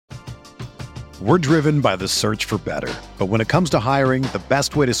We're driven by the search for better. But when it comes to hiring, the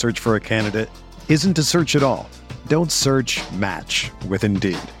best way to search for a candidate isn't to search at all. Don't search, match with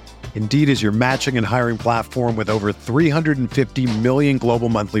Indeed. Indeed is your matching and hiring platform with over 350 million global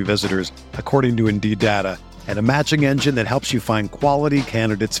monthly visitors, according to Indeed data, and a matching engine that helps you find quality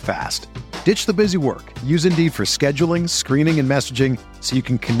candidates fast. Ditch the busy work. Use Indeed for scheduling, screening, and messaging so you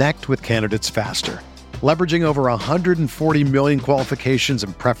can connect with candidates faster. Leveraging over 140 million qualifications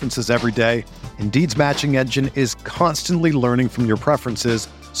and preferences every day, Indeed's matching engine is constantly learning from your preferences,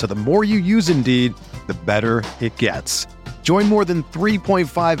 so the more you use Indeed, the better it gets. Join more than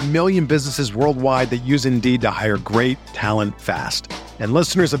 3.5 million businesses worldwide that use Indeed to hire great talent fast. And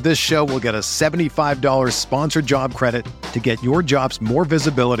listeners of this show will get a $75 sponsored job credit to get your jobs more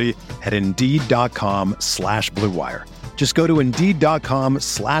visibility at Indeed.com/Blue Wire. Just go to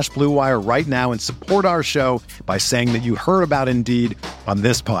Indeed.com/Blue Wire right now and support our show by saying that you heard about Indeed on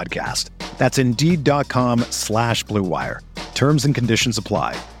this podcast. That's Indeed.com/Blue Wire. Terms and conditions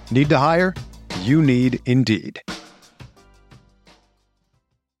apply. Need to hire? You need Indeed.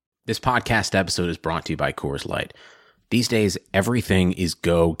 This podcast episode is brought to you by Coors Light. These days, everything is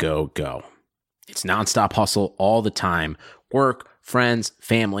go, go, go. It's nonstop hustle all the time. Work, friends,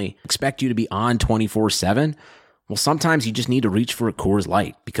 family expect you to be on 24/7. Well, sometimes you just need to reach for a Coors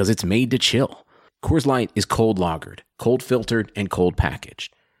Light because it's made to chill. Coors Light is cold lagered, cold filtered, and cold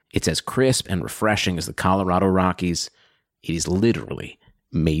packaged. It's as crisp and refreshing as the Colorado Rockies. It is literally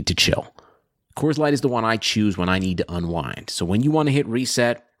made to chill. Coors Light is the one I choose when I need to unwind. So when you want to hit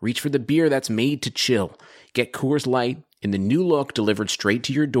reset, reach for the beer that's made to chill. Get Coors Light in the new look delivered straight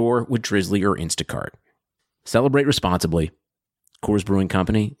to your door with Drizzly or Instacart. Celebrate responsibly. Coors Brewing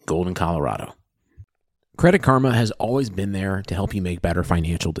Company, Golden, Colorado. Credit Karma has always been there to help you make better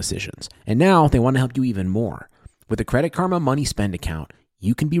financial decisions. And now they want to help you even more. With the Credit Karma Money Spend account,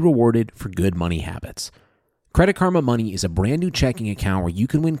 you can be rewarded for good money habits. Credit Karma Money is a brand new checking account where you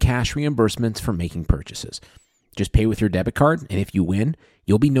can win cash reimbursements for making purchases. Just pay with your debit card, and if you win,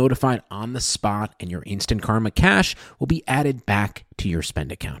 you'll be notified on the spot, and your Instant Karma cash will be added back to your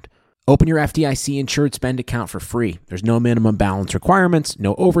spend account. Open your FDIC-insured spend account for free. There's no minimum balance requirements,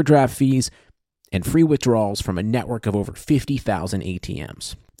 no overdraft fees, and free withdrawals from a network of over 50,000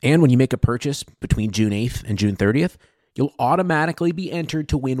 ATMs. And when you make a purchase between June 8th and June 30th, you'll automatically be entered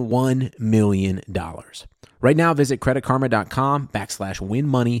to win $1 million. Right now, visit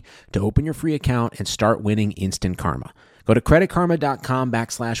creditkarma.com/winmoney to open your free account and start winning instant karma. Go to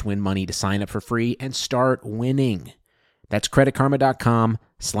creditkarma.com/winmoney to sign up for free and start winning. That's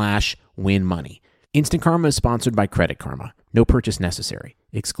creditkarma.com/winmoney. Instant Karma is sponsored by Credit Karma. No purchase necessary.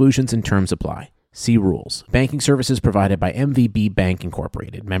 Exclusions and terms apply. See rules. Banking services provided by MVB Bank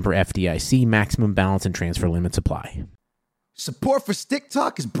Incorporated. Member FDIC. Maximum balance and transfer limits apply. Support for Stick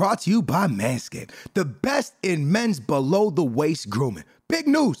Talk is brought to you by Manscaped, the best in men's below-the-waist grooming. Big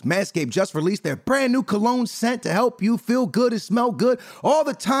news, Manscaped just released their brand new cologne scent to help you feel good and smell good all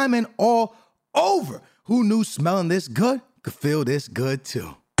the time and all over. Who knew smelling this good could feel this good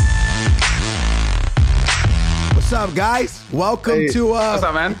too? What's up, guys? Welcome to... What's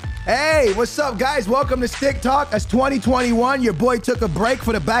up, man? Hey, what's up, guys? Welcome to Stick Talk. It's 2021. Your boy took a break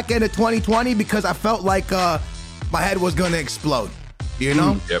for the back end of 2020 because I felt like... my head was gonna explode, you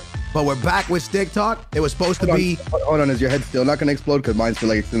know? Yep. But we're back with Stick Talk. It was supposed to be... Hold on, is your head still not gonna explode? Because mine's feel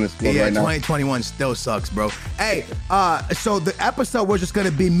like it's gonna explode right now. 2021 still sucks, bro. Hey, so the episode was just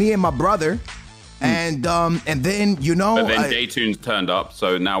gonna be me and my brother. And then, you know... But then JTunes turned up,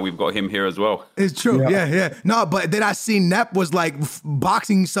 so now we've got him here as well. It's true, yeah. No, but then I seen Nep was like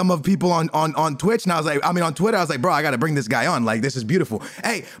boxing some of people on Twitch, and on Twitter, I was like, bro, I gotta bring this guy on. Like, this is beautiful.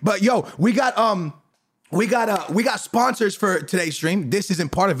 Hey, but yo, we got sponsors for today's stream. This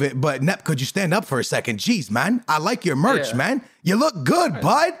isn't part of it, but Nep, could you stand up for a second? Jeez, man. I like your merch, man. You look good,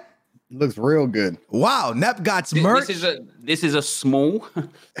 bud. Looks real good. Wow, Nep got some merch. This is a small.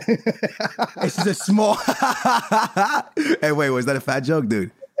 This is a small. Hey, wait, was that a fat joke,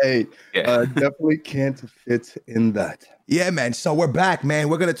 dude? Hey, definitely can't fit in that. Yeah, man. So we're back, man.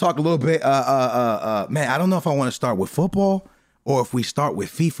 We're gonna talk a little bit. Man, I don't know if I want to start with football or if we start with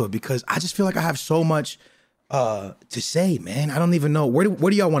FIFA because I just feel like I have so much to say, man. I don't even know where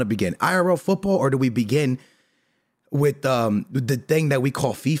do y'all want to begin? IRL football, or do we begin with the thing that we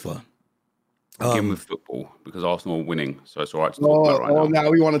call FIFA? Begin with football because Arsenal are winning, so it's all right to talk about right now.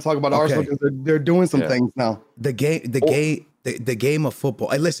 Now we want to talk about Arsenal because they're doing some things now. The game of football.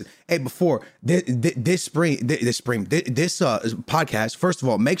 Hey, listen. Hey, before this podcast, first of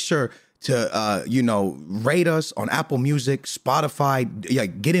all, make sure to rate us on Apple Music, Spotify. Yeah,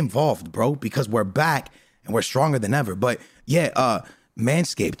 get involved, bro, because we're back and we're stronger than ever. But yeah,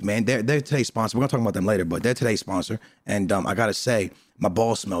 Manscaped, man, they're today's sponsor. We're gonna talk about them later, but they're today's sponsor. And I gotta say, my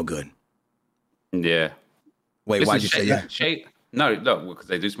balls smell good. Yeah. Wait, Listen, why'd you say that? No, because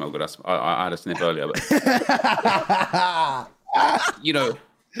they do smell good. I had a sniff earlier, but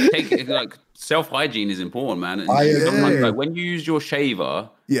take it, like self hygiene is important, man. And sometimes, like when you use your shaver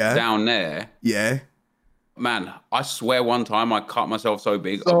down there, man, I swear one time I cut myself so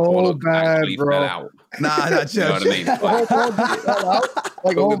big, So a bollock bad, actually bro. fell out. Nah, not You know what I mean? But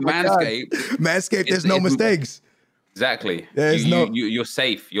with Manscaped, there's no mistakes. Exactly. There's you're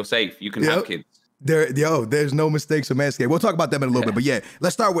safe. You're safe. You can have kids. There's no mistakes with Manscaped. We'll talk about them in a little bit, but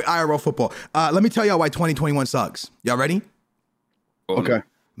let's start with IRL football. Let me tell y'all why 2021 sucks. Y'all ready? Okay.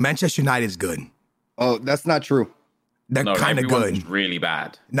 Manchester United's good. Oh, that's not true. They're kind of good. Really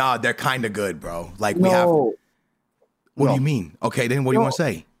bad. Nah, they're kind of good, bro. Like we have. What do you mean? Okay, then what do you want to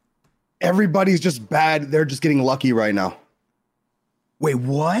say? Everybody's just bad. They're just getting lucky right now. Wait,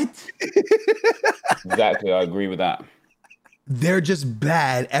 what? Exactly. I agree with that. They're just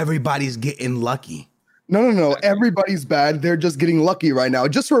bad. Everybody's getting lucky. No. Everybody's bad. They're just getting lucky right now.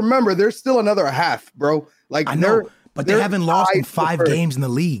 Just remember, there's still another half, bro. Like I know, but they haven't lost in 5 games in the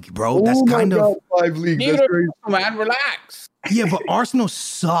league, bro. That's kind of 5 leagues. That's crazy. Man, relax. Yeah, but Arsenal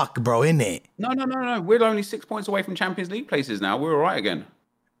suck, bro, isn't it? No. We're only 6 points away from Champions League places now. We're all right again.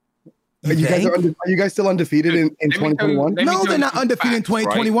 Are you guys still undefeated in 2021? No, they're not undefeated in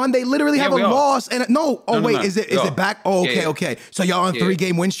 2021. Right? They literally have a loss. And no. Is it back? Oh, okay. So y'all on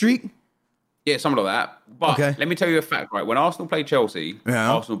 3-game win streak? Yeah, something like that. But let me tell you a fact, right? When Arsenal played Chelsea,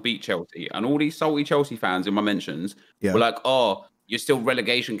 Arsenal beat Chelsea, and all these salty Chelsea fans in my mentions were like, "Oh, you're still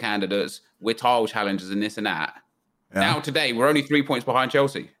relegation candidates. We're title challengers and this and that." Now today, we're only 3 points behind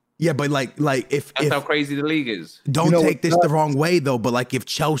Chelsea. Yeah, but if that's how crazy the league is. Don't take this the wrong way though. But like if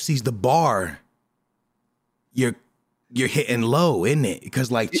Chelsea's the bar, you're hitting low, isn't it?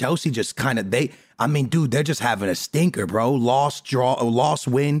 Because like Chelsea just kind of they're just having a stinker, bro. Loss, draw, loss,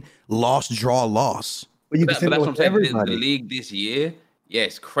 win, loss, draw, loss. But that's what I'm saying. The league this year,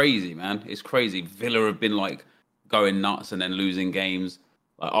 it's crazy, man. It's crazy. Villa have been like going nuts and then losing games.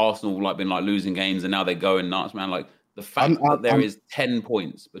 Like Arsenal been losing games and now they're going nuts, man. Like the fact that there is 10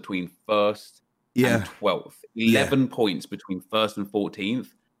 points between 1st and 12th, 11 points between 1st and 14th.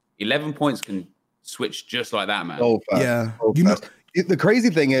 11 points can switch just like that, man. So fast. Yeah. So fast. The crazy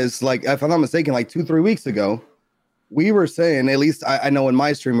thing is, like, if I'm not mistaken, like 2-3 weeks ago, we were saying, at least I know in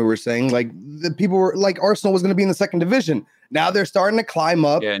my stream, we were saying, like, the people were like, Arsenal was going to be in the 2nd division. Now they're starting to climb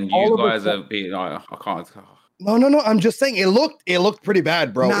up. Yeah, and you guys are being, I can't. No. I'm just saying it looked pretty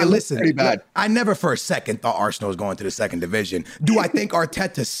bad, bro. Nah, listen, pretty bad. I never for a second thought Arsenal was going to the 2nd division. Do I think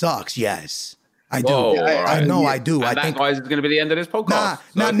Arteta sucks? Yes. I do. I know I do. I think guys is going to be the end of this podcast.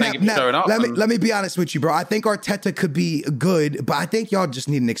 Let me be honest with you, bro. I think Arteta could be good, but I think y'all just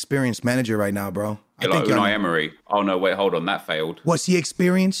need an experienced manager right now, bro. I think Unai Emery. Oh no, wait, hold on, that failed. Was he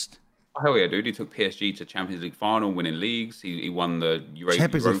experienced? Oh, hell yeah, dude. He took PSG to Champions League final, winning leagues. He won the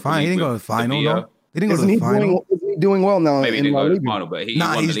Champions League final. He didn't go to the final, no. He didn't go to the final. Isn't he doing well now? Maybe he didn't go to the final, but he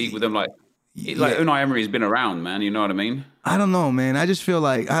won the league with them. Like Unai Emery's been around, man. You know what I mean? I don't know, man. I just feel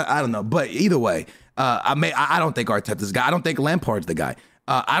like I don't know. But either way, I don't think Arteta's the guy. I don't think Lampard's the guy.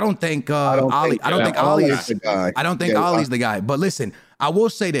 I don't think Ollie's the guy. I don't think Ollie's the guy. But listen, I will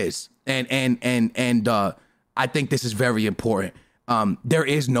say this, and I think this is very important. There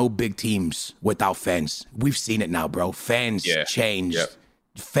is no big teams without fans. We've seen it now, bro. Fans change. Yep.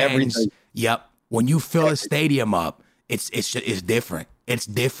 Fans. Everything. Yep. When you fill a stadium up, it's different. It's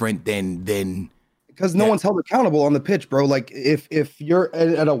different than because no one's held accountable on the pitch, bro. Like if you're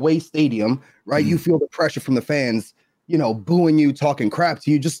at a away stadium, right, you feel the pressure from the fans, booing you, talking crap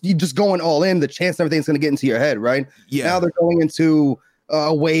to you, just going all in. The chance everything's going to get into your head, right? Yeah. Now they're going into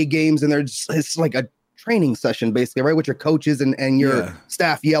away games, and it's like a training session, basically, right, with your coaches and your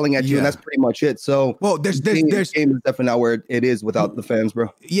staff yelling at you, and that's pretty much it. So, there's game is definitely not where it is without the fans,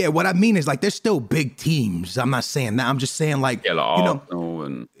 bro. Yeah, what I mean is like there's still big teams. I'm not saying that. I'm just saying like that's a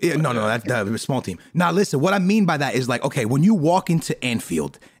small team. Now, listen, what I mean by that is like, okay, when you walk into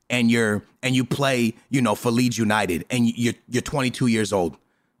Anfield and you play, for Leeds United, and you're 22 years old,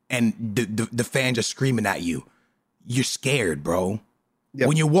 and the fans are screaming at you, you're scared, bro. Yep.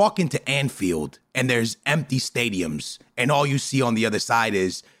 When you walk into Anfield and there's empty stadiums and all you see on the other side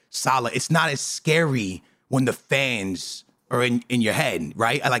is Salah, it's not as scary when the fans are in your head,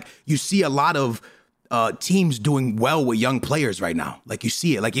 right? Like you see a lot of teams doing well with young players right now. Like you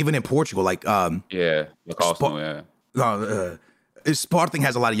see it, like even in Portugal, like Arsenal, Sporting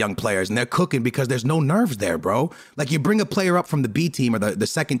has a lot of young players and they're cooking because there's no nerves there, bro. Like you bring a player up from the B team or the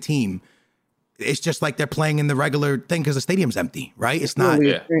second team, it's just like they're playing in the regular thing because the stadium's empty, right? It's not.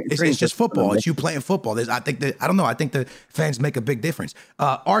 Yeah. It's just football. It's you playing football. I think the fans make a big difference.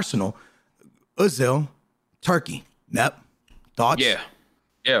 Arsenal, Özil, Turkey. Nep, thoughts? Yeah,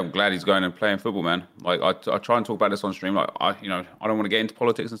 I'm glad he's going and playing football, man. Like I try and talk about this on stream. Like I don't want to get into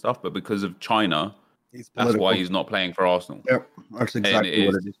politics and stuff, but because of China, that's why he's not playing for Arsenal. Yep, that's exactly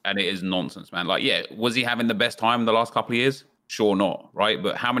what it is. And it is nonsense, man. Like, yeah, was he having the best time in the last couple of years? Sure not, right?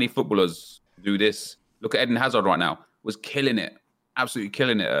 But how many footballers do this? Look at Eden Hazard right now. Was killing it, absolutely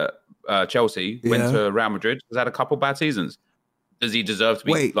killing it at Chelsea. Went to Real Madrid. Has had a couple bad seasons. Does he deserve to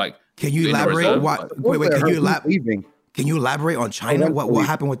be Can you elaborate? Can you elaborate on China? What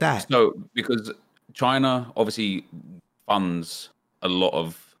happened with that? So, because China obviously funds a lot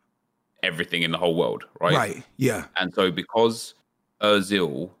of everything in the whole world, right? Right, yeah. And so because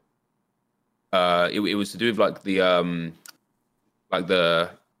Özil, it was to do with I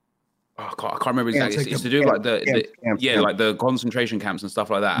can't remember exactly. It's to do with the concentration camps and stuff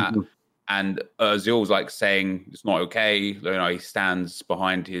like that. Mm-hmm. And Özil was like saying it's not okay. You know, he stands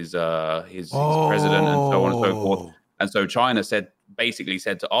behind his president and so on and so forth. And so China basically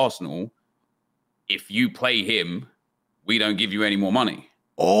said to Arsenal, if you play him, we don't give you any more money.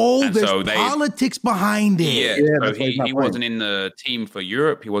 Oh, and there's politics behind it. Yeah, so he wasn't in the team for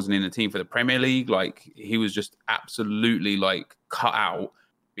Europe. He wasn't in the team for the Premier League. Like, he was just absolutely like cut out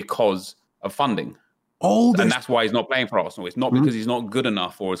because of funding. Oh, and that's why he's not playing for Arsenal. It's not because he's not good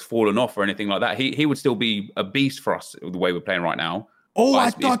enough or has fallen off or anything like that. He would still be a beast for us the way we're playing right now. Oh,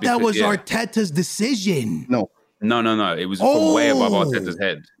 I thought that was Arteta's decision. No. It was from way above Arteta's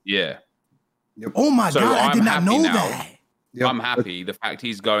head. Yeah. Oh my God, I did not know that. Yep. I'm happy the fact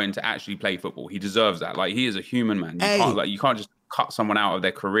he's going to actually play football. He deserves that. Like, he is a human, man. You can't just cut someone out of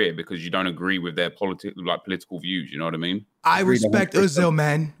their career because you don't agree with their political views. You know what I mean? I respect Özil,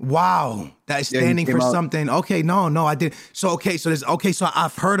 man. Wow, that's standing for something. Okay, no, I did. So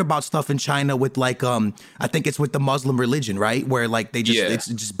I've heard about stuff in China with like I think it's with the Muslim religion, right? Where like they just it's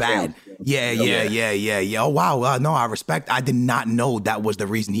just bad. Yeah. Oh wow, no, I respect. I did not know that was the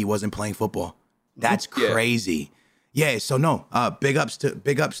reason he wasn't playing football. That's crazy. Yeah, so no, big ups to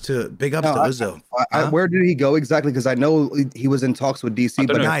Özil. Where did he go exactly? Because I know he was in talks with DC,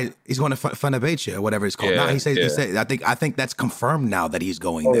 but now he's going to Fenerbahce or whatever it's called. Now he says I think that's confirmed now that he's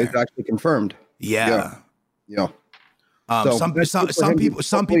going there. It's actually confirmed. Yeah. Some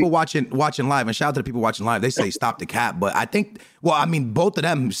people watching live, and shout out to the people watching live. They say stop the cap, but I think both of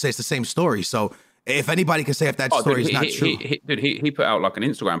them say it's the same story. So if anybody can say if that story is not true. He put out like an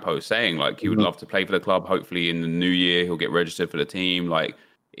Instagram post saying like he would love to play for the club. Hopefully in the new year he'll get registered for the team. Like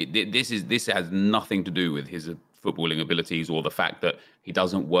this has nothing to do with his footballing abilities or the fact that he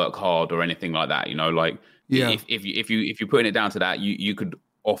doesn't work hard or anything like that. You know, like if you're putting it down to that, you could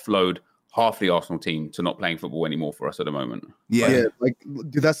offload half the Arsenal team to not playing football anymore for us at the moment. Yeah, like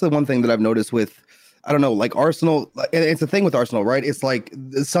dude, that's the one thing that I've noticed with. I don't know, like Arsenal, and it's the thing with Arsenal, right? It's like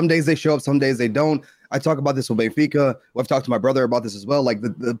some days they show up, some days they don't. I talk about this with Benfica. I've talked to my brother about this as well. Like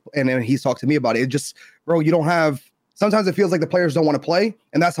and then he's talked to me about it. It just, bro, you don't have. Sometimes it feels like the players don't want to play,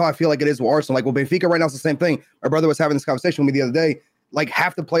 and that's how I feel like it is with Arsenal. Like with Benfica right now, it's the same thing. My brother was having this conversation with me the other day. Like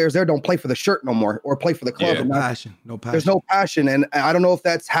half the players there don't play for the shirt no more or play for the club. No passion. There's no passion, and I don't know if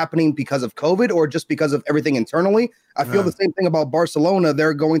that's happening because of COVID or just because of everything internally. I feel the same thing about Barcelona.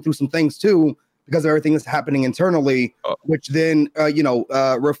 They're going through some things too, because of everything that's happening internally, which then,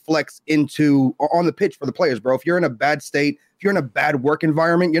 reflects into on the pitch for the players, bro. If you're in a bad state, if you're in a bad work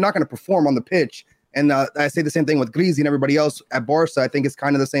environment, you're not going to perform on the pitch. And I say the same thing with Griezmann and everybody else at Barca. I think it's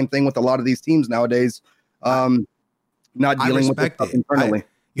kind of the same thing with a lot of these teams nowadays, not dealing with the stuff internally.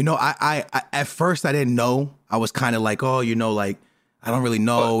 I at first I didn't know. I was kind of like, I don't really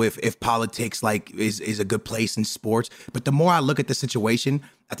know if politics like is a good place in sports. But the more I look at the situation,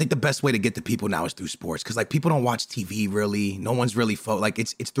 I think the best way to get to people now is through sports, because like people don't watch TV really. No one's really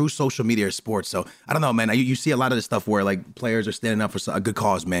it's through social media or sports. So I don't know, man. You see a lot of this stuff where like players are standing up for a good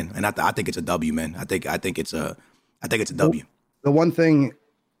cause, man. And I think it's a W, man. I think it's a W. The one thing,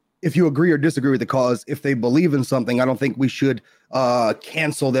 if you agree or disagree with the cause, if they believe in something, I don't think we should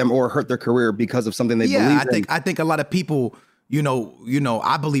cancel them or hurt their career because of something they believe in. I think a lot of people.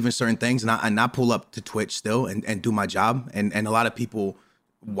 I believe in certain things, and I pull up to Twitch still and do my job, and a lot of people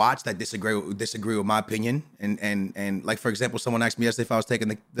watch that disagree with my opinion, and like for example, someone asked me yesterday if I was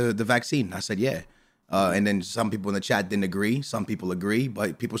taking the vaccine. I said yeah, and then some people in the chat didn't agree. Some people agree,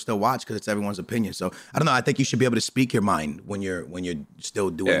 but people still watch because it's everyone's opinion. So I don't know. I think you should be able to speak your mind when you're still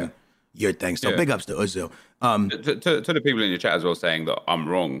doing your thing. So big ups to Özil. To the people in your chat as well saying that I'm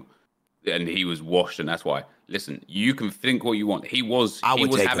wrong and he was washed and that's why. listen, you can think what you want. He was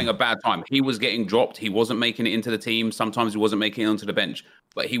having a bad time. He was getting dropped. He wasn't making it into the team. Sometimes he wasn't making it onto the bench,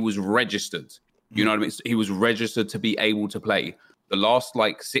 but he was registered. You know what I mean? He was registered to be able to play. The last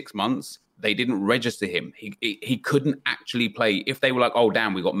 6 months, they didn't register him. He couldn't actually play. If they were like, oh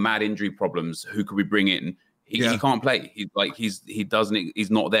damn, we got mad injury problems, who could we bring in? He can't play. He's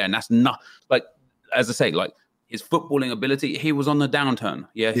not there. And that's not as I say, his footballing ability, he was on the downturn.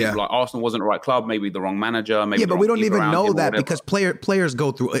 Yeah. Arsenal wasn't the right club, maybe the wrong manager. Maybe but we don't even know that because players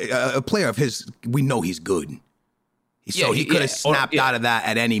go through a player of his. We know he's good. So he could have snapped out of that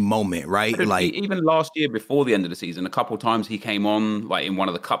at any moment, right? Even last year before the end of the season, a couple of times he came on in one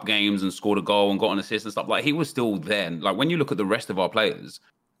of the cup games and scored a goal and got an assist and stuff. He was still there. When you look at the rest of our players,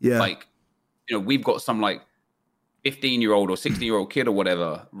 we've got some 15-year-old or 16-year-old kid or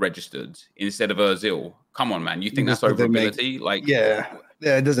whatever registered instead of Ozil. Come on, man. You think that's overability?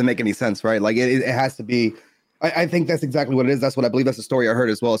 It doesn't make any sense, right? It has to be. I think that's exactly what it is. That's what I believe. That's the story I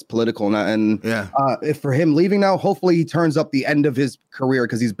heard as well. It's political. If for him leaving now, hopefully he turns up the end of his career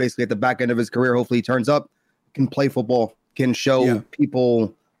because he's basically at the back end of his career. Hopefully he turns up, can play football, can show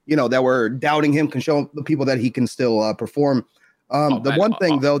people, that were doubting him, can show the people that he can still perform. One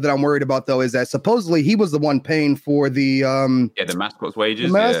thing though that I'm worried about though is that supposedly he was the one paying for the mascot's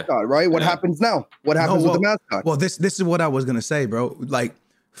wages. The mascot, right? What happens now? What happens with the mascot? Well, this is what I was gonna say, bro.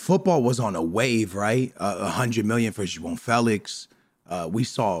 Football was on a wave, right? 100 million for João Felix. We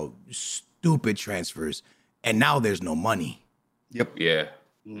saw stupid transfers, and now there's no money. Yep. Yeah.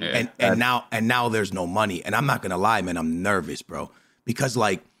 And now there's no money, and I'm not gonna lie, man. I'm nervous, bro, because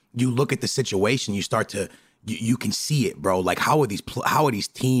you look at the situation, you start to you can see it, bro. How are these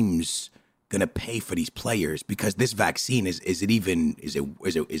teams gonna pay for these players? Because this vaccine has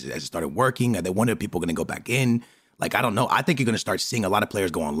it started working? Are they wondering if people are gonna go back in? I don't know. I think you're going to start seeing a lot of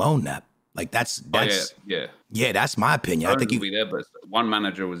players go on loan now. That's my opinion. Loans I think will be there, but one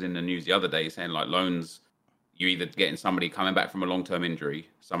manager was in the news the other day saying loans, you either getting somebody coming back from a long-term injury,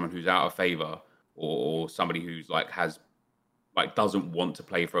 someone who's out of favor, or somebody who's has doesn't want to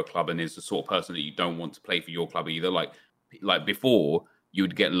play for a club and is the sort of person that you don't want to play for your club either. Before, you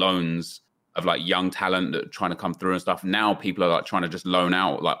would get loans of young talent that are trying to come through and stuff. Now people are trying to just loan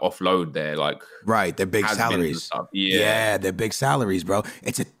out, offload their right, their big salaries. Yeah, they're big salaries, bro.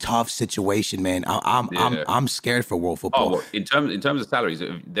 It's a tough situation, man. I'm scared for world football. Well, in terms of salaries,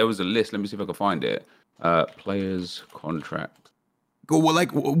 there was a list. Let me see if I can find it. Players contract. Well,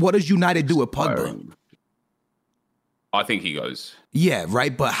 what does United do with Pogba? I think he goes. Yeah,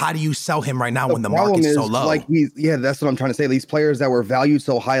 right. But how do you sell him right now when the market's so low? That's what I'm trying to say. These players that were valued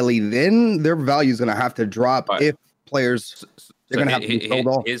so highly, then their value is going to have to drop if players they're going to have to be sold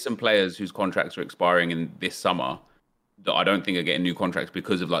off. Here's some players whose contracts are expiring in this summer that I don't think are getting new contracts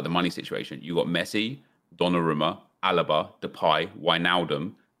because of the money situation. You got Messi, Donnarumma, Alaba, Depay,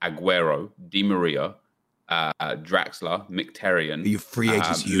 Wijnaldum, Aguero, Di Maria, Draxler, Mkhitaryan, your free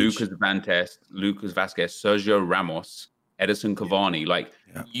agents huge. Lucas Vasquez, Sergio Ramos, Edison Cavani.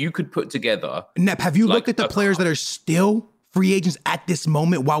 You could put together. Nep, have you looked at the players that are still free agents at this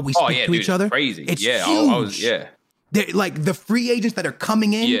moment while we speak to each other? Crazy. It's huge. They're the free agents that are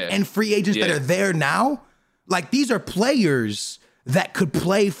coming in and free agents that are there now. These are players that could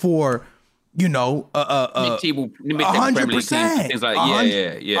play for. 100%.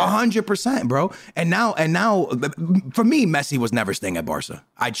 100%, bro. And now, for me, Messi was never staying at Barca.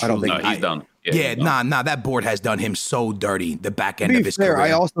 I don't think he's done. Nah. That board has done him so dirty. The back end of his career.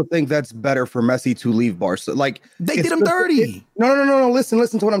 I also think that's better for Messi to leave Barca. They did him dirty. No.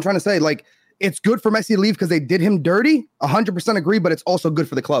 Listen to what I'm trying to say. It's good for Messi to leave because they did him dirty. 100% agree, but it's also good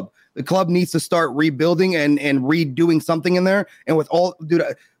for the club. The club needs to start rebuilding and redoing something in there. And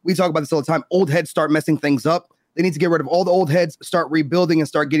we talk about this all the time. Old heads start messing things up. They need to get rid of all the old heads, start rebuilding, and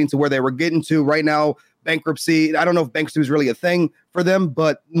start getting to where they were getting to right now. Bankruptcy. I don't know if bankruptcy was really a thing for them,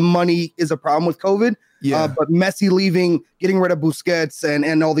 but money is a problem with COVID. Yeah. But Messi leaving, getting rid of Busquets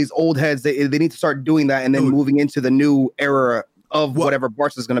and all these old heads, they need to start doing that and then moving into the new era of whatever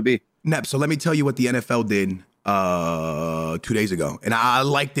Barca is going to be. Nep, so let me tell you what the NFL did 2 days ago. And I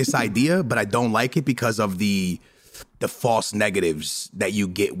like this idea, but I don't like it because of the false negatives that you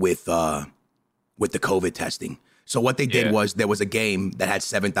get with the COVID testing. So what they did was there was a game that had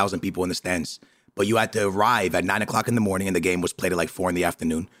 7,000 people in the stands, but you had to arrive at 9 o'clock in the morning and the game was played at 4 in the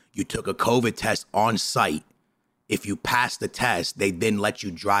afternoon. You took a COVID test on site. If you passed the test, they then let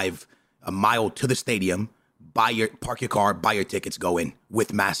you drive a mile to the stadium, park your car, buy your tickets, go in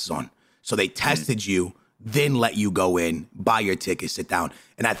with masks on. So they tested you, then let you go in, buy your ticket, sit down.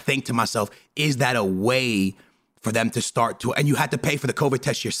 And I think to myself, is that a way for them to start to, and you had to pay for the COVID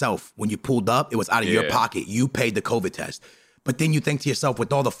test yourself. When you pulled up, it was out of your pocket. You paid the COVID test. But then you think to yourself,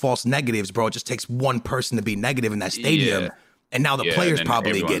 with all the false negatives, bro, it just takes one person to be negative in that stadium. And now the players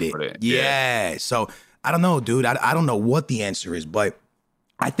probably get it. Yeah. So I don't know, dude. I don't know what the answer is, but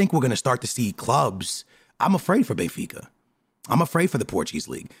I think we're going to start to see clubs. I'm afraid for Benfica. I'm afraid for the Portuguese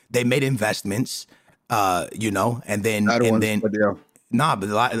league. They made investments, and then but a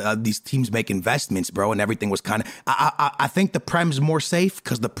lot of these teams make investments, bro, and everything was kind of. I think the Prem's more safe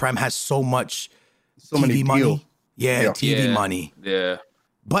because the Prem has so many money. TV money. Yeah.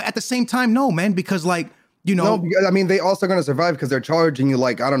 But at the same time, no, man, because No, because, I mean, they also going to survive because they're charging you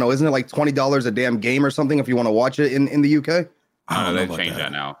I don't know, isn't it $20 a damn game or something if you want to watch it in the UK? I don't know. They've changed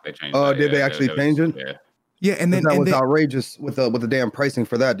that now. They changed. Oh, did they actually change it? Yeah. Yeah, and then that was outrageous with the damn pricing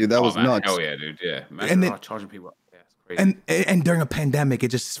for that, dude. That was nuts. Hell yeah, dude. Yeah, man, and then charging people. Yeah, it's crazy. And during a pandemic, it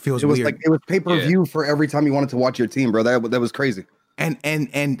just feels it was weird. It was pay-per-view for every time you wanted to watch your team, bro. That was crazy. And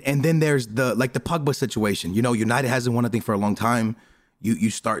then there's the Pogba situation. United hasn't won anything for a long time.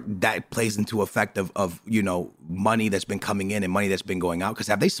 You start, that plays into effect of money that's been coming in and money that's been going out. Because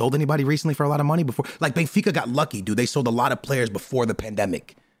have they sold anybody recently for a lot of money before? Benfica got lucky, dude. They sold a lot of players before the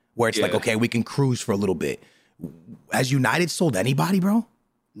pandemic, where it's okay, we can cruise for a little bit. Has United sold anybody, bro?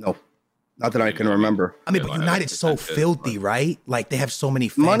 No, not that I can remember. I mean, but United's so filthy, right? They have so many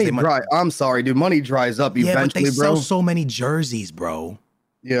fans. Money dry. I'm sorry, dude. Money dries up eventually, but they bro. sell so many jerseys, bro.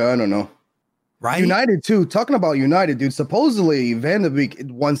 Yeah, I don't know. Right? United too. Talking about United, dude. Supposedly Van de Beek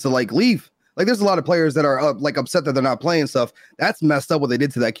wants to leave. There's a lot of players that are upset that they're not playing stuff. That's messed up what they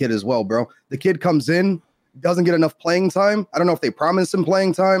did to that kid as well, bro. The kid comes in, doesn't get enough playing time. I don't know if they promised him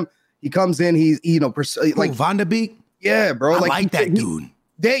playing time. He comes in, Van de Beek? Yeah, bro. I like that dude.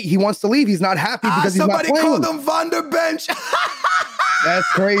 He wants to leave. He's not happy because he's not playing. Somebody called him Van der Bench. That's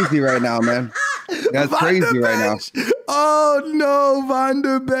crazy right now, man. That's crazy right now. Oh no, Van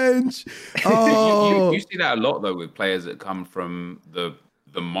der Bench. Oh, you see that a lot though with players that come from the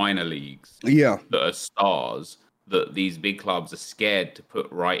minor leagues. Yeah, that are stars. That these big clubs are scared to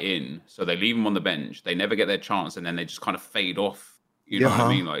put right in, so they leave them on the bench. They never get their chance, and then they just kind of fade off. You know what I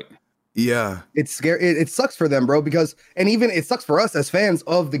mean? Yeah, it's scary. It sucks for them, bro, and even it sucks for us as fans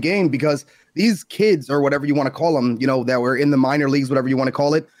of the game because these kids or whatever you want to call them, that were in the minor leagues, whatever you want to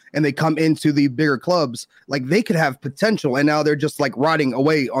call it, and they come into the bigger clubs, they could have potential, and now they're just rotting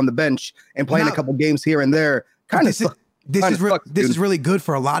away on the bench and playing a couple games here and there. This is really good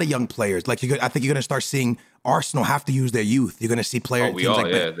for a lot of young players. I think you're going to start seeing Arsenal have to use their youth. You're going to see players. You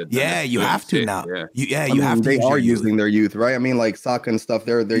have to now. You have to. They are using their youth, right? I mean, Saka and stuff.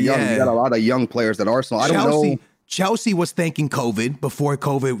 They're young. You got a lot of young players at Arsenal. I don't know. Chelsea was thanking COVID before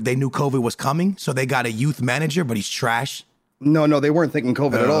COVID. They knew COVID was coming, so they got a youth manager, but he's trash. No, they weren't thinking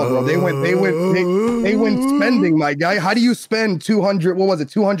COVID at all, bro. They went spending, my guy. How do you spend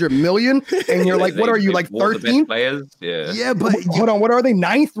 200 million? And you're what are you, 13 players? Yeah, but hold on, what are they,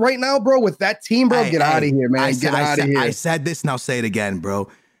 9th right now, bro, with that team, bro? Get out of here, man. Get out of here. I said this and I'll say it again, bro.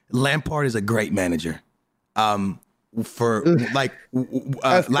 Lampard is a great manager. That's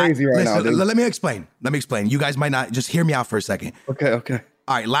crazy right now, dude. Let me explain. You guys might not, just hear me out for a second. Okay.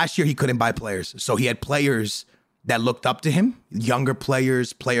 All right, last year he couldn't buy players. So he had players that looked up to him, younger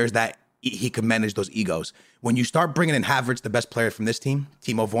players that he could manage those egos. When you start bringing in Havertz, the best player from this team,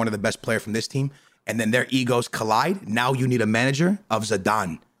 Timo Werner, the best player from this team, and then their egos collide, now you need a manager of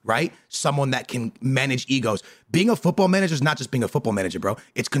Zidane, right? Someone that can manage egos. Being a football manager is not just being a football manager, bro.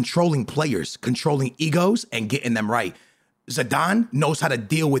 It's controlling players, controlling egos, and getting them right. Zidane knows how to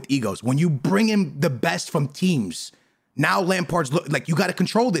deal with egos. When you bring in the best from teams, now Lampard's you got to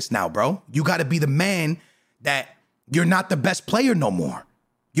control this now, bro. You got to be the man that you're not the best player no more.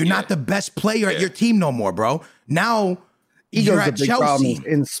 You're not the best player at your team no more, bro. Now you're at Chelsea.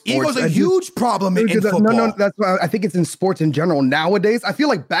 In sports. Ego's a huge problem in football. No, that's why I think it's in sports in general nowadays. I feel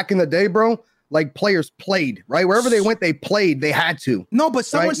like back in the day, bro, players played, right? Wherever they went, they played. They had to. No, but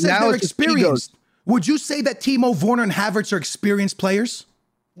someone says they're experienced. Would you say that Timo Werner and Havertz are experienced players?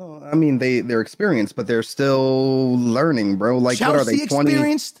 No, I mean, they're experienced, but they're still learning, bro. Chelsea, what are they, 20?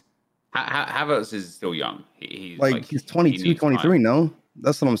 Experienced? Havertz is still young. He's 22, 23. No,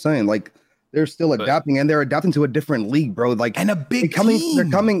 that's what I'm saying. They're still adapting, and they're adapting to a different league, bro. And a big team.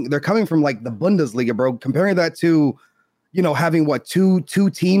 They're coming from the Bundesliga, bro. Comparing that to, having two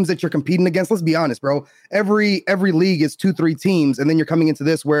teams that you're competing against. Let's be honest, bro. Every league is 2-3 teams, and then you're coming into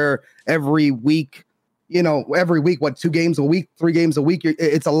this where every week, 2 games a week, 3 games a week.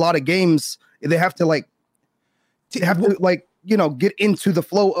 It's a lot of games. They have to get into the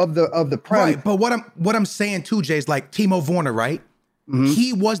flow of the Prem. Right, but what I'm saying too, Jay, is Timo Werner, right?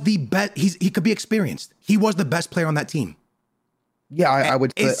 He was the best. He could be experienced. He was the best player on that team. Yeah, I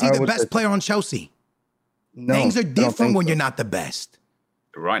would say. Is he the best player on Chelsea? No, things are different when you're not the best.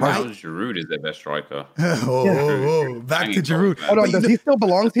 Right now, Giroud is their best striker. Back to Giroud. Hold on, does he still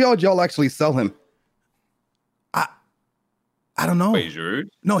belong to y'all? Or did y'all actually sell him? I don't know. Wait, Giroud?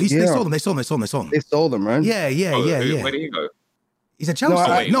 No, they sold him. They sold him. They sold him, right? Yeah. Where did he go? He's at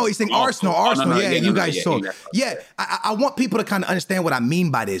Chelsea. No, he's saying Arsenal. Arsenal. No, you guys sold. Yeah, I want people to kind of understand what I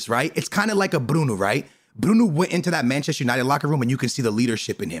mean by this, right? It's kind of like a Bruno, right? Bruno went into that Manchester United locker room and you can see the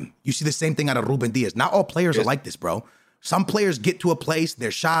leadership in him. You see the same thing out of Ruben Diaz. Not all players are like this, bro. Some players get to a place,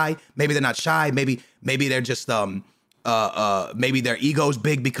 they're shy. Maybe they're not shy. Maybe they're just maybe their ego's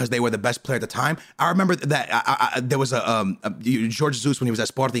big because they were the best player at the time. I remember that there was George Jesus when he was at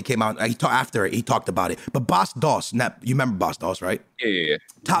Sporting, he came out. He talked about it. But Bas Dost, you remember Bas Dost, right? Yeah.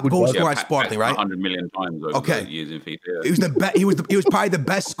 Top goal scorer at Sporting, right? 100 million times over the years in FIFA. Yeah. He was the best. He was probably the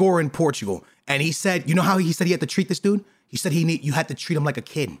best scorer in Portugal. And he said, you know how he said he had to treat this dude? He said you had to treat him like a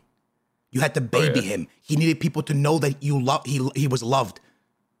kid. You had to baby him. He needed people to know that he was loved.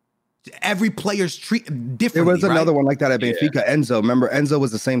 Every player's treat differently. There was another one like that at Benfica, Enzo. Remember, Enzo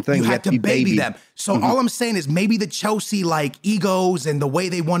was the same thing. You had to baby them. So all I'm saying is maybe the Chelsea like egos and the way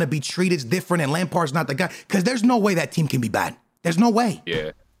they want to be treated is different, and Lampard's not the guy. Because there's no way that team can be bad. There's no way.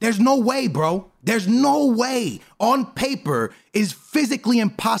 Yeah. There's no way, bro. There's no way. On paper, is physically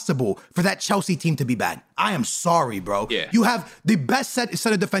impossible for that Chelsea team to be bad. I am sorry, bro. Yeah. You have the best set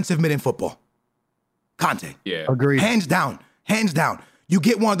of defensive mid in football. Conte. Yeah. Agreed. Hands down. You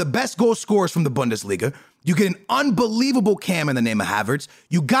get one of the best goal scorers from the Bundesliga. You get an unbelievable cam in the name of Havertz.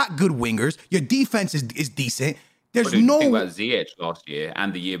 You got good wingers. Your defense is decent. There's no... Think about Ziyech last year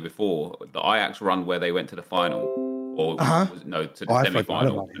and the year before, the Ajax run where they went to the final. Or to the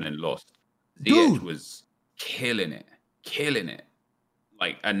semi-final and then lost. Ziyech was killing it.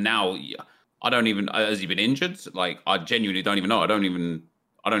 Like, and now I don't even, has he been injured? Like, I genuinely don't even know. I don't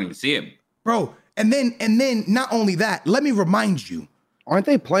even see him. Bro, and then not only that, let me remind you. Aren't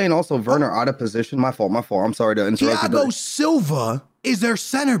they playing also Werner out of position? My fault. I'm sorry to interrupt. Thiago Silva is their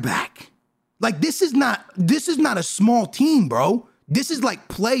center back. Like, this is not a small team, bro. This is like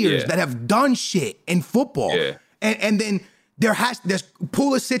players that have done shit in football. Yeah. And then there's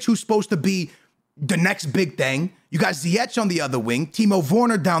Pulisic, who's supposed to be the next big thing. You got Ziyech on the other wing, Timo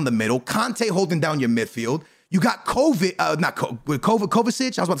Werner down the middle, Conte holding down your midfield. You got Kovacic. I was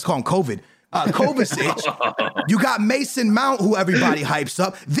about to call him COVID. Kovacic. You got Mason Mount, who everybody hypes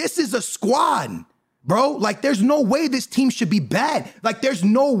up. This is a squad, bro. Like, there's no way this team should be bad. Like, there's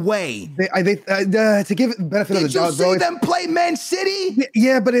no way. To give it the benefit of the doubt, bro. Did you see them play Man City?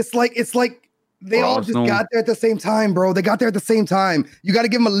 Yeah, but it's like they all just got there at the same time, bro. They got there at the same time. You got to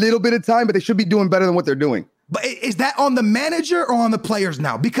give them a little bit of time, but they should be doing better than what they're doing. But is that on the manager or on the players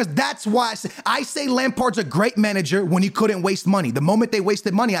now? Because that's why I say Lampard's a great manager when he couldn't waste money. The moment they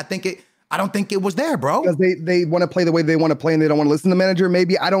wasted money, I don't think it was there, bro. Because they want to play the way they want to play and they don't want to listen to the manager.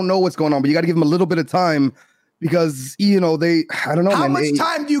 Maybe, I don't know what's going on, but you got to give them a little bit of time because, I don't know. How much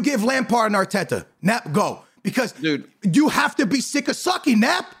time do you give Lampard and Arteta? Nap, go. Because you have to be sick of sucking,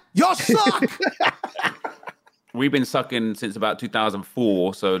 Nap. Y'all suck. We've been sucking since about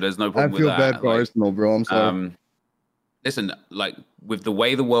 2004, so there's no problem with that. I feel bad for Arsenal, bro. I'm sorry. Listen, like, with the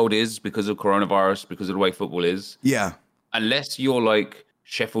way the world is, because of coronavirus, because of the way football is, unless you're like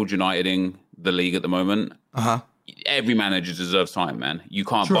Sheffield United-ing the league at the moment, every manager deserves time, man. You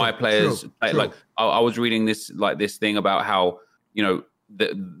can't buy players. Like, I was reading this thing about how,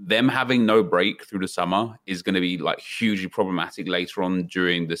 them having no break through the summer is going to be like hugely problematic later on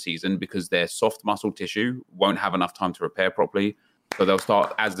during the season because their soft muscle tissue won't have enough time to repair properly. So they'll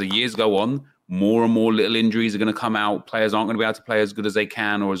start, as the years go on, more and more little injuries are going to come out. Players aren't going to be able to play as good as they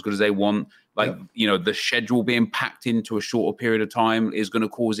can or as good as they want. Like, the schedule being packed into a shorter period of time is going to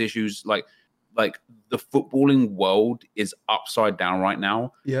cause issues. Like the footballing world is upside down right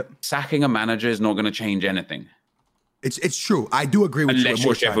now. Yep. Sacking a manager is not going to change anything. It's true. I do agree with you. Unless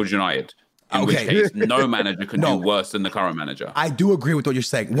you're Sheffield United. In which case, no manager can do worse than the current manager. I do agree with what you're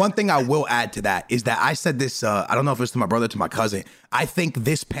saying. One thing I will add to that is that I said this, I don't know if it was to my brother or to my cousin. I think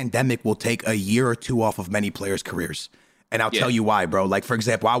this pandemic will take a year or two off of many players' careers. And I'll tell you why, bro. Like, for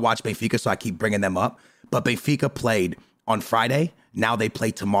example, I watch Benfica, so I keep bringing them up. But Benfica played on Friday. Now they play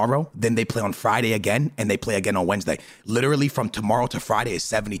tomorrow. Then they play on Friday again. And they play again on Wednesday. Literally from tomorrow to Friday is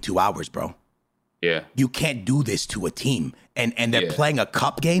 72 hours, bro. Yeah. You can't do this to a team. And they're playing a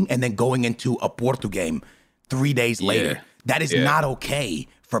cup game and then going into a Porto game 3 days later. That is not okay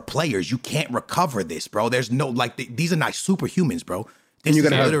for players. You can't recover this, bro. There's no, these are not superhumans, bro. And you're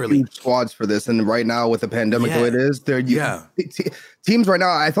going to have huge squads for this. And right now with the pandemic the way it is, teams right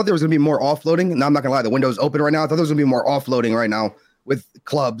now, I thought there was going to be more offloading. And I'm not going to lie, the window's open right now. I thought there was going to be more offloading right now with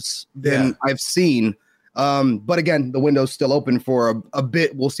clubs than I've seen. But again, the window's still open for a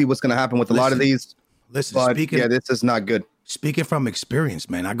bit. We'll see what's going to happen with a lot of these. Listen, but this is not good. Speaking from experience,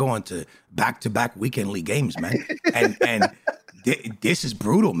 man, I go into back-to-back weekend league games, man. and this is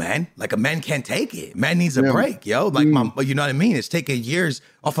brutal, man. Like, a man can't take it. Man needs a break, yo. Like, you know what I mean? It's taking years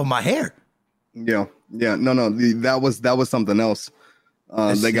off of my hair. Yeah. No. That was something else.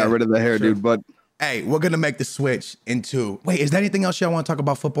 They got rid of the hair, dude. But hey, we're gonna make the switch into. Wait, is there anything else y'all want to talk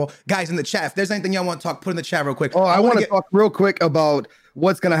about football, guys? In the chat, if there's anything y'all want to talk, put in the chat real quick. Oh, I want to talk real quick about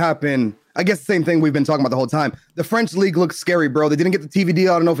what's gonna happen. I guess the same thing we've been talking about the whole time. The French league looks scary, bro. They didn't get the TV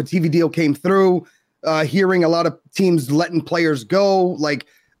deal. I don't know if a TV deal came through. Hearing a lot of teams letting players go. Like,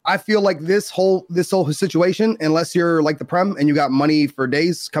 I feel like this whole situation, unless you're like the Prem and you got money for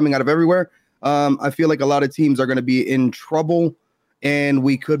days coming out of everywhere, I feel like a lot of teams are going to be in trouble, and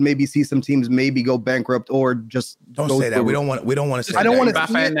we could maybe see some teams maybe go bankrupt or just don't say that. We don't want to say. I don't want to.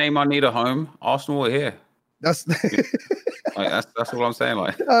 Mbappe name I need a home. Arsenal are here. That's that's what I'm saying.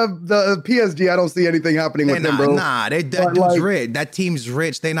 Like, the PSG, I don't see anything happening with them, bro. Nah, that dude's rich. That team's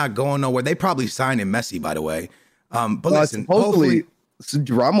rich. They're not going nowhere. They probably signed in Messi, by the way. But listen, hopefully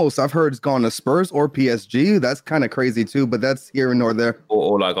Ramos, I've heard, has gone to Spurs or PSG. That's kind of crazy too, but that's here and nor there.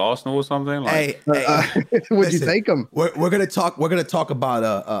 Or like Arsenal or something. Like, would you take them? We're gonna talk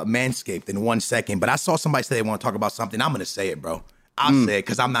about Manscaped in 1 second. But I saw somebody say they want to talk about something. I'm gonna say it, bro. I'll say it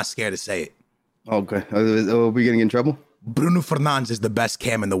because I'm not scared to say it. Okay. Are we getting in trouble? Bruno Fernandes is the best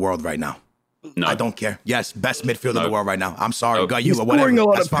cam in the world right now. No. I don't care. Yes, best midfielder in the world right now. I'm sorry. Got you or whatever. Scoring a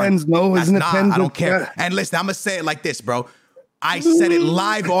lot of pens, no? Isn't it pens? I don't care. And listen, I'm going to say it like this, bro. I said it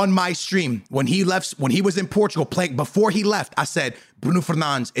live on my stream. When he was in Portugal playing, before he left, I said Bruno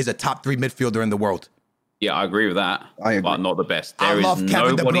Fernandes is a top 3 midfielder in the world. Yeah, I agree with that. I agree. But not the best. There is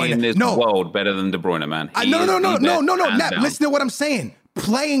nobody in this world better than De Bruyne, man. No. Nep, listen to what I'm saying.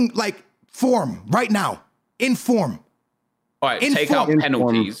 Playing like form right now. In form. All right, take out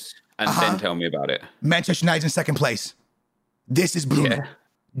penalties and then tell me about it. Manchester United's in second place. This is Bruno. Yeah.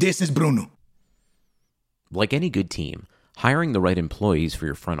 This is Bruno. Like any good team, hiring the right employees for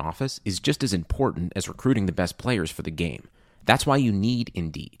your front office is just as important as recruiting the best players for the game. That's why you need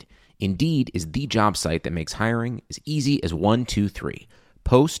Indeed. Indeed is the job site that makes hiring as easy as 1, 2, 3.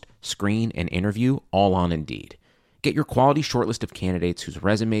 Post, screen, and interview all on Indeed. Get your quality shortlist of candidates whose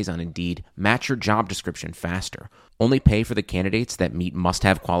resumes on Indeed match your job description faster. Only pay for the candidates that meet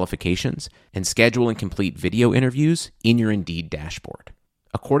must-have qualifications, and schedule and complete video interviews in your Indeed dashboard.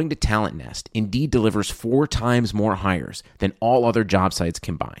 According to Talent Nest, Indeed delivers 4 times more hires than all other job sites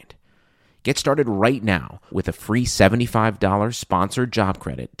combined. Get started right now with a free $75 sponsored job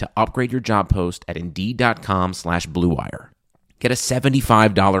credit to upgrade your job post at Indeed.com/Blue Wire. Get a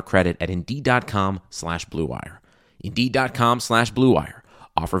 $75 credit at Indeed.com/Blue Wire. Indeed.com/Blue Wire.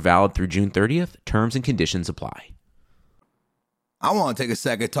 Offer valid through June 30th. Terms and conditions apply. I want to take a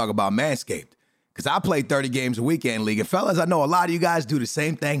second to talk about Manscaped because I play 30 games a weekend league. And fellas, I know a lot of you guys do the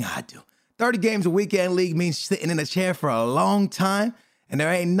same thing I do. 30 games a weekend league means sitting in a chair for a long time. And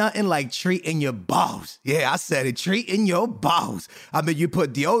there ain't nothing like treating your balls. Yeah, I said it, treating your balls. I mean, you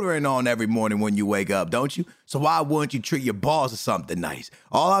put deodorant on every morning when you wake up, don't you? So why wouldn't you treat your balls or something nice?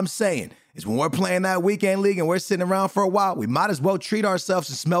 All I'm saying is when we're playing that weekend league and we're sitting around for a while, we might as well treat ourselves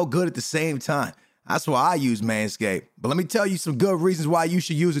and smell good at the same time. That's why I use Manscaped. But let me tell you some good reasons why you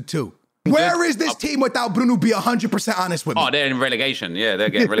should use it too. Where is this team without Bruno? Be 100% honest with me. Oh, they're in relegation. Yeah, they're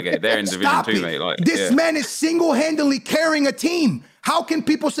getting relegated. They're in Division 2, mate. Like, this man is single-handedly carrying a team. How can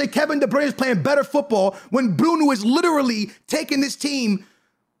people say Kevin De Bruyne is playing better football when Bruno is literally taking this team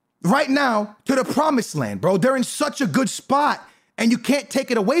right now to the promised land, bro? They're in such a good spot, and you can't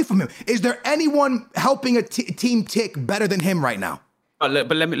take it away from him. Is there anyone helping a team tick better than him right now? But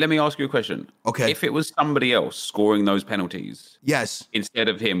let me ask you a question. Okay. If it was somebody else scoring those penalties, yes, instead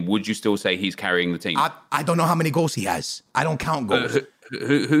of him, would you still say he's carrying the team? I don't know how many goals he has. I don't count goals.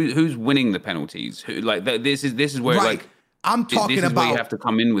 Who's winning the penalties? This is where right. I'm talking this is about where you have to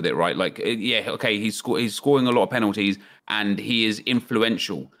come in with it, right? Like, yeah, okay, he's scoring a lot of penalties and he is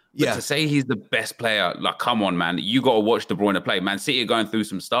influential. But to say he's the best player, like, come on, man, you got to watch De Bruyne play. Man City are going through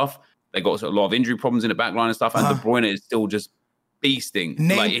some stuff. They got a lot of injury problems in the back line and stuff, and De Bruyne is still just beasting.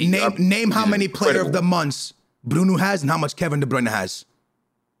 Name how many player of the months Bruno has and how much Kevin De Bruyne has.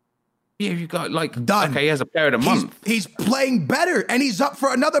 Yeah, you got like Done. Okay, he has a player of the month. He's playing better, and he's up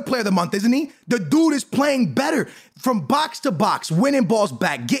for another player of the month, isn't he? The dude is playing better from box to box, winning balls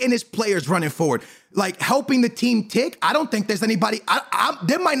back, getting his players running forward, like helping the team tick. I don't think there's anybody.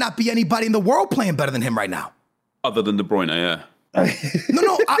 There might not be anybody in the world playing better than him right now, Other than De Bruyne, yeah.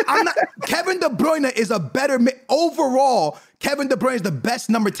 No, I'm not. Kevin De Bruyne is a better overall. Kevin De Bruyne is the best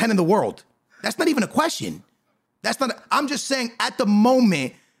number 10 in the world. That's not even a question. I'm just saying at the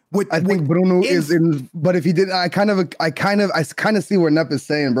moment. I think Bruno is in, but if he did, I kind of see where Nep is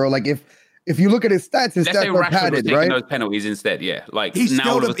saying, bro. Like if you look at his stats, Let's say stats are Rashford padded, was taking right? those penalties instead, yeah. Like he's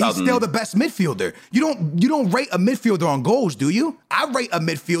now still still the best midfielder. You don't rate a midfielder on goals, do you? I rate a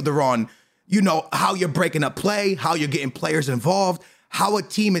midfielder on, how you're breaking up play, how you're getting players involved, how a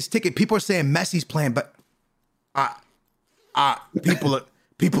team is ticking. People are saying Messi's playing, but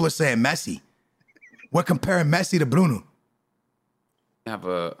people are saying Messi. We're comparing Messi to Bruno.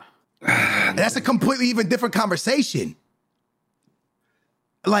 That's a completely even different conversation.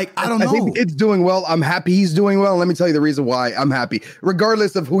 Like, I don't know. I think it's doing well. I'm happy he's doing well. Let me tell you the reason why I'm happy.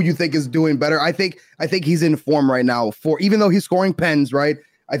 Regardless of who you think is doing better, I think he's in form right now. Even though he's scoring pens, right?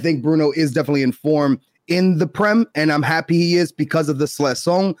 I think Bruno is definitely in form in the Prem, and I'm happy he is because of the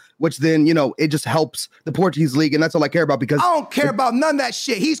Seleção, which then, it just helps the Portuguese league, and that's all I care about because I don't care about none of that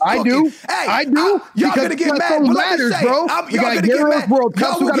shit. He's cooking. I do. Hey, I do. Y'all gonna get mad, but matters, say, bro. Y'all gonna get mad. World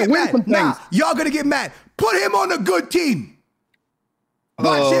Cups, Y'all will get mad. Nah, y'all gonna get mad. Put him on a good team.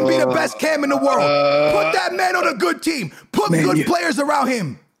 Watch him be the best cam in the world. Put that man on a good team. Put good players around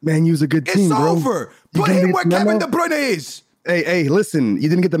him. Man, use a good team, it's bro. It's over. Put him where Kevin De Bruyne is. Hey, listen. You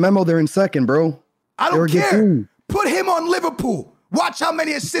didn't get the memo. They're in second, bro. I don't care. Put him on Liverpool. Watch how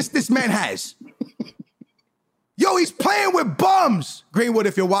many assists this man has. Yo, he's playing with bums. Greenwood,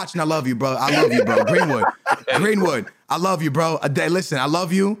 if you're watching, I love you, bro. I love you, bro. Greenwood, I love you, bro. Listen, I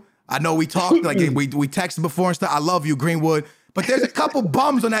love you. I know we talked, like we texted before and stuff. I love you, Greenwood. But there's a couple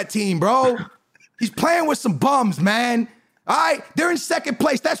bums on that team, bro. He's playing with some bums, man. All right, they're in second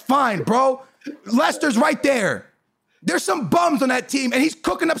place. That's fine, bro. Leicester's right there. There's some bums on that team, and he's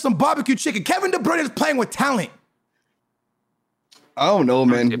cooking up some barbecue chicken. Kevin De Bruyne is playing with talent. I don't know,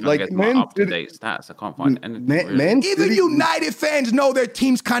 man. Like, man, up-to-date stats. I can't find anything. Man, even United fans know their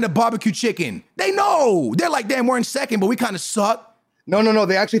team's kind of barbecue chicken. They know. They're like, damn, we're in second, but we kind of suck. No.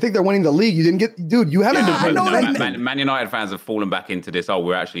 They actually think they're winning the league. You didn't get, dude. You haven't. Man United fans have fallen back into this. Oh,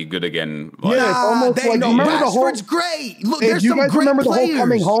 we're actually good again. Like, it's almost they like know. remember the whole. Rashford's great. Look, If there's you some guys great remember players. the whole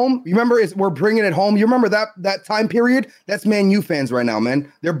coming home, you remember we're bringing it home. You remember that time period? That's Man U fans right now, man.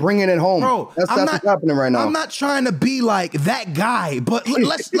 They're bringing it home. Bro, that's what's happening right now. I'm not trying to be like that guy, but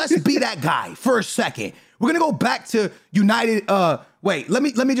let's be that guy for a second. We're gonna go back to United. Wait, let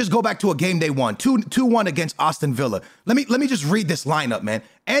me just go back to a game day one. 2-1 against Aston Villa. Let me just read this lineup, man.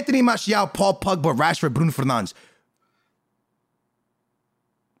 Anthony Martial, Paul Pogba, Rashford, Bruno Fernandes.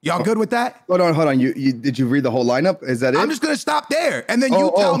 Y'all good with that? Hold on. You did you read the whole lineup? Is that it? I'm just gonna stop there, and then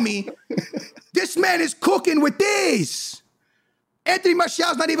you tell me this man is cooking with this. Anthony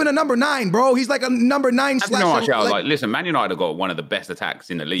Martial's not even a number 9, bro. He's like a number 9 slash. Martial, like, listen, Man United have got one of the best attacks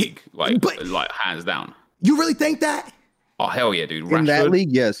in the league, like hands down. You really think that? Oh, hell yeah, dude. In Rashford, that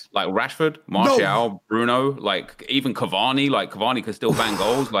league, yes. Like Rashford, Martial, Bruno, like even Cavani. Like Cavani could still bang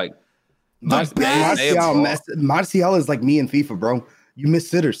goals. Like Martial is like me in FIFA, bro. You miss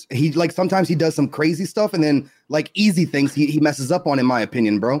sitters. He like sometimes he does some crazy stuff and then like easy things he messes up on, in my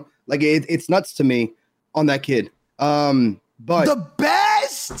opinion, bro. Like it's nuts to me on that kid. But the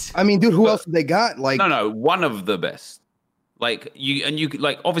best. I mean, dude, who else they got? Like no, one of the best. Like you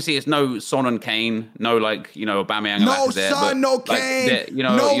like obviously it's no Son and Kane, no Aubameyang. No Son, no Kane,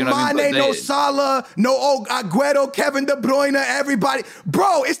 no Mane, no Salah, no Aguero, Kevin De Bruyne, everybody,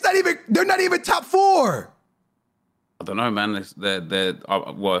 bro. They're not even top 4. I don't know, man. They're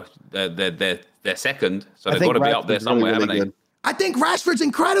second, so they've got to be up there somewhere, haven't they? I think Rashford's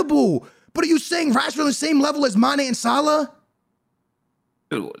incredible, but are you saying Rashford on the same level as Mane and Salah?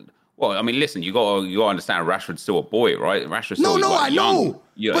 Well, I mean, listen, you got to understand Rashford's still a boy, right? Rashford's still I young. know.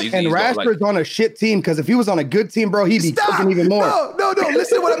 Yeah, and Rashford's on a shit team because if he was on a good team, bro, he'd be cooking even more. No.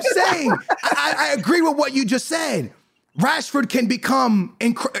 Listen to what I'm saying. I agree with what you just said. Rashford can become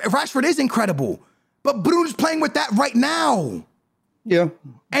Rashford is incredible, but Bruno's playing with that right now. Yeah,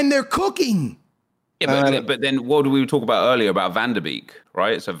 and they're cooking. Yeah, but then what did we talk about earlier about Van der Beek,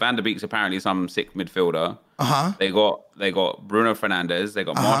 right? So Van der Beek's apparently some sick midfielder. They got Bruno Fernandes, they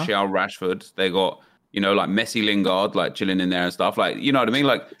got Martial, Rashford, they got like Messi, Lingard, like chilling in there and stuff. Like, you know what I mean?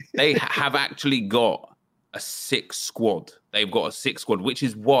 Like they have actually got a sick squad. They've got a sick squad, which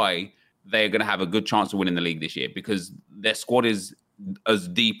is why they're going to have a good chance of winning the league this year because their squad is as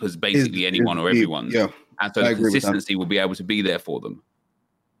deep as basically anyone or deep. everyone's. Yeah. And so the consistency will be able to be there for them.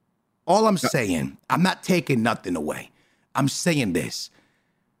 All I'm saying, I'm not taking nothing away. I'm saying this.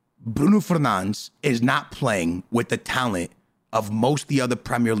 Bruno Fernandes is not playing with the talent of most of the other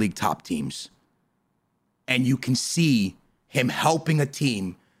Premier League top teams. And you can see him helping a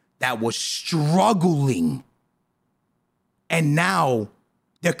team that was struggling. And now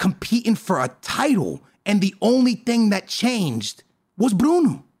they're competing for a title. And the only thing that changed was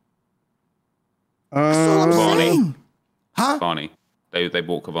Bruno. That's all I'm saying. Huh? Cavani. They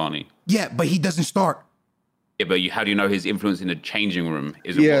bought Cavani. Yeah, but he doesn't start. Yeah, but how do you know his influence in the changing room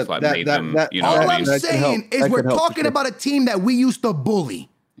isn't what's like made them? You know all what I I'm mean? saying is we're talking about a team that we used to bully.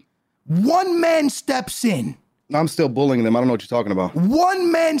 One man steps in. I'm still bullying them. I don't know what you're talking about.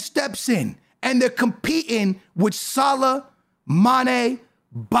 One man steps in, and they're competing with Salah, Mane,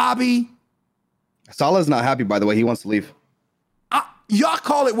 Bobby. Salah's not happy, by the way. He wants to leave. Y'all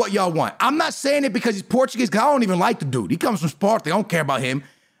call it what y'all want. I'm not saying it because he's Portuguese, because I don't even like the dude. He comes from Sparta. I don't care about him.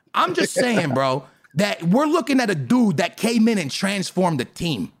 I'm just saying, bro, that we're looking at a dude that came in and transformed the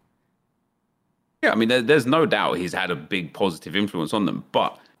team. Yeah, I mean, there's no doubt he's had a big positive influence on them.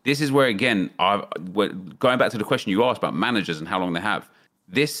 But this is where, again, going back to the question you asked about managers and how long they have.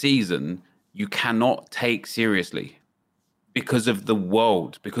 This season, you cannot take seriously because of the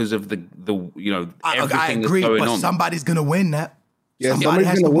world, because of the everything I agree, that's going but on. somebody's going to win that. Yeah, somebody's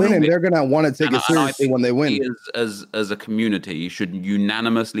going to win, and they're going to want to take it seriously when they win. As a community, should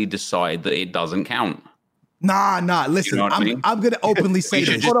unanimously decide that it doesn't count. Nah. Listen, You know what I mean? I'm going to openly say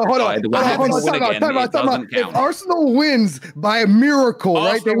this. Hold on. Time out. If Arsenal wins by a miracle,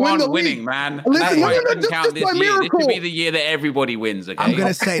 right? They win the league. Winning, man. Listen, Just by this miracle. could be the year that everybody wins. Okay. I'm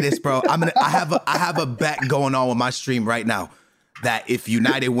gonna say this, bro. I have a bet going on with my stream right now that if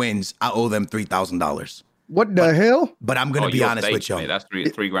United wins, I owe them $3,000. What the hell? But I'm gonna be honest with y'all. Mate, that's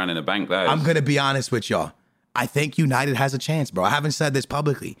 $3,000 in the bank. I'm gonna be honest with y'all. I think United has a chance, bro. I haven't said this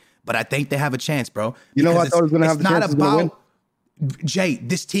publicly, but I think they have a chance, bro. You know, I thought I was gonna have the chance to win. Jay,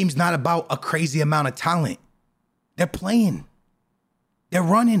 this team's not about a crazy amount of talent. They're playing. They're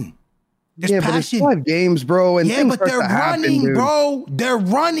running. There's passion. But it's 5 games, bro. And yeah, but they're running, bro. They're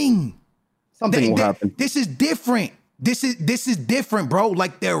running. Something will happen. This is different. This is different, bro.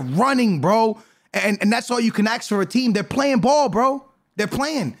 Like, they're running, bro. And that's all you can ask for a team. They're playing ball, bro. They're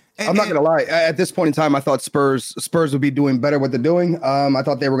playing. I'm not gonna lie. At this point in time, I thought Spurs would be doing better what they're doing. I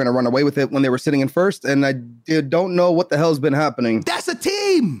thought they were gonna run away with it when they were sitting in first, and I don't know what the hell's been happening. That's a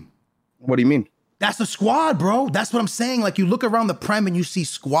team. What do you mean? That's a squad, bro. That's what I'm saying. Like, you look around the Prem and you see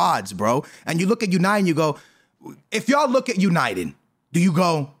squads, bro. And you look at United and you go, if y'all look at United, do you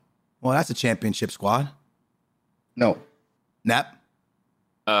go, well, that's a championship squad? No. Nep?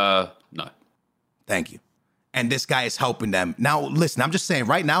 No. Thank you. And this guy is helping them. Now, listen, I'm just saying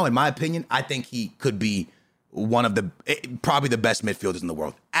right now, in my opinion, I think he could be one of probably the best midfielders in the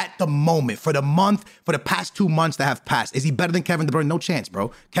world. At the moment, for the past 2 months that have passed, is he better than Kevin De Bruyne? No chance,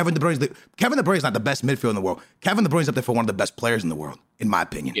 bro. Kevin De Bruyne is not the best midfielder in the world. Kevin De Bruyne is up there for one of the best players in the world, in my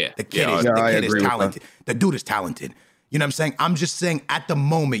opinion. Yeah. The kid is talented. The dude is talented. You know what I'm saying? I'm just saying at the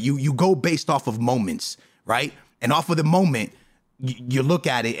moment, you go based off of moments, right? And off of the moment, you look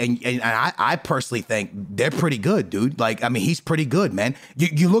at it, and I personally think they're pretty good, dude. Like, I mean, he's pretty good, man.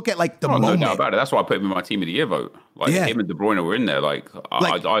 You look at, like, the moment. No doubt about it. That's why I put him in my team of the year vote. Like, him and De Bruyne were in there. Like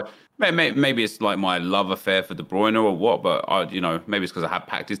maybe it's like my love affair for De Bruyne or what, but maybe it's because I have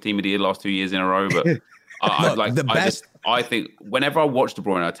packed his team of the year last 2 years in a row. But I think whenever I watch De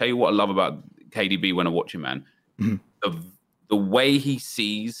Bruyne, I tell you what I love about KDB when I watch him, man. Mm-hmm. The way he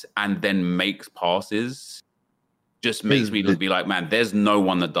sees and then makes passes just makes me be like, man, there's no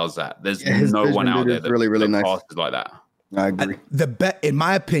one that does that. There's no one out there that really nice. passes like that. I agree. In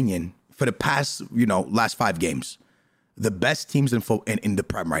my opinion, for the past, last 5 games, the best teams in the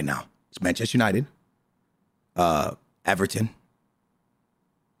Prem right now is Manchester United, Everton.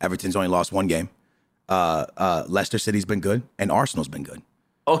 Everton's only lost 1 game. Leicester City's been good, and Arsenal's been good.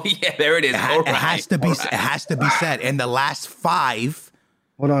 Oh yeah, there it is. It has to be said. In the last 5.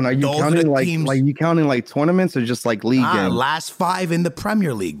 Hold on, are you counting like tournaments or just like league games? Last 5 in the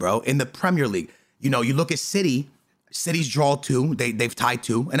Premier League, bro. In the Premier League. You look at City. City's draw 2. They've tied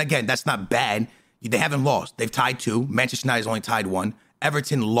 2. And again, that's not bad. They haven't lost. They've tied 2. Manchester United's only tied 1.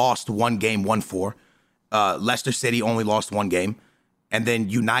 Everton lost 1 game, 1-4. Leicester City only lost 1 game. And then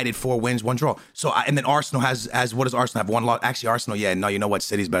United 4 wins, 1 draw. So and then Arsenal has what does Arsenal have? 1 loss. Actually, Arsenal, you know what?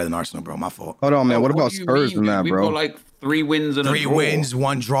 City's better than Arsenal, bro. My fault. Hold on, man. What about Spurs in that, bro? We've got like 3 wins and 3 wins,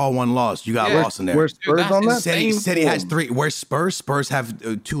 1 draw, 1 loss. You got lost in there. Where's Spurs on that? City has 3. Where's Spurs? Spurs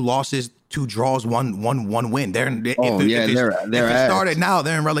have 2 losses, 2 draws, one win. They're they're it started now,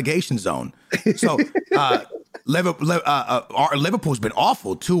 they're in relegation zone. So Liverpool's been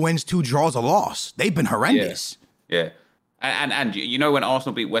awful. 2 wins, 2 draws, a loss. They've been horrendous. Yeah. And you know when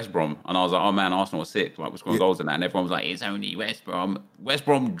Arsenal beat West Brom, and I was like, oh man, Arsenal was sick, like we're scoring goals in that, and everyone was like, it's only West Brom. West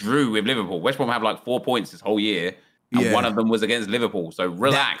Brom drew with Liverpool. West Brom have like 4 points this whole year, and one of them was against Liverpool. So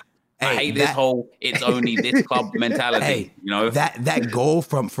relax. I hate this whole it's only this club mentality. Hey, you know that goal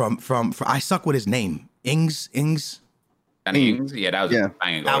from I suck with his name. Ings. Danny Ings? Yeah, that was a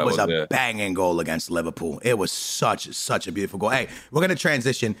banging goal. That was a banging goal against Liverpool. It was such a beautiful goal. Hey, we're gonna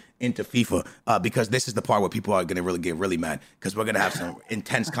transition into FIFA because this is the part where people are gonna really get really mad because we're gonna have some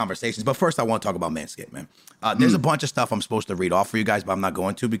intense conversations. But first, I want to talk about Manscaped, man. There's a bunch of stuff I'm supposed to read off for you guys, but I'm not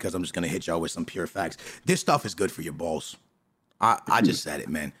going to because I'm just gonna hit y'all with some pure facts. This stuff is good for your balls. I just said it,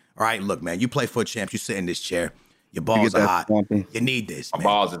 man. All right, look, man. You play foot champs. You sit in this chair. Your balls are hot. Swampy. You need this, man. My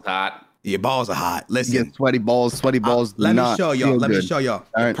balls are hot. Your balls are hot. Listen. You get sweaty balls. Let me show y'all.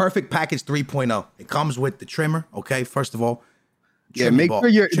 The Perfect Package 3.0. It comes with the trimmer, okay? First of all. Make sure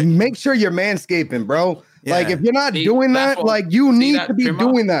you're manscaping, bro. Yeah. Like, if you're not doing that, like, you need to be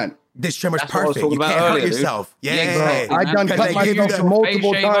doing that. This trimmer's perfect. You can't hurt yourself. Yeah, bro. I've done cut myself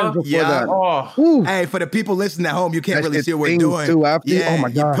multiple times before that. Oh. Hey, for the people listening at home, you can't really see what we're doing. Too after. Oh my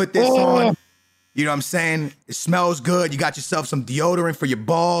God. You put this on. You know what I'm saying? It smells good. You got yourself some deodorant for your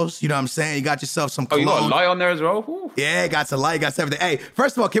balls. You know what I'm saying? You got yourself some cologne. You got a light on there as well? Ooh. Yeah, got some light, got everything. Hey,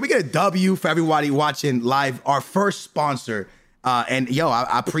 first of all, can we get a W for everybody watching live? Our first sponsor. And yo,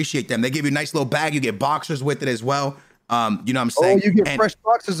 I appreciate them. They give you a nice little bag. You get boxers with it as well. You know what I'm saying? Oh, you get fresh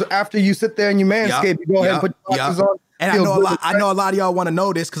boxers after you sit there and you manscape. You go ahead and put boxers on. And I know a lot of y'all want to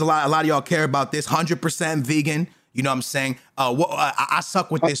know this because a lot of y'all care about this. 100% vegan. You know what I'm saying? I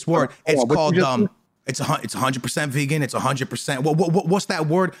suck with this word. It's called it's 100% vegan. It's 100%. What's that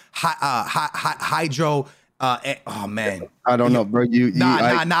word? Hydro. Oh man, I don't know, bro.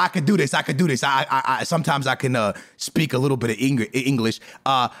 I could do this. I sometimes I can speak a little bit of English.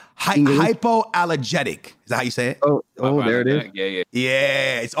 Hypoallergenic. Is that how you say it? Oh, there it is.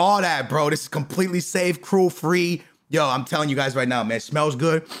 Yeah. It's all that, bro. This is completely safe, cruel free. Yo, I'm telling you guys right now, man. It smells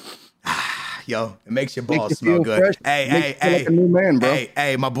good. Yo, it makes your balls smell good. Fresh. Hey, like a new man, bro.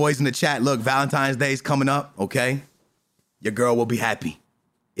 Hey, my boys in the chat. Look, Valentine's Day is coming up. Okay, your girl will be happy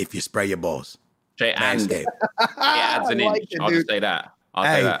if you spray your balls. Manscaped. It adds an inch. I'll just say that. I'll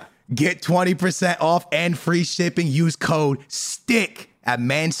say that. Get 20% off and free shipping. Use code STICK at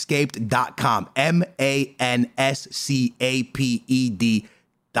manscaped.com.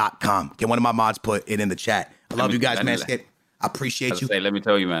 manscaped.com. Get one of my mods put it in the chat. I love you guys, Manscaped. I appreciate you. Let me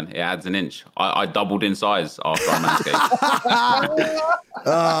tell you, man, it adds an inch. I doubled in size after I Manscaped.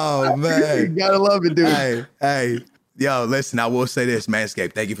 Oh, man. You gotta love it, dude. Hey. Yo, listen, I will say this,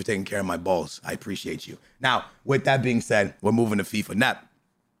 Manscaped. Thank you for taking care of my balls. I appreciate you. Now, with that being said, we're moving to FIFA. Nep,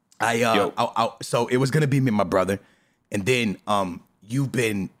 so it was going to be me and my brother. And then you've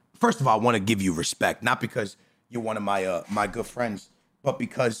been, first of all, I want to give you respect. Not because you're one of my good friends, but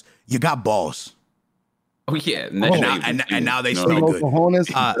because you got balls. Oh yeah, and now they smell good.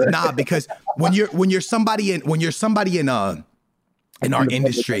 Because when you're somebody in our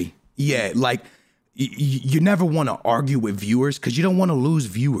industry, yeah, like you never want to argue with viewers because you don't want to lose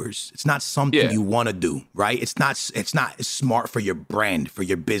viewers. It's not something you want to do, right? It's not smart for your brand, for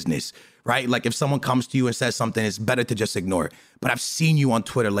your business, right? Like if someone comes to you and says something, it's better to just ignore it. But I've seen you on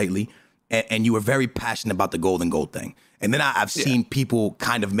Twitter lately, and you were very passionate about the golden goal thing. And then I've seen people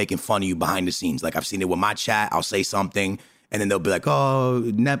kind of making fun of you behind the scenes. Like I've seen it with my chat. I'll say something, and then they'll be like, "Oh,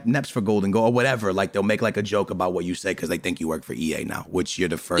 Nep's for golden goal," or whatever. Like they'll make like a joke about what you say because they think you work for EA now, which you're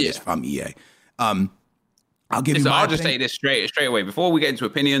the furthest from EA. I'll give you. I'll just say this straight away before we get into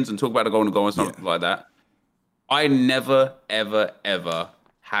opinions and talk about the golden goal and stuff like that. I never, ever, ever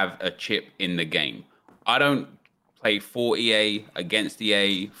have a chip in the game. I don't play for EA, against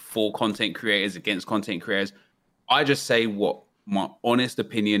EA, for content creators, against content creators. I just say what my honest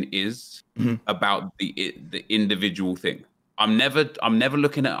opinion is about the individual thing. I'm never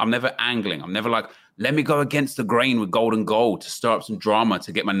angling. I'm never like, let me go against the grain with golden goal to stir up some drama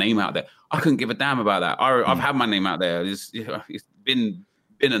to get my name out there. I couldn't give a damn about that. I've had my name out there. It's been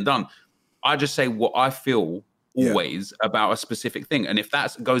and done. I just say what I feel always about a specific thing. And if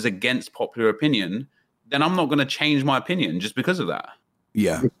that goes against popular opinion, then I'm not going to change my opinion just because of that.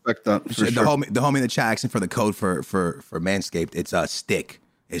 Yeah. Respect that. For the homie in the chat asking for the code for Manscaped. It's STICK.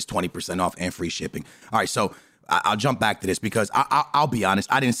 It's 20% off and free shipping. All right, so I'll jump back to this because I'll be honest.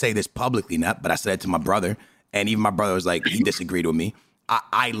 I didn't say this publicly, Nep, but I said it to my brother, and even my brother was like, he disagreed with me.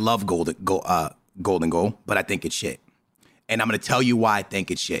 I love golden goal, but I think it's shit. And I'm going to tell you why I think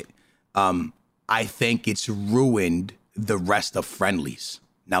it's shit. I think it's ruined the rest of friendlies.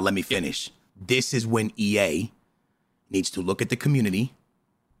 Now, let me finish. This is when EA needs to look at the community,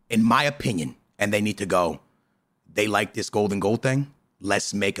 in my opinion, and they need to go, they like this golden goal thing.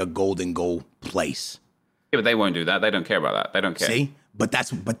 Let's make a golden goal place. Yeah, but they won't do that. They don't care about that. They don't care. See? But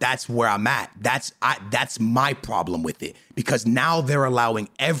that's where I'm at. That's my problem with it. Because now they're allowing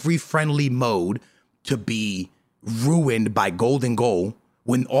every friendly mode to be ruined by golden goal,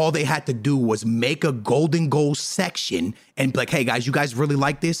 when all they had to do was make a golden goal section and be like, hey guys, you guys really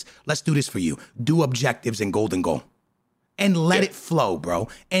like this? Let's do this for you. Do objectives and golden goal. And let it flow, bro.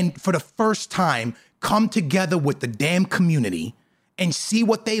 And for the first time, come together with the damn community and see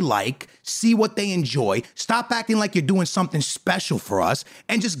what they like, see what they enjoy. Stop acting like you're doing something special for us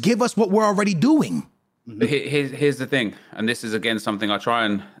and just give us what we're already doing. Here's the thing, and this is again something I try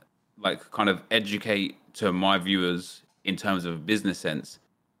and like kind of educate to my viewers in terms of business sense.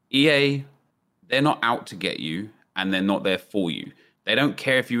 EA, they're not out to get you, and they're not there for you. They don't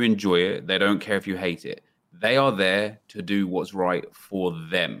care if you enjoy it. They don't care if you hate it. They are there to do what's right for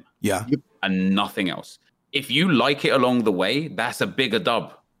them. Yeah. And nothing else. If you like it along the way, that's a bigger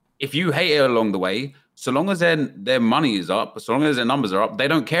dub. If you hate it along the way, so long as their money is up, so long as their numbers are up, they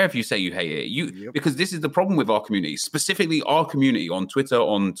don't care if you say you hate it. Because this is the problem with our community, specifically our community on Twitter,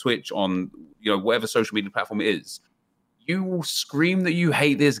 on Twitch, on whatever social media platform it is. You will scream that you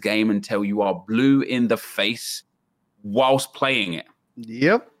hate this game until you are blue in the face whilst playing it.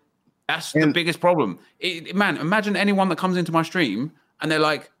 Yep. That's the biggest problem. Man, imagine anyone that comes into my stream and they're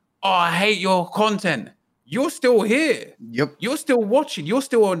like, oh, I hate your content. You're still here. Yep. You're still watching. You're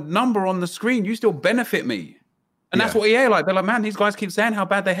still a number on the screen. You still benefit me. And that's what EA like. They're like, man, these guys keep saying how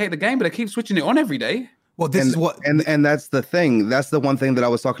bad they hate the game, but they keep switching it on every day. Well, this is what... And that's the thing. That's the one thing that I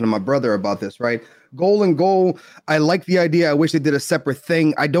was talking to my brother about this, right? Goal and goal. I like the idea. I wish they did a separate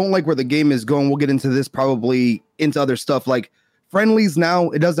thing. I don't like where the game is going. We'll get into this probably into other stuff. Like friendlies now,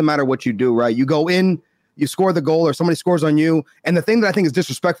 it doesn't matter what you do, right? You go in, you score the goal or somebody scores on you. And the thing that I think is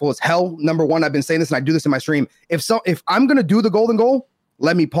disrespectful is hell. Number one, I've been saying this and I do this in my stream. If I'm going to do the golden goal,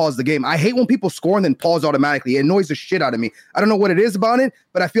 let me pause the game. I hate when people score and then pause automatically. It annoys the shit out of me. I don't know what it is about it,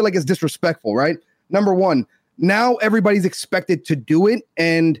 but I feel like it's disrespectful, right? Number one, now everybody's expected to do it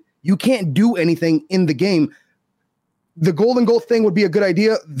and you can't do anything in the game. The golden goal thing would be a good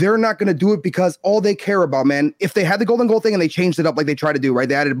idea. They're not going to do it because all they care about, man, if they had the golden goal thing and they changed it up like they try to do, right?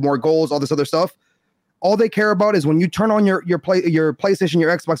 They added more goals, all this other stuff. All they care about is when you turn on your PlayStation,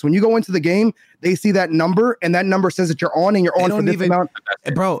 your Xbox, when you go into the game, they see that number and that number says that you're on and you're on for this amount.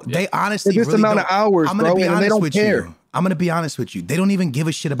 Bro, they honestly this amount of hours, I'm gonna bro, be and they honest don't with care. you. I'm going to be honest with you. They don't even give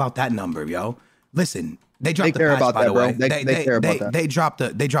a shit about that number, yo. Listen, they dropped the care patch, about by that, the bro. way. They care about that.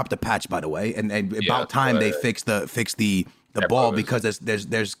 They dropped the patch, by the way, and about time they fixed the ball because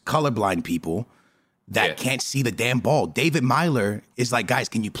there's colorblind people that can't see the damn ball. David Myler is like, guys,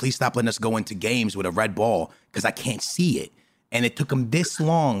 can you please stop letting us go into games with a red ball because I can't see it, and it took them this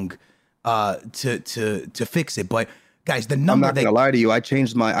long to fix it. But guys, the number I'm not gonna lie to you. I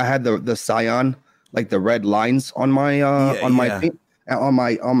changed I had the cyan, like the red lines on my on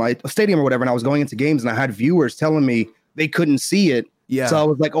my stadium or whatever, and I was going into games and I had viewers telling me they couldn't see it. Yeah. So I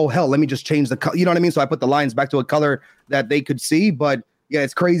was like, oh hell, let me just change the color. You know what I mean? So I put the lines back to a color that they could see. But yeah,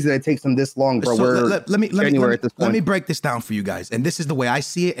 it's crazy that it takes them this long, bro. So let me break this down for you guys. And this is the way I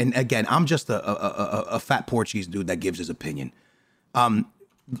see it. And again, I'm just a fat Portuguese dude that gives his opinion.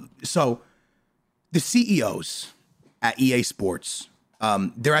 So the CEOs at EA Sports,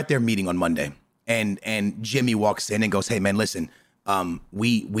 they're at their meeting on Monday, and Jimmy walks in and goes, "Hey man, listen,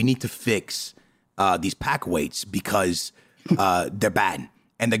 we need to fix these pack weights because they're bad."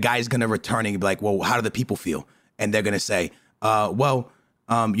 And the guy's gonna return and be like, "Well, how do the people feel?" And they're gonna say,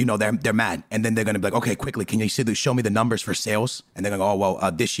 they're mad. And then they're gonna be like, "Okay, quickly, can you show me the numbers for sales?" And they're gonna go, "Oh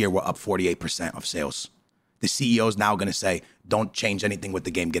well, this year we're up 48% of sales." The CEO's now gonna say, "Don't change anything with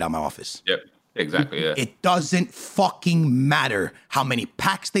the game. Get out of my office." Yep, exactly. Yeah. It doesn't fucking matter how many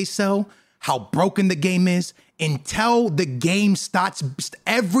packs they sell, how broken the game is, until the game starts.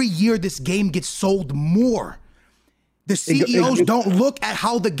 Every year, this game gets sold more. The CEOs don't look at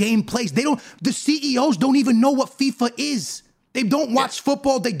how the game plays. The CEOs don't even know what FIFA is. They don't watch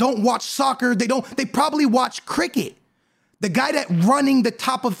football. They don't watch soccer. They probably watch cricket. The guy that running the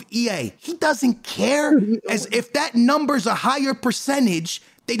top of EA, he doesn't care. As if that number's a higher percentage,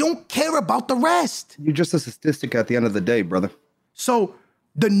 they don't care about the rest. You're just a statistic at the end of the day, brother. So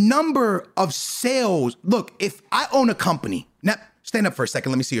the number of sales, look, if I own a company, now stand up for a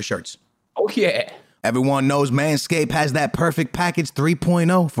second, let me see your shirts. Oh yeah. Everyone knows Manscaped has that perfect package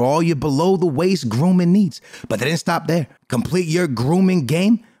 3.0 for all your below the waist grooming needs. But they didn't stop there. Complete your grooming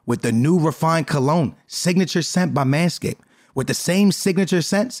game with the new refined cologne, signature scent by Manscaped. With the same signature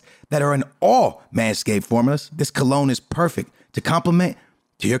scents that are in all Manscaped formulas, this cologne is perfect to complement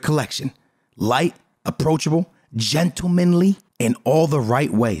to your collection. Light, approachable, gentlemanly, in all the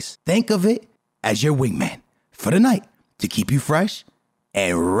right ways. Think of it as your wingman for the night to keep you fresh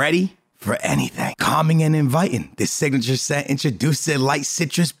and ready for anything. Calming and inviting, this signature scent introduces a light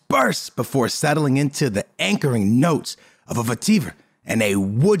citrus burst before settling into the anchoring notes of a vetiver and a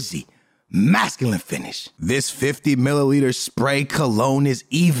woodsy, masculine finish. This 50 milliliter spray cologne is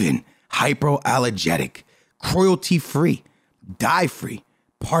even hypoallergenic, cruelty-free, dye-free,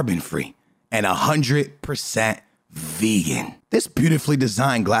 paraben-free, and 100% vegan. This beautifully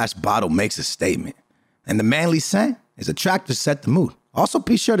designed glass bottle makes a statement, and the manly scent is attractive to set the mood. Also,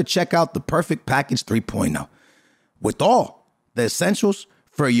 be sure to check out the Perfect Package 3.0 with all the essentials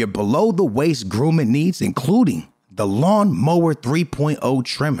for your below-the-waist grooming needs, including the Lawn Mower 3.0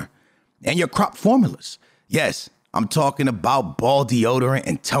 trimmer and your crop formulas. Yes, I'm talking about ball deodorant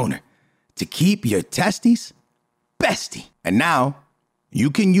and toner to keep your testes bestie. And now,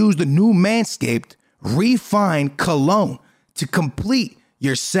 you can use the new Manscaped Refined Cologne to complete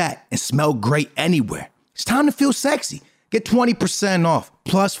your set and smell great anywhere. It's time to feel sexy. Get 20% off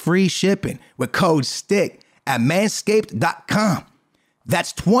plus free shipping with code STICK at manscaped.com.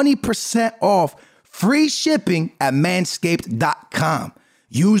 That's 20% off free shipping at manscaped.com.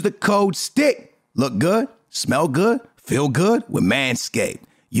 Use the code STICK. Look good, smell good, feel good with Manscaped.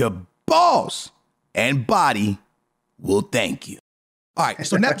 Your balls and body will thank you. All right,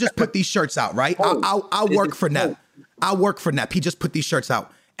 so Nep just put these shirts out, right? I'll work for Nep. I'll work for Nep. He just put these shirts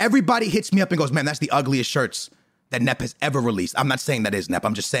out. Everybody hits me up and goes, man, that's the ugliest shirts that Nep has ever released. I'm not saying that is Nep.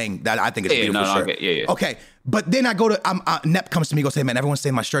 I'm just saying that I think it's a beautiful shirt. Okay, but then I go to, Nep comes to me and goes, hey, man, everyone's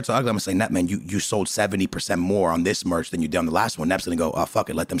saying my shirts are ugly. I'm going to say, Nep, man, you sold 70% more on this merch than you did on the last one. Nep's going to go, oh, fuck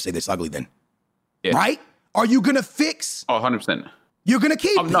it, let them say this ugly then. Yeah. Right? Are you going to fix? Oh, 100%. You're going to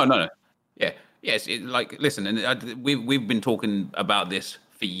keep it? No. Yeah. Yes, listen, and we've been talking about this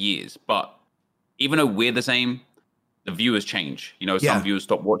for years, but even though we're the same, the viewers change. You know, some viewers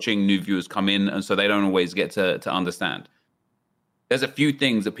stop watching, new viewers come in, and so they don't always get to understand. There's a few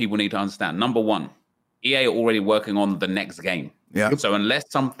things that people need to understand. Number one, EA are already working on the next game. Yeah. So unless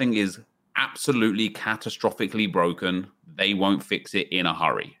something is absolutely catastrophically broken, they won't fix it in a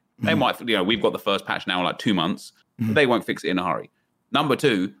hurry. Mm-hmm. They might, we've got the first patch now in like 2 months, but they won't fix it in a hurry. Number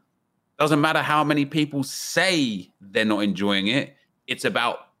two, doesn't matter how many people say they're not enjoying it. It's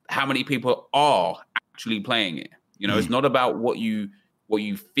about how many people are actually playing it. You know, it's not about what you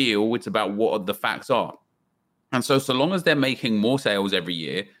feel. It's about what the facts are. And so long as they're making more sales every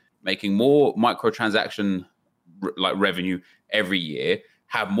year, making more microtransaction revenue every year,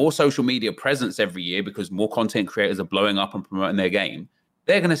 have more social media presence every year because more content creators are blowing up and promoting their game,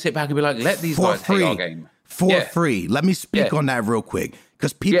 they're going to sit back and be like, let these guys take our game. For free. Let me speak on that real quick.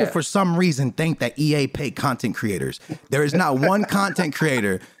 Because people, for some reason, think that EA paid content creators. There is not one content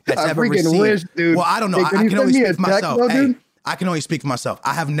creator that's ever received. Wish, dude. Well, I don't know. Hey, I can only speak for myself. Though, I can only speak for myself.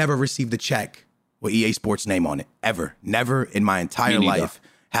 I have never received a check with EA Sports name on it. Ever. Never in my entire life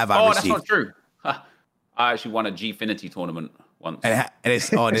have I received. Oh, that's not true. I actually won a Gfinity tournament once. And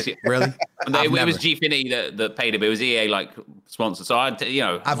it's really? It was Gfinity that paid it, but it was EA sponsor. So I've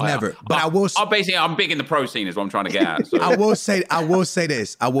never. But I'm big in the pro scene is what I'm trying to get at. So. I will say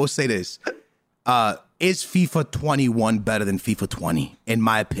this. Is FIFA 21 better than FIFA 20? In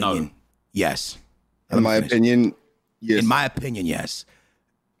my opinion, no. Yes. In my opinion, yes. In my opinion, yes.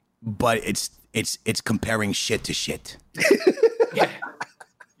 But it's comparing shit to shit.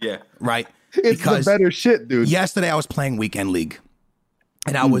 Yeah. Right? It's the better shit, dude. Yesterday I was playing Weekend League,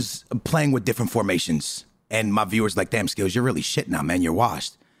 and I was playing with different formations, and my viewers like, damn, Skills, you're really shit now, man. You're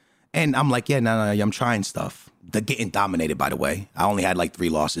washed. And I'm like, no, I'm trying stuff. They're getting dominated, by the way. I only had like 3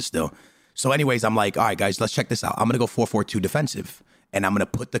 losses still. So anyways, I'm like, all right, guys, let's check this out. I'm going to go 4-4-2 defensive, and I'm going to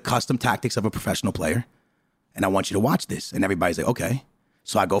put the custom tactics of a professional player, and I want you to watch this. And everybody's like, okay.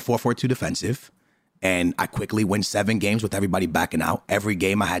 So I go 4-4-2 defensive, and I quickly win 7 games with everybody backing out. Every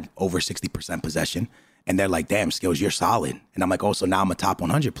game I had over 60% possession. And they're like, damn, Skills, you're solid. And I'm like, oh, so now I'm a top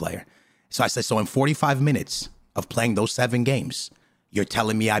 100 player. So I said, so in 45 minutes of playing those 7 games, you're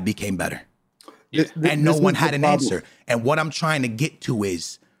telling me I became better. And no one had an answer. And what I'm trying to get to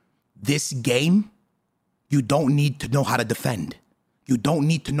is this game, you don't need to know how to defend. You don't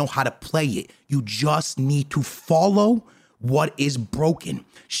need to know how to play it. You just need to follow what is broken.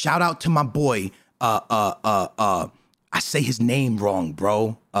 Shout out to my boy, I say his name wrong,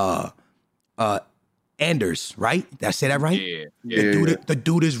 bro. Anders, right? Did I say that right? Yeah. The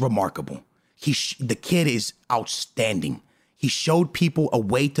dude is remarkable. The kid is outstanding. He showed people a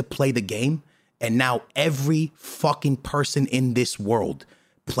way to play the game, and now every fucking person in this world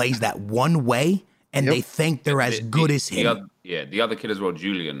plays that one way, and they think they're as good as him. The other kid as well,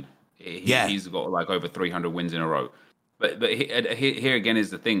 Julian. He's got like over 300 wins in a row. But here again is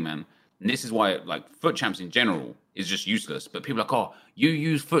the thing, man. And this is why like foot champs in general is just useless. But people are like, oh, you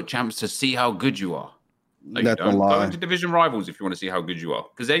use foot champs to see how good you are. No, That's you don't. a lie. Go into division rivals if you want to see how good you are.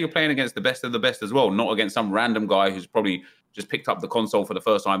 Because there you're playing against the best of the best as well, not against some random guy who's probably just picked up the console for the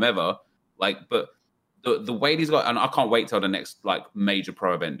first time ever. Like, but the way these guys, and I can't wait till the next like major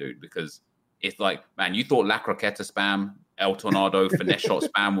pro event, dude, because it's like, man, you thought La Croqueta spam, El Tornado, finesse shot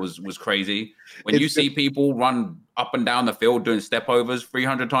spam was crazy. When you see people run up and down the field doing step overs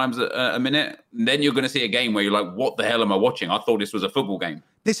 300 times a minute, then you're going to see a game where you're like, what the hell am I watching? I thought this was a football game.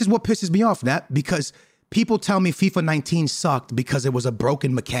 This is what pisses me off, Nat, because people tell me FIFA 19 sucked because it was a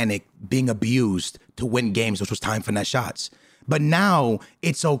broken mechanic being abused to win games, which was time finesse shots. But now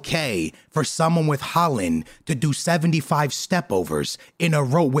it's okay for someone with Holland to do 75 step overs in a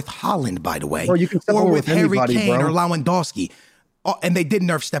row with Holland, by the way, Bro, you can step or over with Harry anybody, Kane bro. or Lewandowski. Oh, and they did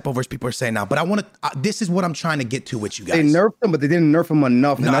nerf step overs, people are saying now. But I want to, this is what I'm trying to get to with you guys. They nerfed them, but they didn't nerf them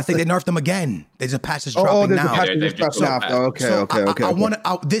enough. No, I think they nerfed them again. There's a patch that's dropping now. They've just dropped that. Okay. I want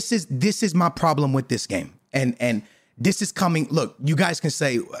to. This is my problem with this game, and this is coming. Look, you guys can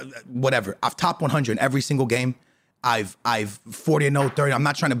say whatever. I've top 100 in every single game. I've 40-0, 30. I'm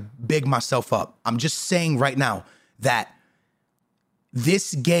not trying to big myself up. I'm just saying right now that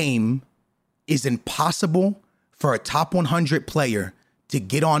this game is impossible for a top 100 player to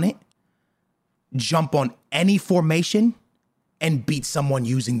get on it, jump on any formation, and beat someone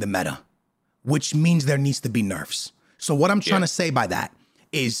using the meta, which means there needs to be nerfs. So what I'm trying to say by that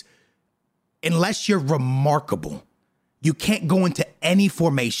is, unless you're remarkable, you can't go into any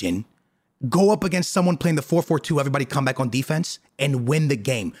formation, go up against someone playing the 4-4-2, everybody come back on defense, and win the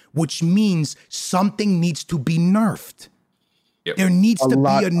game, which means something needs to be nerfed. Yep. There needs to be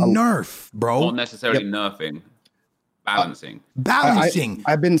a nerf, bro. Not necessarily nerfing, balancing. Balancing.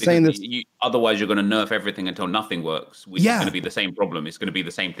 I've been saying this. Otherwise, you're going to nerf everything until nothing works, which is going to be the same problem. It's going to be the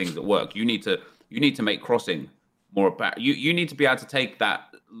same things that work. You need to make crossing more about. You need to be able to take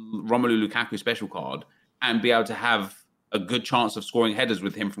that Romelu Lukaku special card and be able to have a good chance of scoring headers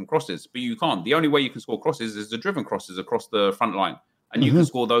with him from crosses, but you can't. The only way you can score crosses is the driven crosses across the front line, and you can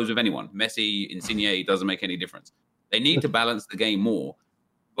score those with anyone. Messi, Insigne, doesn't make any difference. They need to balance the game more.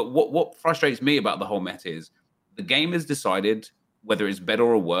 But what frustrates me about the whole meta is the game is decided whether it's better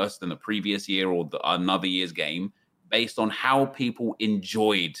or worse than the previous year or another year's game based on how people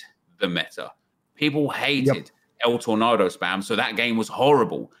enjoyed the meta. People hated El Tornado spam, so that game was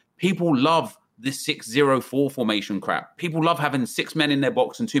horrible. People love this 6-0-4 formation crap. People love having 6 men in their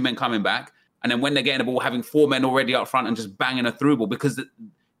box and 2 men coming back, and then when they're getting the ball, having 4 men already up front and just banging a through ball because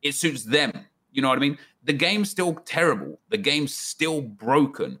it suits them. You know what I mean? The game's still terrible. The game's still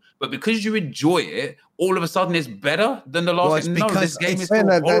broken. But because you enjoy it, all of a sudden it's better than the last. Well, this game is still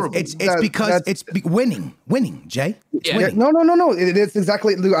horrible. It's because it's winning, Jay. It's winning. No. It's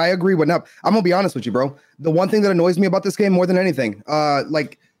exactly. I agree with that. I'm gonna be honest with you, bro. The one thing that annoys me about this game more than anything,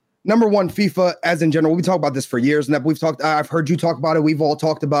 number one, FIFA, as in general, we talk about this for years, and we've talked. I've heard you talk about it. We've all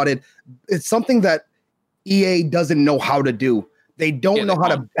talked about it. It's something that EA doesn't know how to do. They don't know how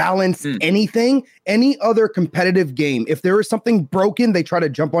to balance anything. Any other competitive game, if there is something broken, they try to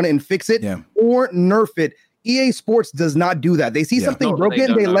jump on it and fix it or nerf it. EA Sports does not do that. They see something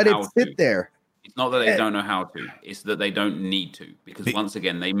broken, they let it sit there. It's not that they don't know how to. It's that they don't need to. Because once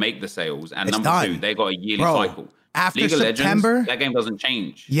again, they make the sales. And number two, they got a yearly cycle. After League of September, Legends, that game doesn't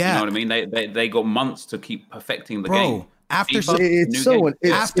change. Yeah. You know what I mean? They got months to keep perfecting the game. After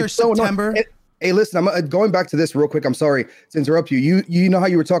September. Hey, listen, I'm going back to this real quick. I'm sorry to interrupt you. You know how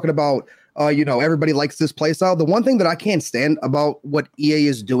you were talking about, everybody likes this play style. The one thing that I can't stand about what EA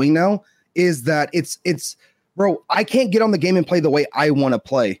is doing now is that it's bro, I can't get on the game and play the way I want to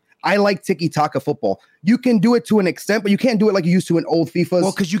play. I like tiki-taka football. You can do it to an extent, but you can't do it like you used to in old FIFAs.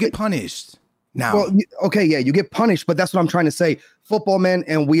 Well, because you get punished now. Well, you get punished, but that's what I'm trying to say. Football, man,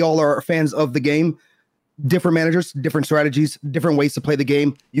 and we all are fans of the game. Different managers, different strategies, different ways to play the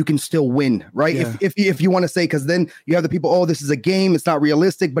game. You can still win, right? Yeah. If you want to say, because then you have the people, oh, this is a game, it's not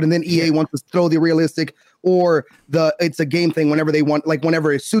realistic, but then EA wants to throw the realistic or it's a game thing whenever they want, like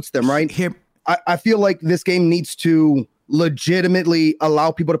whenever it suits them, right? Here, I feel like this game needs to legitimately allow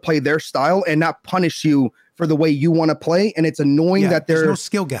people to play their style and not punish you for the way you want to play. And it's annoying that there's no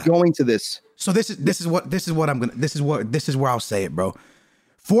skill gap going to this. So this is where I'll say it, bro.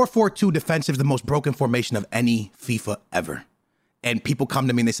 4-4-2 defensive is the most broken formation of any FIFA ever. And people come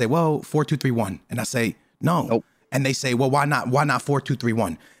to me and they say, well, 4-2-3-1. And I say, no. Nope. and they say, well, why not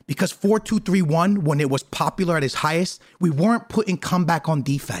 4-2-3-1? Because 4-2-3-1, when it was popular at its highest, we weren't putting comeback on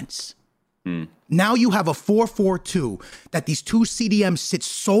defense. Now you have a 4-4-2 that these two CDMs sit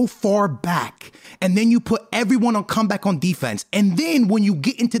so far back, and then you put everyone on comeback on defense. And then when you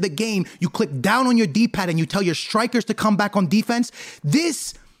get into the game, you click down on your D-pad and you tell your strikers to come back on defense.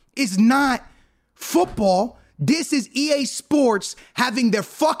 This is not football. This is EA Sports having their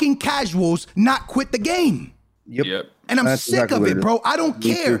fucking casuals not quit the game. Yep. And I'm sick of it, bro. I don't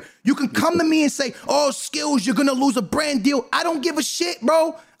care. You can come to me and say, oh, Skills, you're going to lose a brand deal. I don't give a shit,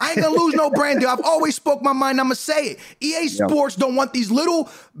 bro. I ain't going to lose no brand deal. I've always spoke my mind. I'm going to say it. EA Sports don't want these little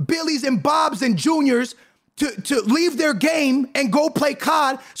Billies and Bobs and Juniors to leave their game and go play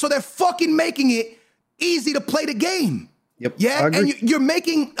COD, so they're fucking making it easy to play the game. Yep. Yeah, and you're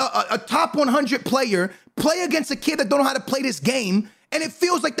making a top 100 player play against a kid that don't know how to play this game, and it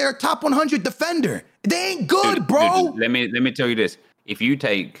feels like they're a top 100 defender. They ain't good, bro. Let me tell you this. If you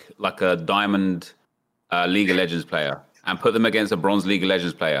take like a Diamond League of Legends player and put them against a Bronze League of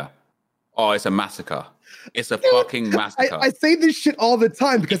Legends player, oh, it's a massacre. It's a fucking massacre. I say this shit all the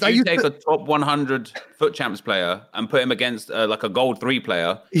time because if you take a top 100 Foot Champs player and put him against like a Gold 3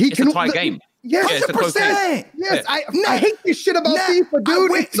 player, it's a tie game. Yes, it's a close game. Yes, I hate this shit about FIFA,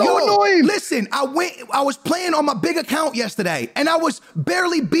 dude. It's so annoying. Listen, I was playing on my big account yesterday, and I was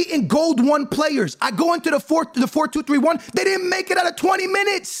barely beating Gold 1 players. I go into the 4-2-3-1. They didn't make it out of 20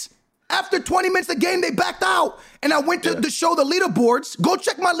 minutes. After 20 minutes of the game, they backed out. And I went to show the leaderboards. Go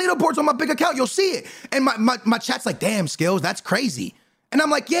check my leaderboards on my big account. You'll see it. And my chat's like, damn, Skills, that's crazy. And I'm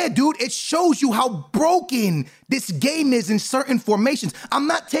like, yeah, dude, it shows you how broken this game is in certain formations. I'm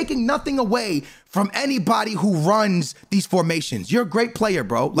not taking nothing away from anybody who runs these formations. You're a great player,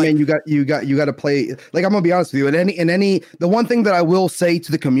 bro. Like, man, you got to play. Like, I'm gonna be honest with you. The one thing that I will say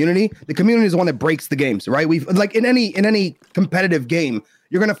to the community is the one that breaks the games, right? We've like in any competitive game,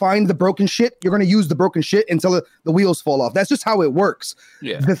 you're gonna find the broken shit. You're gonna use the broken shit until the wheels fall off. That's just how it works.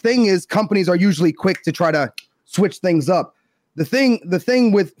 Yeah. The thing is, companies are usually quick to try to switch things up. The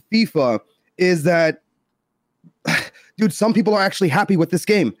thing with FIFA is that, dude, some people are actually happy with this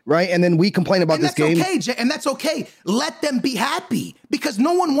game, right? And then we complain about this game. And that's okay. Let them be happy, because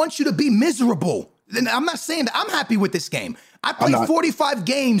no one wants you to be miserable. And I'm not saying that I'm happy with this game. I played 45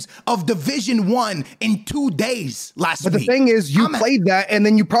 games of Division 1 in 2 days last week. But the thing is, you played that, and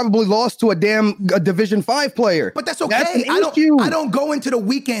then you probably lost to a Division 5 player. But that's okay. I don't go into the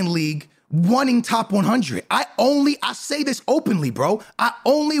weekend league wanting top 100. I say this openly, bro. I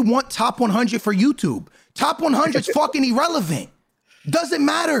only want top 100 for YouTube. Top 100's fucking irrelevant. Doesn't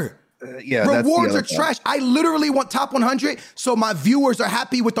matter. Rewards are trash. I literally want top 100 so my viewers are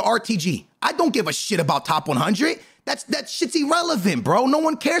happy with the RTG. I don't give a shit about top 100. That shit's irrelevant, bro. No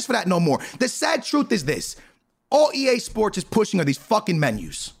one cares for that no more. The sad truth is this. All EA Sports is pushing are these fucking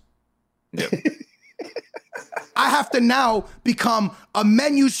menus. Yep. I have to now become a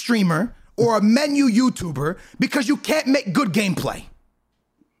menu streamer or a menu YouTuber because you can't make good gameplay.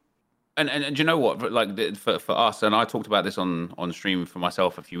 And you know what? Like for us, and I talked about this on stream for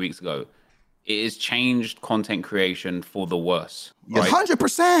myself a few weeks ago, it has changed content creation for the worse. Right?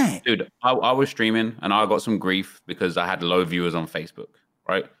 100%. Dude, I was streaming and I got some grief because I had low viewers on Facebook,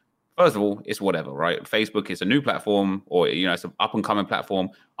 right? First of all, it's whatever, right? Facebook is a new platform, or it's an up and coming platform.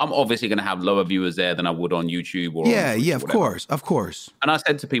 I'm obviously going to have lower viewers there than I would on YouTube or of course. And I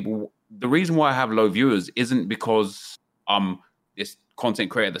said to people, the reason why I have low viewers isn't because I'm this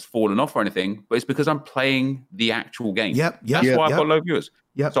content creator that's fallen off or anything, but it's because I'm playing the actual game. That's why I've got low viewers.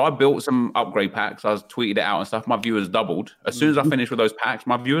 So I built some upgrade packs. I was tweeted it out and stuff. My viewers doubled. As soon as I finished with those packs,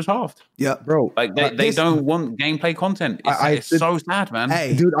 my viewers halved. Yeah, bro. Like they don't want gameplay content. It's so sad, man.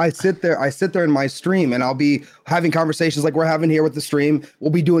 Hey, dude, I sit there in my stream and I'll be having conversations like we're having here with the stream.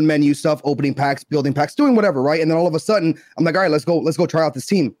 We'll be doing menu stuff, opening packs, building packs, doing whatever, right? And then all of a sudden, I'm like, all right, let's go try out this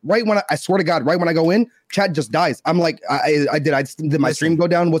team. Right when I swear to God, right when I go in, chat just dies. I'm like, did my stream go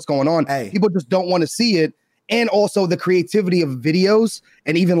down? What's going on? Hey. People just don't want to see it. And also the creativity of videos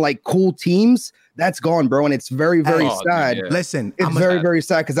and even like cool teams, that's gone, bro. And it's very, very sad. Yeah. Listen, it's very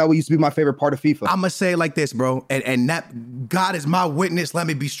sad because that used to be my favorite part of FIFA. I'm going to say it like this, bro. And Nep, God is my witness. Let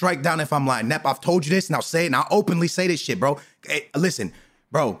me be strike down if I'm lying. Nep, I've told you this and I'll say it and I'll openly say this shit, bro. Hey, listen,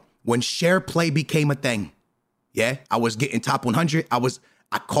 bro, when share play became a thing, I was getting top 100.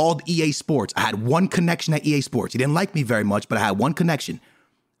 I called EA Sports. I had one connection at EA Sports. He didn't like me very much, but I had one connection.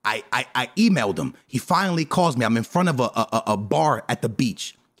 I emailed him. He finally calls me. I'm in front of a bar at the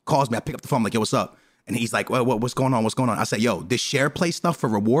beach. He calls me. I pick up the phone. I'm like, yo, what's up? And he's like, well, what's going on? What's going on? I said, yo, this share play stuff for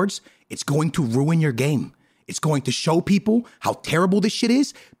rewards, it's going to ruin your game. It's going to show people how terrible this shit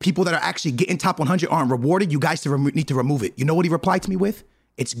is. People that are actually getting top 100 aren't rewarded. You guys need to remove it. You know what he replied to me with?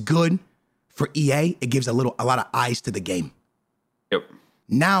 It's good for EA. It gives a lot of eyes to the game. Yep.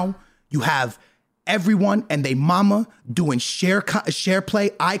 Now you have everyone and they mama doing share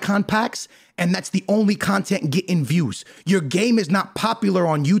play icon packs, and that's the only content getting views. Your game is not popular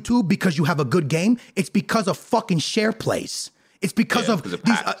on YouTube because you have a good game. It's because of fucking share plays. It's because of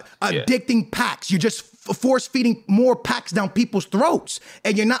these addicting packs. You're just force feeding more packs down people's throats,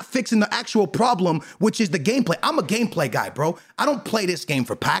 and you're not fixing the actual problem, which is the gameplay. I'm a gameplay guy, bro. I don't play this game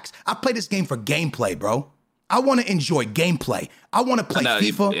for packs. I play this game for gameplay, bro. I want to enjoy gameplay. I want to play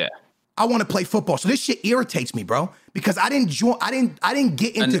FIFA. Yeah. I want to play football. So this shit irritates me, bro, because I didn't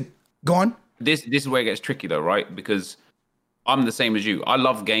get into. Go on. This is where it gets tricky, though, right? Because I'm the same as you. I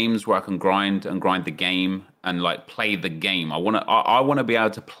love games where I can grind the game and like play the game. I want to be able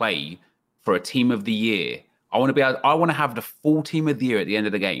to play for a team of the year. I want to have the full team of the year at the end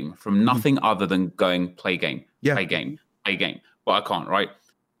of the game from nothing other than going play game, play game. But I can't, right?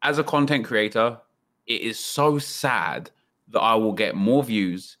 As a content creator, it is so sad that I will get more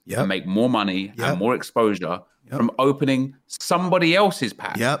views and make more money and more exposure from opening somebody else's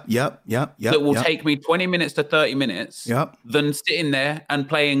pack. That will take me 20 minutes to 30 minutes than sitting there and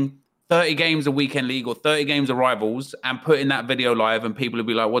playing 30 games of Weekend League or 30 games of Rivals and putting that video live, and people will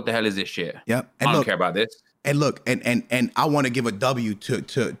be like, what the hell is this shit? I don't care about this. And look, and I want to give a W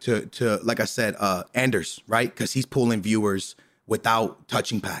to like I said, Anders, right? Because he's pulling viewers without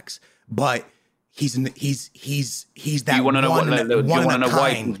touching packs. But he's that. You want to know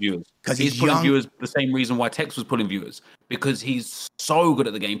why he pulls viewers? Because he's pulling viewers the same reason why Tex was pulling viewers, because he's so good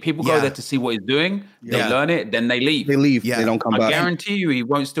at the game. People go there to see what he's doing. They learn it, then they leave. They don't come back. I guarantee you, he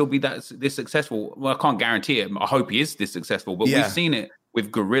won't still be this successful. Well, I can't guarantee it. I hope he is this successful. But we've seen it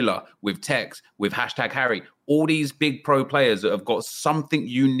with Gorilla, with Tex, with #Harry. All these big pro players that have got something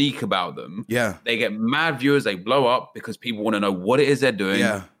unique about them. Yeah, they get mad viewers. They blow up because people want to know what it is they're doing.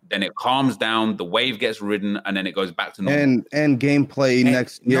 Yeah. Then it calms down, the wave gets ridden, and then it goes back to normal. And gameplay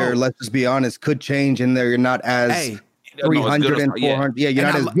next year, let's just be honest, could change, and you're not as 300 and 400. Yeah, you're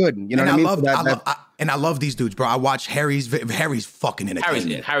not as good. You know what I mean? I love these dudes, bro. I watch Harry's fucking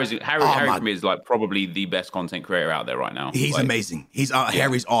entertaining. Harry for me is like probably the best content creator out there right now. He's amazing.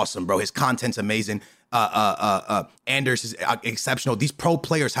 Harry's awesome, bro. His content's amazing. Anders is exceptional. These pro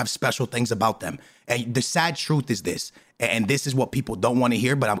players have special things about them. And the sad truth is this, and this is what people don't want to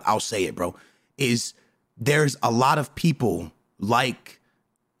hear, but I'll say it, bro, is there's a lot of people like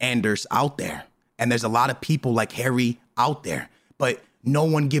Anders out there, and there's a lot of people like Harry out there, but no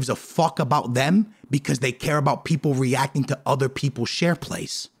one gives a fuck about them because they care about people reacting to other people's share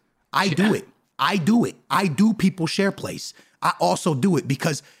plays. I do it. I do people's share plays. I also do it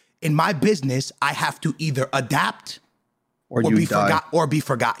because in my business, I have to either adapt or be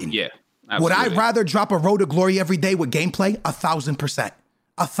forgotten. Yeah. Absolutely. Would I rather drop a Road to Glory every day with gameplay? 1,000%.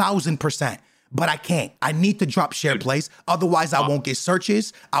 1,000%. But I can't. I need to drop share plays. Otherwise, I won't get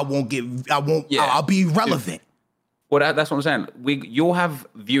searches. I'll be relevant. Well, that's what I'm saying. You'll have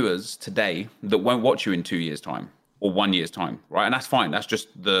viewers today that won't watch you in 2 years' time or 1 year's time, right? And that's fine. That's just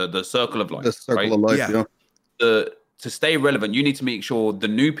the circle of life. The circle of life, To stay relevant, you need to make sure the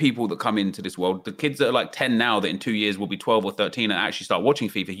new people that come into this world, the kids that are like 10 now that in 2 years will be 12 or 13 and actually start watching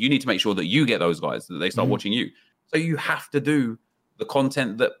FIFA, you need to make sure that you get those guys, that they start watching you. So you have to do the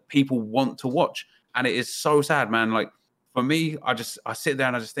content that people want to watch. And it is so sad, man. Like for me, I sit there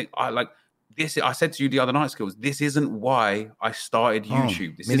and I just think, I said to you the other night, Skills, this isn't why I started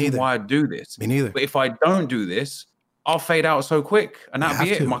YouTube. This isn't why I do this. Me neither. But if I don't do this, I'll fade out so quick, and that'll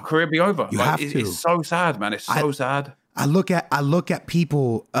be it. My career be over. It's so sad, man. It's so sad. I look at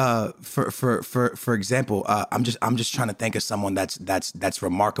people. For example, I'm just trying to think of someone that's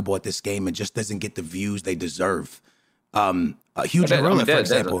remarkable at this game and just doesn't get the views they deserve. Huge Gorilla, for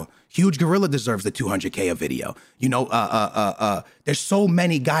example. Huge Gorilla deserves the 200K a video. You know, there's so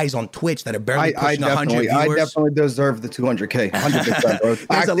many guys on Twitch that are barely pushing 100 viewers. I definitely deserve the 200K. 100%, bro.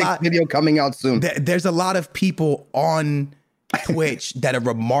 There's a lot video coming out soon. There's a lot of people on Twitch that are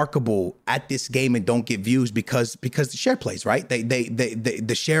remarkable at this game and don't get views because the share plays, right?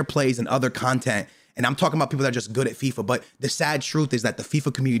 The share plays and other content. And I'm talking about people that are just good at FIFA. But the sad truth is that the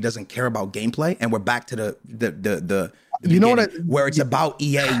FIFA community doesn't care about gameplay, and we're back to the you know what? Where it's about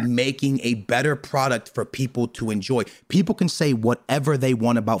EA making a better product for people to enjoy. People can say whatever they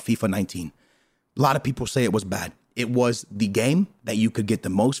want about FIFA 19. A lot of people say it was bad. It was the game that you could get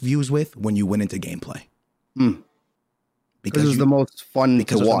the most views with when you went into gameplay. Because it was the most fun to watch.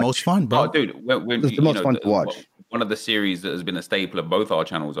 Because it was the most fun, bro. Oh, dude, it's the most fun to watch. One of the series that has been a staple of both our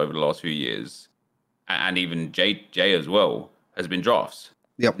channels over the last few years and even Jay as well, has been drafts.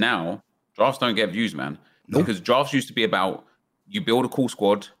 Yep. Now, drafts don't get views, man. Nope. Because drafts used to be about you build a cool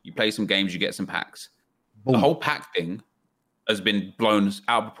squad, you play some games, you get some packs. Boom. The whole pack thing has been blown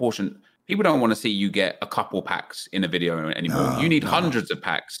out of proportion. People don't want to see you get a couple packs in a video anymore. You need hundreds of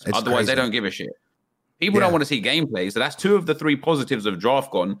packs. It's Otherwise, crazy. they don't give a shit. People don't want to see gameplay. So that's 2 of the 3 positives of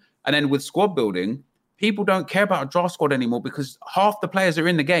draft gone. And then with squad building, people don't care about a draft squad anymore because half the players that are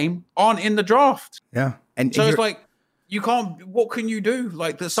in the game aren't in the draft. Yeah. And So it's like, you can't, what can you do?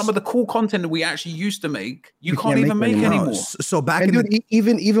 Like some of the cool content that we actually used to make, you can't even make anymore. So back And in dude,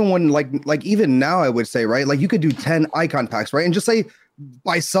 even when like even now, I would say, right, like you could do 10 icon packs, right, and just say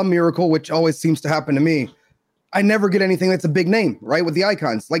by some miracle, which always seems to happen to me, I never get anything that's a big name, right, with the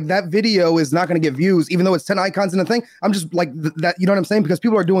icons. Like that video is not going to get views, even though it's 10 icons in a thing. I'm just like that, you know what I'm saying? Because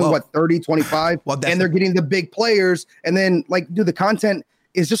people are doing 30, 25, and they're getting the big players, and then like, dude, the content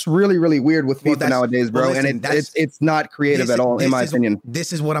is just really, really weird with FIFA nowadays, bro. Listen, and it's not creative at all, in my opinion.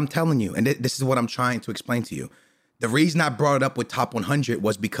 This is what I'm telling you, and this is what I'm trying to explain to you. The reason I brought it up with top 100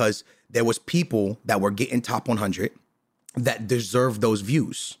 was because there was people that were getting top 100 that deserved those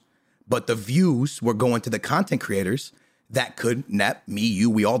views, but the views were going to the content creators that could, me, you,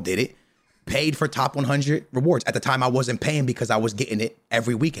 we all did it, paid for top 100 rewards. At the time, I wasn't paying because I was getting it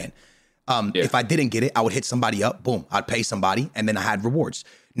every weekend. If I didn't get it, I would hit somebody up, boom, I'd pay somebody, and then I had rewards.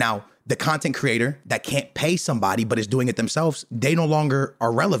 Now, the content creator that can't pay somebody but is doing it themselves, they no longer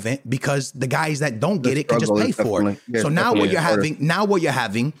are relevant because the guys that don't get it can just pay for it. So now what you're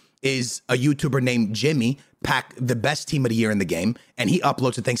having is a YouTuber named Jimmy pack the best team of the year in the game, and he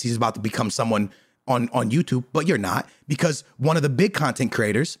uploads and thinks he's about to become someone on YouTube, but you're not, because one of the big content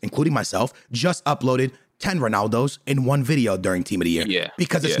creators, including myself, just uploaded 10 Ronaldos in one video during Team of the Year. Yeah.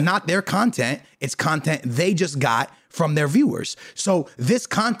 Because it's not their content, it's content they just got from their viewers. So this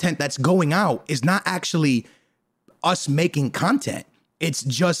content that's going out is not actually us making content. It's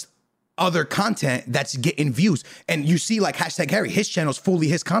just other content that's getting views. And you see like #Harry, his channel's fully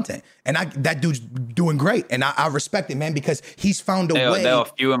his content. And that dude's doing great. And I respect it, man, because he's found a way. They are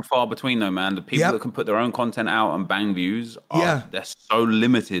few and far between though, man. The people that can put their own content out and bang views, they're so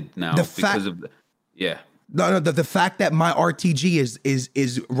limited now the fact that my RTG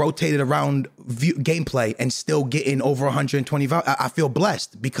is rotated around gameplay and still getting over 120 I feel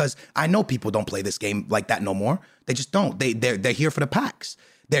blessed because I know people don't play this game like that no more. They just don't. They're here for the packs.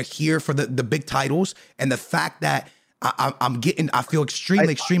 They're here for the big titles. And the fact that I feel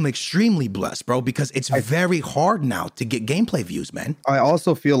extremely blessed, bro, because it's very hard now to get gameplay views, man. I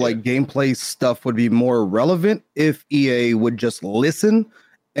also feel like gameplay stuff would be more relevant if EA would just listen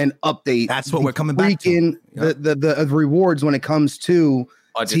and update. That's what we're coming back to. The rewards when it comes to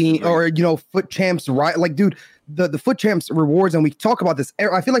team or foot champs, right? Like, dude, the foot champs rewards, and we talk about this.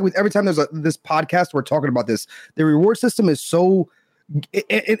 I feel like with every time there's this podcast, we're talking about this. The reward system is so,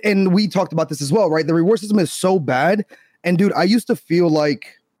 and we talked about this as well, right? The reward system is so bad. And dude, I used to feel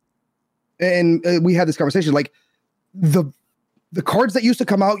like, and we had this conversation, like the cards that used to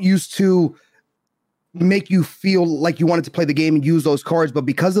come out used to make you feel like you wanted to play the game and use those cards, but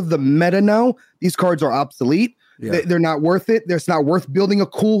because of the meta now, these cards are obsolete. They're not worth it. It's not worth building a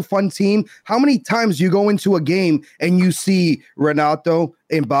cool, fun team. How many times you go into a game and you see Renato,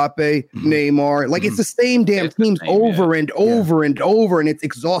 Mbappe, Neymar? Like it's the same damn teams over and over and over, and it's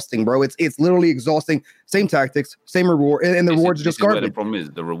exhausting, bro. It's literally exhausting. Same tactics, same reward, and the rewards are just garbage. The problem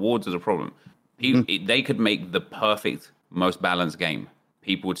is the rewards are the problem. They could make the perfect, most balanced game.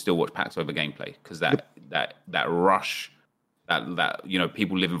 People would still watch packs over gameplay because that rush. That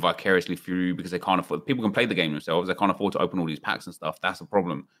people living vicariously through you because they can't afford. People can play the game themselves. They can't afford to open all these packs and stuff. That's a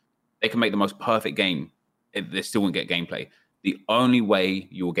problem. They can make the most perfect game. They still won't get gameplay. The only way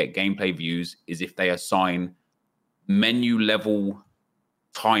you will get gameplay views is if they assign menu level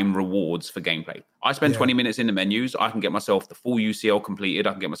time rewards for gameplay. I spend 20 minutes in the menus. I can get myself the full UCL completed.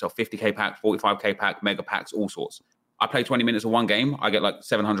 I can get myself 50k pack, 45k pack, mega packs, all sorts. I play 20 minutes of one game. I get like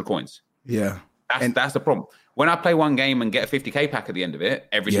 700 coins. Yeah. That's the problem. When I play one game and get a 50k pack at the end of it,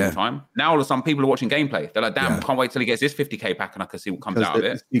 every single time, now all of a sudden people are watching gameplay. They're like, damn, can't wait till he gets this 50k pack and I can see what comes out of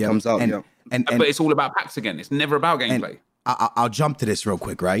it. Comes out, but it's all about packs again. It's never about gameplay. I'll jump to this real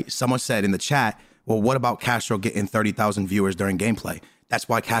quick, right? Someone said in the chat, well, what about Castro getting 30,000 viewers during gameplay? That's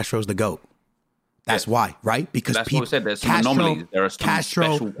why Castro's the GOAT. That's why, right? Because that's what I said. There's some anomalies. There are some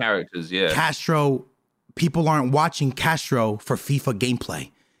special characters, Castro, people aren't watching Castro for FIFA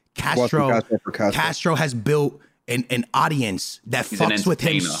gameplay. Castro has built an audience that fucks with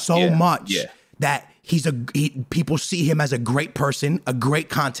him so much that people see him as a great person, a great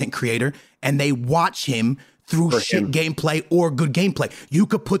content creator, and they watch him through shit gameplay or good gameplay. You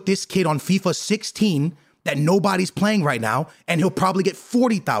could put this kid on FIFA 16 that nobody's playing right now, and he'll probably get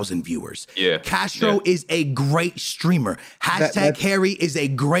 40,000 viewers. Yeah. Castro is a great streamer. Harry is a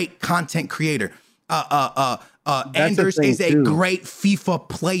great content creator. Anders is a great FIFA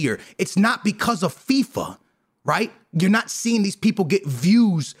player. It's not because of FIFA, right? You're not seeing these people get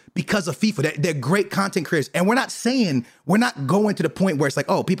views because of FIFA. They're great content creators. And we're not going to the point where it's like,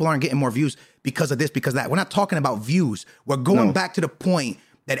 oh, people aren't getting more views because of this, because of that. We're not talking about views. We're going back to the point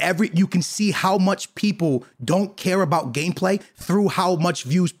that you can see how much people don't care about gameplay through how much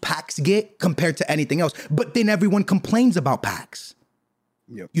views packs get compared to anything else. But then everyone complains about packs.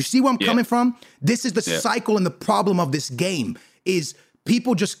 Yep. You see where I'm coming from? This is the cycle and the problem of this game is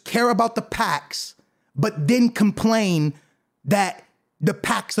people just care about the packs, but then complain that the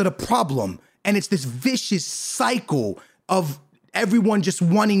packs are the problem. And it's this vicious cycle of everyone just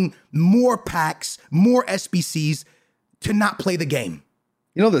wanting more packs, more SBCs to not play the game.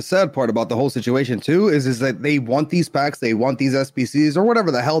 You know, the sad part about the whole situation too is that they want these packs, they want these SBCs or whatever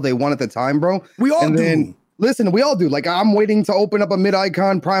the hell they want at the time, bro. We all do. Listen, we all do. Like, I'm waiting to open up a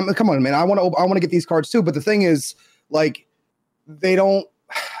mid-icon prime. Come on, man. I want to get these cards too. But the thing is, like, they don't.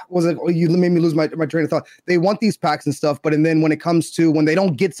 You made me lose my train of thought. They want these packs and stuff, but then when it comes to when they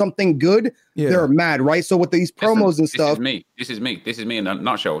don't get something good, they're mad, right? So with these promos and stuff, this is me in a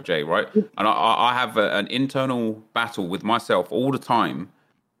nutshell, Jay. Right? And I have an internal battle with myself all the time,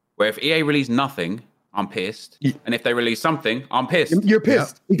 where if EA release nothing, I'm pissed. And if they release something, I'm pissed. You're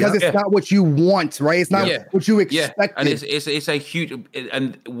pissed because it's not what you want, right? It's not what you expected. And it's a huge,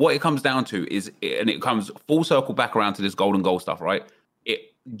 and what it comes down to is, and it comes full circle back around to this golden goal stuff, right?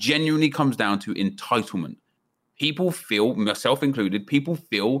 It genuinely comes down to entitlement. People feel, myself included, people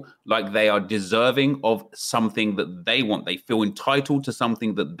feel like they are deserving of something that they want. They feel entitled to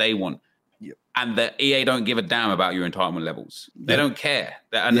something that they want. And the EA don't give a damn about your entitlement levels. They don't care.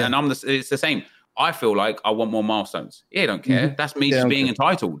 And it's the same. I feel like I want more milestones. EA don't care. Mm-hmm. That's me just being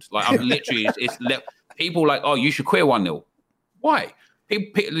entitled. Like, I'm literally, people like, oh, you should quit 1-0. Why?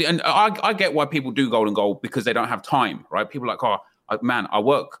 People, and I get why people do golden goal because they don't have time, right? People are like, oh, man, I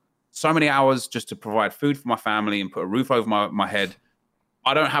work so many hours just to provide food for my family and put a roof over my head.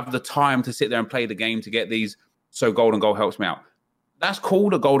 I don't have the time to sit there and play the game to get these, so golden goal helps me out. That's cool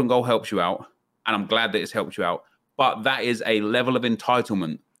that golden goal helps you out, and I'm glad that it's helped you out, but that is a level of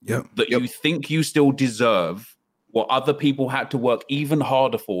entitlement that you think you still deserve what other people had to work even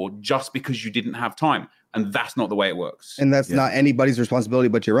harder for just because you didn't have time. And that's not the way it works. And that's not anybody's responsibility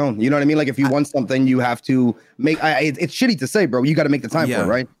but your own. You know what I mean? Like, if you want something, you have to make. It's shitty to say, bro. You got to make the time for it,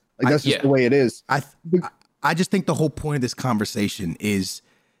 right? Like, that's just the way it is. I just think the whole point of this conversation is,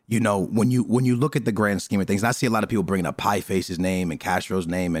 you know, when you look at the grand scheme of things, and I see a lot of people bringing up Pieface's name and Castro's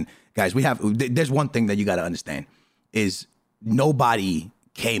name, and guys, there's one thing that you got to understand is nobody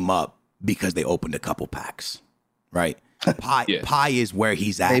came up because they opened a couple packs, right? Pie is where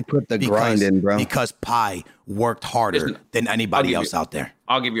he's at. They put the grind in, bro. Because Pie worked harder than anybody else out there.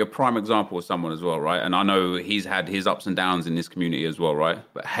 I'll give you a prime example of someone as well, right? And I know he's had his ups and downs in this community as well, right?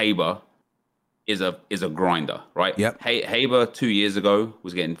 But Haber is a grinder, right? Yep. Haber 2 years ago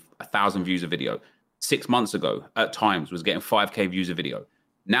was getting 1,000 views a video. 6 months ago, at times, was getting 5K views a video.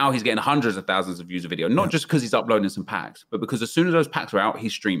 Now he's getting hundreds of thousands of views a video, not just because he's uploading some packs, but because as soon as those packs are out,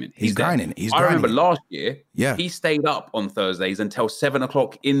 he's streaming. He's grinding. I remember last year, he stayed up on Thursdays until 7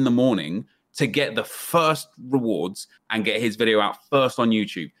 o'clock in the morning to get the first rewards and get his video out first on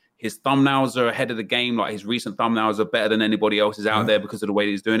YouTube. His thumbnails are ahead of the game. Like, his recent thumbnails are better than anybody else's out there because of the way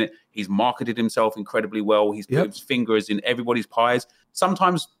he's doing it. He's marketed himself incredibly well. He's put his fingers in everybody's pies,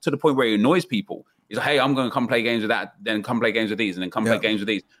 sometimes to the point where he annoys people. He's like, hey, I'm going to come play games with that, then come play games with these, and then come play games with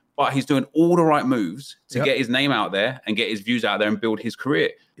these. But he's doing all the right moves to get his name out there and get his views out there and build his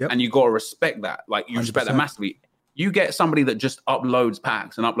career. And you got to respect that. Like, you 100%. Respect that massively. You get somebody that just uploads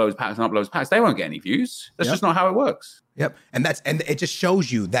packs and uploads packs and uploads packs, they won't get any views. That's just not how it works. And it just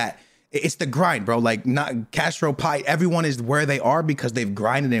shows you that it's the grind, bro. Like, not Castro, Pie, everyone is where they are because they've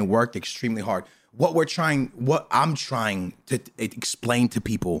grinded and worked extremely hard. What I'm trying to explain to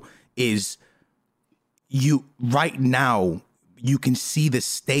people is, right now, you can see the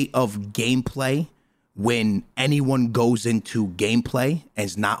state of gameplay when anyone goes into gameplay and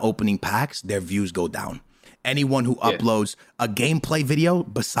is not opening packs, their views go down. Anyone who uploads a gameplay video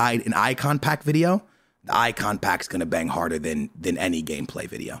beside an icon pack video, the icon pack's gonna bang harder than any gameplay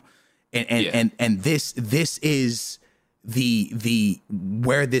video. And this is the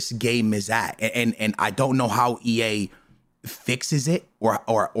where this game is at. And I don't know how EA fixes it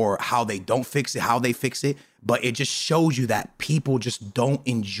or how they don't fix it, how they fix it, but it just shows you that people just don't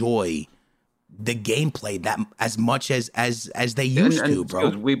enjoy the gameplay that as much as they used to, bro.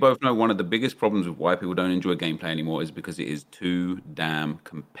 We both know one of the biggest problems with why people don't enjoy gameplay anymore is because it is too damn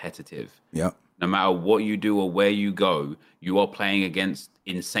competitive. Yep. No matter what you do or where you go, you are playing against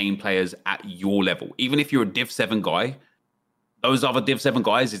insane players at your level. Even if you're a Div 7 guy, those other Div 7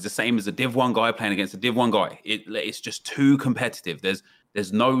 guys is the same as a Div 1 guy playing against a Div 1 guy. It's just too competitive.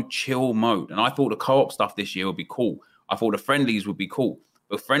 There's no chill mode. And I thought the co-op stuff this year would be cool. I thought the friendlies would be cool.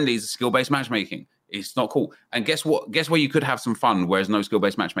 But friendlies are skill-based matchmaking. It's not cool. And guess what? Guess where you could have some fun where there's no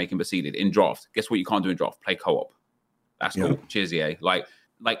skill-based matchmaking but seeded? In draft. Guess what you can't do in draft? Play co-op. That's cool. Cheers, EA. Like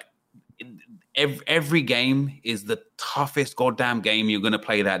every game is the toughest goddamn game you're going to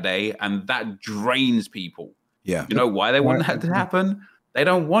play that day. And that drains people. Yeah. You know why they want that to happen? They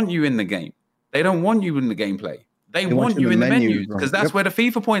don't want you in the game. They don't want you in the gameplay. They want you in the menus because that's where the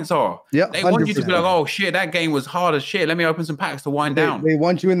FIFA points are. Yep, they want you to be like, oh shit, that game was hard as shit. Let me open some packs to wind down. They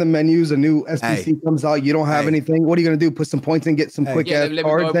want you in the menus. A new SBC comes out. You don't have anything. What are you gonna do? Put some points in, get some quick ass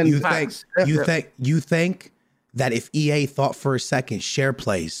cards. Then you think that if EA thought for a second share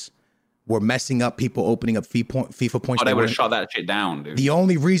plays were messing up people opening up FIFA points. Oh, they would have shut that shit down, dude. The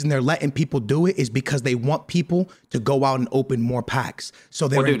only reason they're letting people do it is because they want people to go out and open more packs. So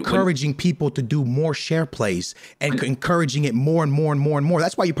they're encouraging people to do more share plays and encouraging it more and more and more and more.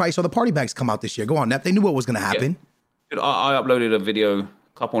 That's why you probably saw the party bags come out this year. Go on, Nep. They knew what was going to happen. Yeah. Dude, I uploaded a video a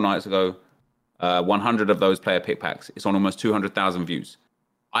couple nights ago. 100 of those player pick packs. It's on almost 200,000 views.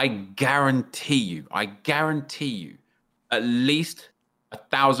 I guarantee you, at least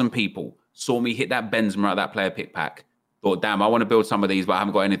 1,000 people saw me hit that Benzema at that player pick pack. Thought, damn, I want to build some of these, but I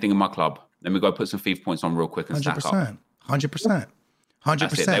haven't got anything in my club. Let me go put some FIFA points on real quick and stack up. 100%.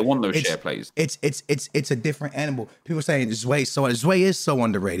 That's it. They want those share plays. It's a different animal. People saying Zway is so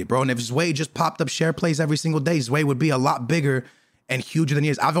underrated, bro. And if Zway just popped up share plays every single day, Zway would be a lot bigger and huger than he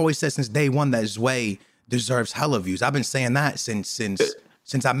is. I've always said since day one that Zway deserves hella views. I've been saying that since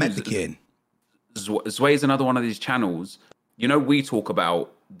I met the kid. Zway is another one of these channels. You know, we talk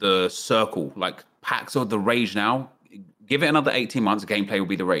about the circle, like packs are the rage now. Give it another 18 months, gameplay will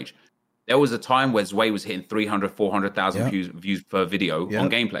be the rage. There was a time where Zway was hitting 300, 400,000 views per video on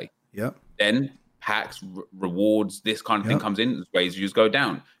gameplay. Yep. Then packs, rewards, this kind of thing comes in, Zway's views go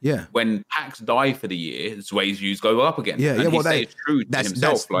down. Yeah. When packs die for the year, Zway's views go up again. Yeah, and well, that's true to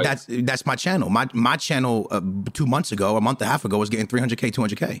himself. That's my channel. My channel 2 months ago, a month and a half ago, was getting 300K,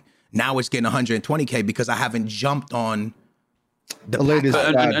 200K. Now it's getting 120K because I haven't jumped on the latest.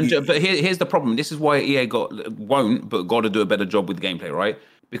 But here's the problem. This is why EA got to do a better job with gameplay, right?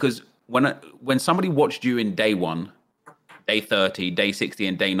 Because when somebody watched you in day 1, day 30, day 60,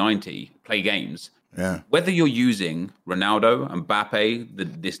 and day 90 play games, whether you're using Ronaldo,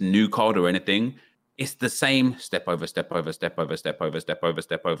 Mbappe, this new card or anything, it's the same step over, step over, step over, step over, step over,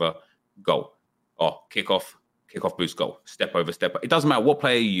 step over, goal. Oh, kick off boost goal, step over, step over. It doesn't matter what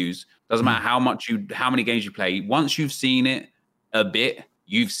player you use, doesn't matter how many games you play. Once you've seen it a bit,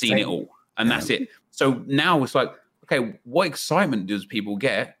 you've seen it all. And that's it. So now it's like, okay, what excitement does people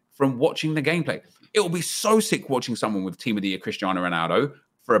get from watching the gameplay? It will be so sick watching someone with Team of the Year Cristiano Ronaldo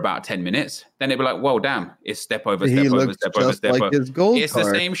for about 10 minutes. Then they'll be like, well, damn, it's step over, step over, step over, step over. It's the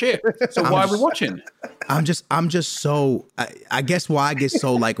same shit. So why are we watching? I'm just so, I guess why I get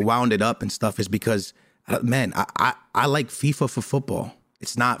so like wounded up and stuff is because, man, I like FIFA for football.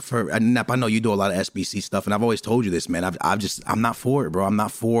 It's not for, I know you do a lot of SBC stuff, and I've always told you this, man. I'm not for it, bro.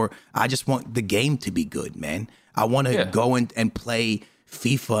 I just want the game to be good, man. I want to go and play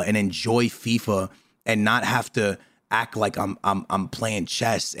FIFA and enjoy FIFA and not have to act like I'm playing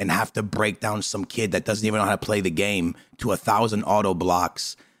chess and have to break down some kid that doesn't even know how to play the game to 1,000 auto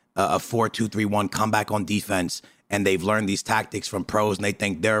blocks, a 4-2-3-1 comeback on defense, and they've learned these tactics from pros and they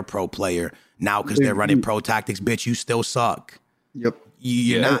think they're a pro player now because they're running pro tactics. Bitch, you still suck. Yep.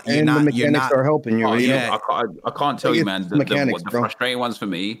 The mechanics are helping you. I can't tell you, man. The frustrating ones for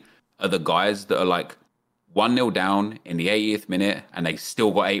me are the guys that are like 1-0 down in the 80th minute and they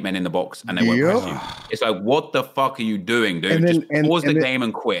still got 8 men in the box and they won't press you. It's like, what the fuck are you doing, dude? Just pause the game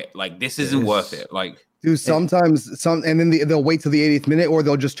and quit. Like, this isn't worth it. Like, dude, sometimes and then they'll wait till the 80th minute or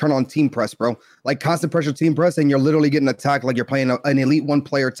they'll just turn on team press, bro. Like constant pressure team press, and you're literally getting attacked like you're playing an elite 1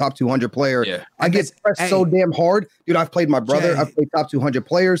 player, top 200 player. Yeah. I get pressed so damn hard, dude. I've played my brother. I've played top 200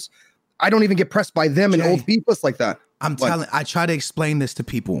 players. I don't even get pressed by them in old FIFAs like that. I try to explain this to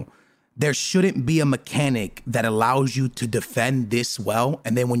people. There shouldn't be a mechanic that allows you to defend this well,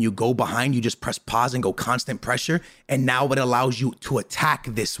 and then when you go behind, you just press pause and go constant pressure, and now it allows you to attack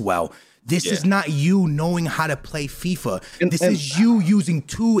this well. This is not you knowing how to play FIFA. This is you using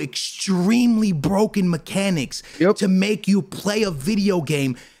 2 extremely broken mechanics to make you play a video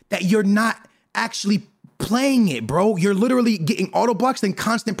game that you're not actually playing it, bro. You're literally getting auto blocks and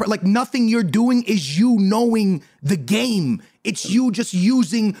constant like nothing you're doing is you knowing the game. It's you just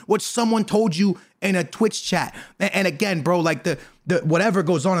using what someone told you in a Twitch chat. And again, bro, like the whatever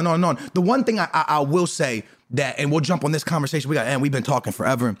goes on and on and on. The one thing I will say that, and we'll jump on this conversation we've been talking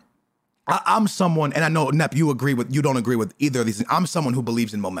forever. I'm someone, and I know, Nep, you don't agree with either of these things. I'm someone who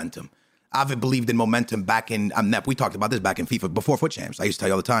believes in momentum. I've believed in momentum back in, Nep, we talked about this back in FIFA, before Foot Champs. I used to tell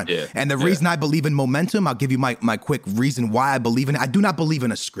you all the time. Yeah. And the reason I believe in momentum, I'll give you my quick reason why I believe in it. I do not believe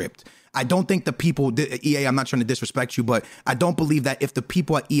in a script. I don't think the people, EA, I'm not trying to disrespect you, but I don't believe that if the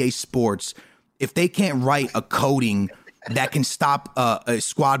people at EA Sports, if they can't write a coding that can stop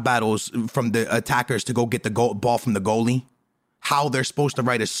squad battles from the attackers to go get the ball from the goalie, how they're supposed to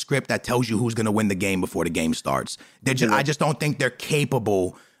write a script that tells you who's going to win the game before the game starts. I just don't think they're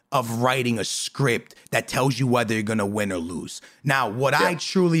capable of writing a script that tells you whether you're going to win or lose. Now, what I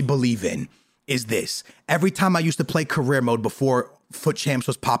truly believe in is this. Every time I used to play career mode before Foot Champs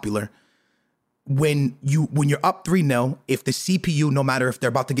was popular, when you're up 3-0, if the CPU, no matter if they're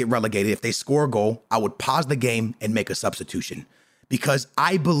about to get relegated, if they score a goal, I would pause the game and make a substitution. Because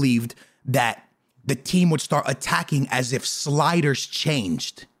I believed that the team would start attacking as if sliders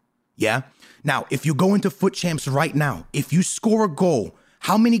changed. Yeah? Now, if you go into Foot Champs right now, if you score a goal,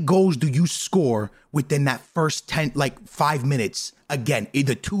 how many goals do you score within that first 5 minutes? Again,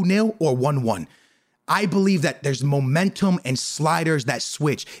 either 2-0 or 1-1. I believe that there's momentum and sliders that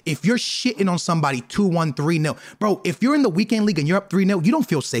switch. If you're shitting on somebody 2-1, 3-0, bro, if you're in the weekend league and you're up 3-0, you don't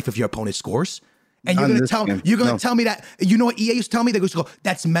feel safe if your opponent scores. And you're gonna tell me that, you know what EA used to tell me? They used to go,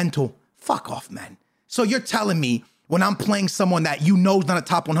 that's mental. Fuck off, man. So you're telling me when I'm playing someone that you know is not a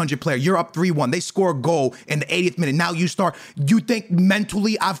top 100 player, you're up 3-1, they score a goal in the 80th minute, now you think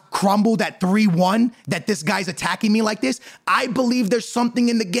mentally I've crumbled at 3-1, that this guy's attacking me like this? I believe there's something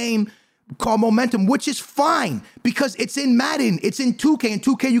in the game called momentum, which is fine because it's in Madden, it's in 2K. In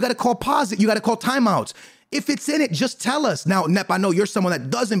 2K, you got to call pause it, you got to call timeouts. If it's in it, just tell us. Now, Nep, I know you're someone that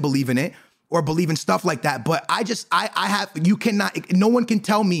doesn't believe in it or believe in stuff like that, but no one can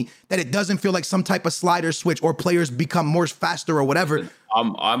tell me that it doesn't feel like some type of slider switch or players become more faster or whatever.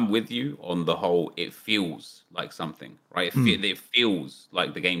 I'm with you on the whole, it feels like something, right? It feels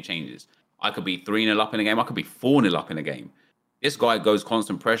like the game changes. I could be 3-0 up in a game, I could be 4-0 up in a game. This guy goes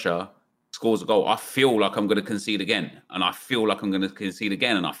constant pressure, scores a goal. I feel like I'm going to concede again, and I feel like I'm going to concede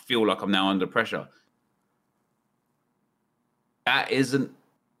again, and I feel like I'm now under pressure.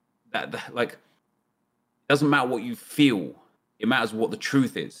 Like, doesn't matter what you feel. It matters what the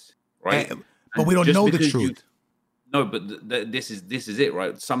truth is, right? But we don't know the truth. This is it,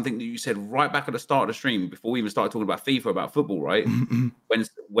 right? Something that you said right back at the start of the stream before we even started talking about FIFA, about football, right?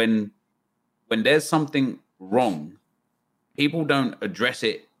 When there's something wrong, people don't address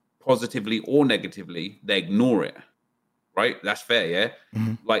it positively or negatively. They ignore it, right? That's fair, yeah?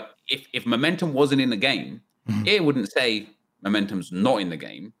 Mm-hmm. Like, if momentum wasn't in the game, it wouldn't say momentum's not in the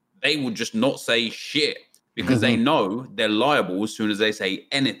game. They would just not say shit because they know they're liable as soon as they say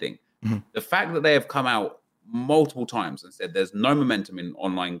anything. Mm-hmm. The fact that they have come out multiple times and said there's no momentum in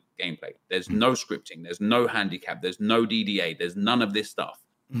online gameplay, there's no scripting, there's no handicap, there's no DDA, there's none of this stuff.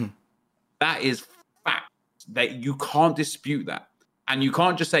 Mm-hmm. That is fact. That you can't dispute that. And you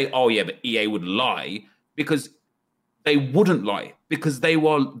can't just say, oh yeah, but EA would lie, because they wouldn't lie, because they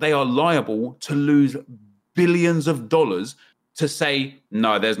are liable to lose billions of dollars to say,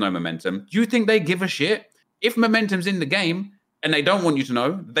 no, there's no momentum. Do you think they give a shit? If momentum's in the game and they don't want you to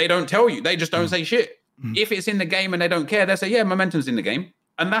know, they don't tell you. They just don't say shit. If it's in the game and they don't care, they say, yeah, momentum's in the game.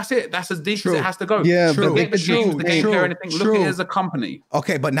 And that's it. That's as deep as it has to go. Yeah, but the game or anything. Look at it as a company.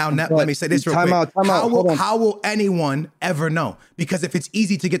 Okay, but now let me say this real quick. How will anyone ever know? Because if it's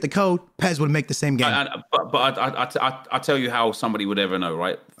easy to get the code, PEZ would make the same game. But I tell you how somebody would ever know,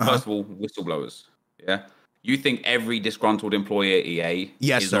 right? First of all, whistleblowers. Yeah. You think every disgruntled employee at EA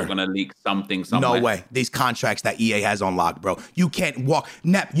is not going to leak something somewhere? No way. These contracts that EA has on lock, bro. You can't walk.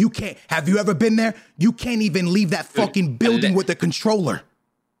 Nep, you can't. Have you ever been there? You can't even leave that fucking building with the controller.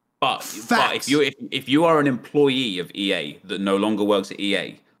 But if you are an employee of EA that no longer works at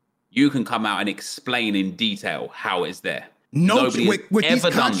EA, you can come out and explain in detail how it's there. No, with these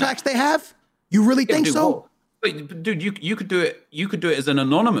contracts they have? You really think so? But dude, you could do it. You could do it as an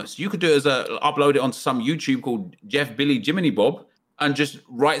anonymous. You could do it as upload it onto some YouTube called Jeff Billy Jiminy Bob and just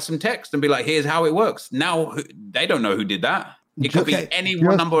write some text and be like, "Here's how it works." Now they don't know who did that. It could be any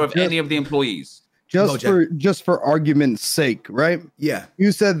number of any of the employees. Just for argument's sake, right? Yeah.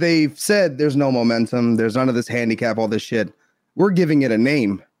 You said they've said there's no momentum, there's none of this handicap, all this shit. We're giving it a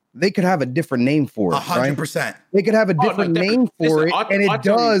name. they could have a different name for it. 100%. They could have a different name for it, and it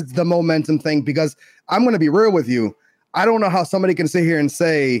does the momentum thing. Because I'm going to be real with you, I don't know how somebody can sit here and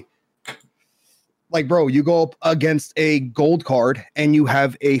say, like, bro, you go up against a gold card and you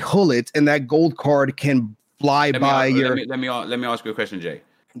have a hullet, and that gold card can fly by your. Let me ask you a question, Jay.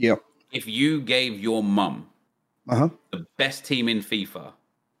 Yeah. If you gave your mum the best team in FIFA,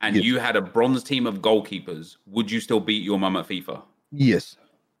 and you had a bronze team of goalkeepers, would you still beat your mum at FIFA? Yes.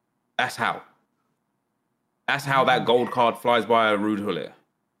 That's how. That's how that gold card flies by a rude hullet.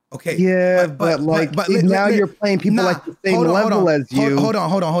 Okay. Yeah, but now you're playing people like the same level as you. Hold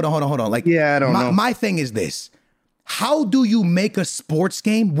on. Like, yeah, I don't know. My thing is this: how do you make a sports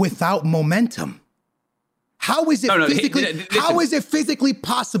game without momentum? How is it physically? How is it physically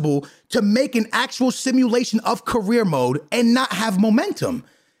possible to make an actual simulation of career mode and not have momentum?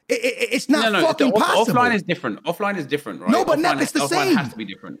 It's not fucking possible. Offline is different. Offline is different, right? No, but it's the same. Offline has to be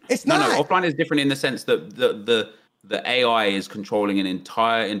different. It's not. No, offline is different in the sense that the AI is controlling an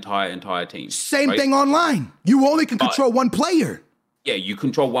entire team. Same thing online. You only can control one player. Yeah, you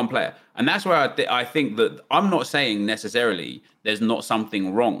control one player, and that's where I think that I'm not saying necessarily there's not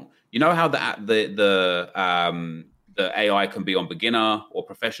something wrong. You know how the AI can be on beginner or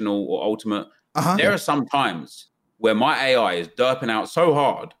professional or ultimate. There are some times where my AI is derping out so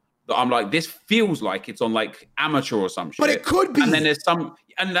hard that I'm like, this feels like it's on like amateur or some shit. But it could be. And then there's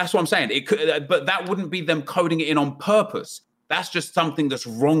and that's what I'm saying. It could, but that wouldn't be them coding it in on purpose. That's just something that's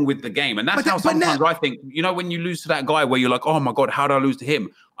wrong with the game. And that's how sometimes I think, you know, when you lose to that guy where you're like, oh my God, how did I lose to him?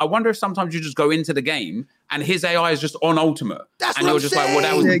 I wonder if sometimes you just go into the game and his AI is just on ultimate. That's and what you're I'm just saying.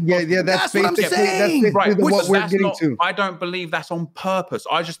 like, well, that was That's what I'm saying. That's right. What we're getting to. I don't believe that's on purpose.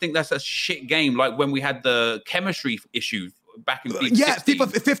 I just think that's a shit game. Like when we had the chemistry issue back in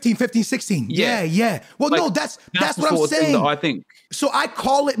FIFA 16. FIFA 15, 16. Yeah. Well, like, no, that's what I'm saying. I think. So I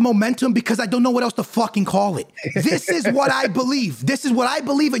call it momentum because I don't know what else to fucking call it. This is what I believe. This is what I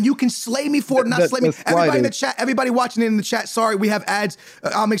believe, and you can slay me for it, not slay me. Everybody in the chat, everybody watching it in the chat, sorry, we have ads.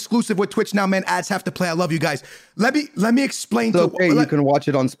 I'm exclusive with Twitch now, man. Ads have to play. I love you guys. Let me explain. You can watch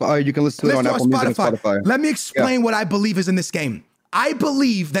it on Spotify. You can listen to it on Apple Music and Spotify. Let me explain what I believe is in this game. I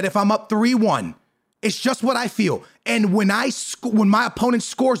believe that if I'm up 3-1, it's just what I feel. And when my opponent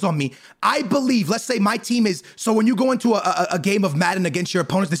scores on me, I believe, let's say my team is, so when you go into a game of Madden against your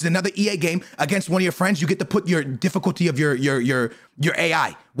opponents, this is another EA game against one of your friends, you get to put your difficulty of your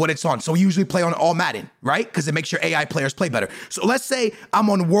AI, what it's on. So we usually play on all Madden, right? Because it makes your AI players play better. So let's say I'm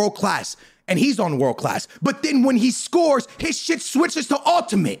on world class and he's on world class, but then when he scores, his shit switches to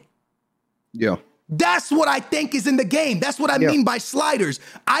ultimate. Yeah. That's what I think is in the game. That's what I mean by sliders.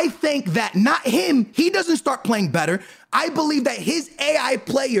 I think that not him, he doesn't start playing better. I believe that his AI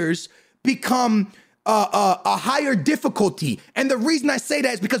players become a higher difficulty. And the reason I say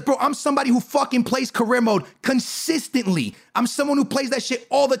that is because, bro, I'm somebody who fucking plays career mode consistently. I'm someone who plays that shit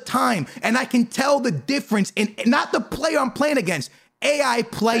all the time. And I can tell the difference in not the player I'm playing against, AI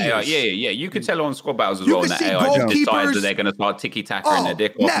players. Yeah. You can tell on squad battles as well. And that AI just decides that they're going to start ticky-tackering their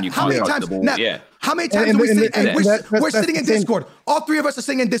dick off and you can't touch the ball. How many times do we say, we're sitting in Discord. All three of us are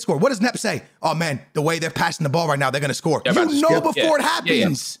sitting in Discord. What does Nep say? Oh, man, the way they're passing the ball right now, they're going to score. You know before it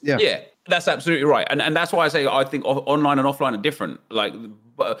happens. Yeah, that's absolutely right. And that's why I say I think online and offline are different. Like,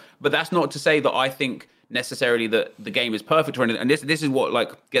 but that's not to say that I think necessarily that the game is perfect or anything. And this is what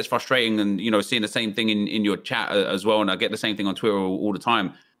like gets frustrating, and you know, seeing the same thing in your chat as well. And I get the same thing on Twitter all the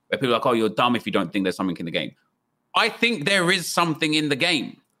time, where people are like, oh, you're dumb if you don't think there's something in the game. I think there is something in the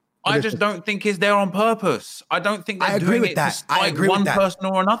game. I just don't think it's there on purpose. I don't think they're doing it to spite one person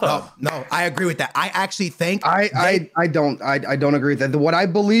or another. No, I agree with that. I actually think I don't agree with that. What I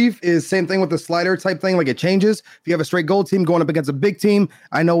believe is same thing with the slider type thing. Like it changes. If you have a straight gold team going up against a big team,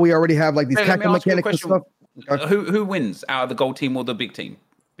 I know we already have like these tactical mechanics and stuff. Who wins out of the gold team or the big team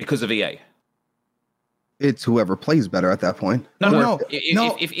because of EA? It's whoever plays better at that point. No.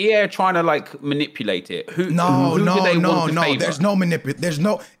 If EA are trying to like manipulate it, who do they want to favor? There's no there's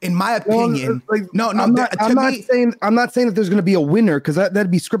no, in my opinion. I'm not saying that there's going to be a winner because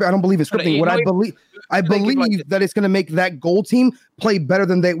that'd be scripted. I don't believe in scripting. I believe that it's going to make that gold team play better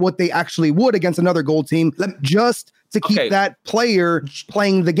than what they actually would against another gold team, just to keep that player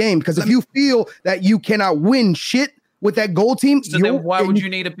playing the game. Because if you feel that you cannot win shit with that gold team, so then why would you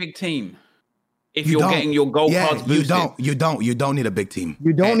need a big team? If you're getting your gold cards boosted. You don't need a big team.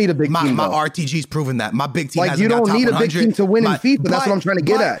 You don't need a big team. My RTG's proven that. My big team you don't need a big team to win in FIFA. That's what I'm trying to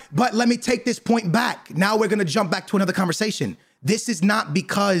get at. But let me take this point back. Now we're going to jump back to another conversation. This is not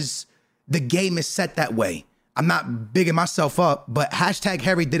because the game is set that way. I'm not bigging myself up, but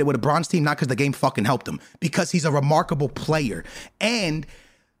 #Harry did it with a bronze team, not because the game fucking helped him, because he's a remarkable player. And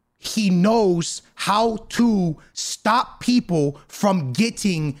he knows how to stop people from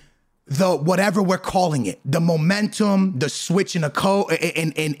getting the whatever we're calling it, the momentum, the switch in a code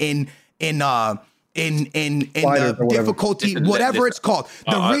in the difficulty, whatever it's called.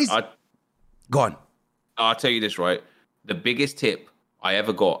 The reason. Go on. I'll tell you this, right? The biggest tip I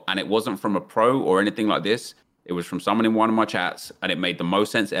ever got, and it wasn't from a pro or anything like this. It was from someone in one of my chats, and it made the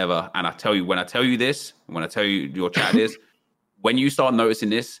most sense ever. And I tell you, when I tell you this, when I tell you your chat is, when you start noticing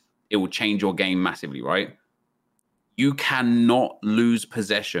this, it will change your game massively, right? You cannot lose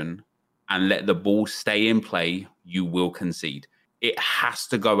possession and let the ball stay in play. You will concede. It has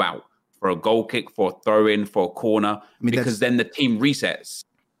to go out for a goal kick, for a throw in, for a corner, because then the team resets.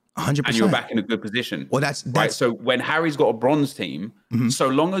 100%. And you're back in a good position. Well, that's right. So when Harry's got a bronze team, so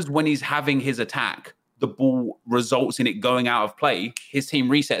long as when he's having his attack, the ball results in it going out of play, his team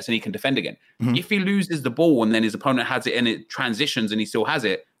resets and he can defend again. If he loses the ball and then his opponent has it and it transitions and he still has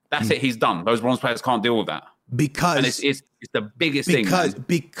it, that's it. He's done. Those bronze players can't deal with that. And it's the biggest thing.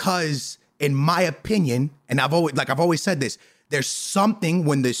 Because in my opinion, and I've always said this, there's something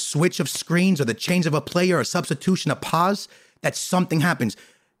when the switch of screens or the change of a player, a substitution, a pause, that something happens.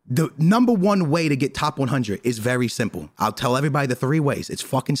 The number one way to get top 100 is very simple. I'll tell everybody the 3 ways. It's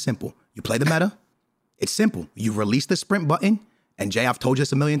fucking simple. You play the meta. It's simple. You release the sprint button. And Jay, I've told you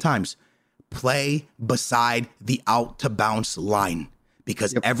this a million times. Play beside the out to bounce line.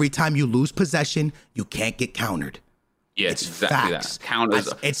 Because every time you lose possession, you can't get countered. Yeah, it's exactly facts. That.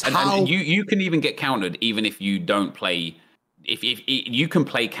 Counters. And you can even get countered even if you don't play. If you can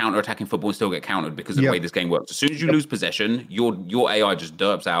play counter-attacking football and still get countered because of the way this game works. As soon as you lose possession, your AI just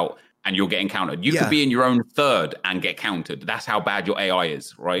derps out and you're getting countered. You could be in your own third and get countered. That's how bad your AI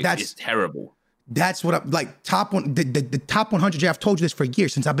is, right? It's terrible. That's what I'm like. The top 100. Jay, I've told you this for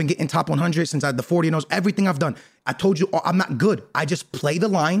years since I've been getting top 100, since I had the 40 and those, everything I've done. I told you I'm not good. I just play the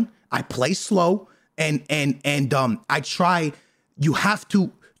line. I play slow and I try. You have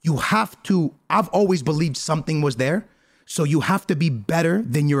to. I've always believed something was there. So you have to be better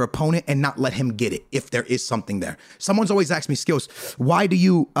than your opponent and not let him get it if there is something there. Someone's always asked me, Skills, why do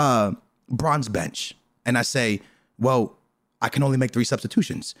you bronze bench? And I say, well, I can only make 3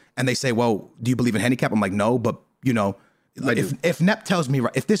 substitutions. And they say, well, do you believe in handicap? I'm like, no, but you know, if Nep tells me,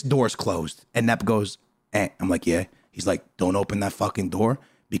 if this door is closed and Nep goes, I'm like, yeah. He's like, don't open that fucking door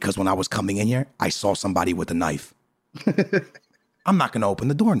because when I was coming in here, I saw somebody with a knife. I'm not going to open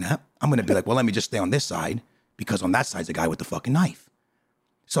the door, Nep. I'm going to be like, well, let me just stay on this side. Because on that side's a guy with the fucking knife.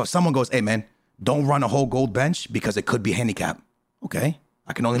 So if someone goes, hey, man, don't run a whole gold bench because it could be handicap. Okay,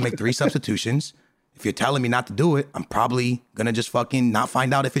 I can only make 3 substitutions. If you're telling me not to do it, I'm probably going to just fucking not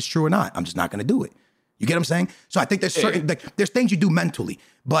find out if it's true or not. I'm just not going to do it. You get what I'm saying? So I think there's certain, there's things you do mentally.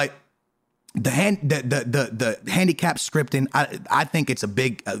 But the handicap scripting, I think it's a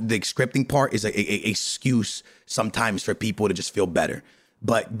big, the scripting part is a excuse sometimes for people to just feel better.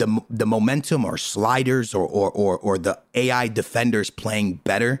 But the momentum or sliders or the AI defenders playing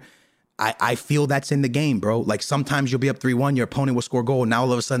better, I feel that's in the game, bro. Like sometimes you'll be up 3-1, your opponent will score a goal, and now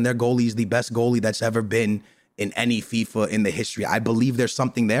all of a sudden their goalie is the best goalie that's ever been in any FIFA in the history. I believe there's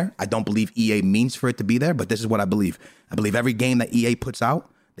something there. I don't believe EA means for it to be there, but this is what I believe. I believe every game that EA puts out,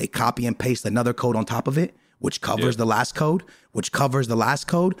 they copy and paste another code on top of it, which covers the last code, which covers the last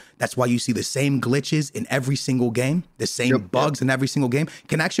code. That's why you see the same glitches in every single game, the same bugs in every single game.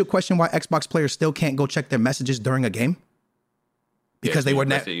 Can I ask you a question why Xbox players still can't go check their messages during a game? Because they were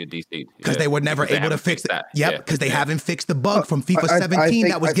never able to fix it. Yep, because they haven't fixed the bug from FIFA 17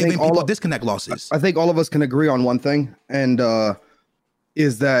 that was giving people disconnect losses. I think all of us can agree on one thing, and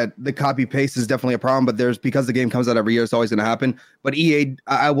is that the copy paste is definitely a problem, but because the game comes out every year, it's always going to happen. But EA,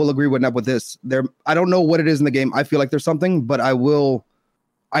 I will agree with Nep with this. I don't know what it is in the game. I feel like there's something, but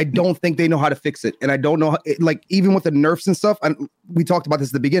I don't think they know how to fix it. And I don't know, like even with the nerfs and stuff, and we talked about this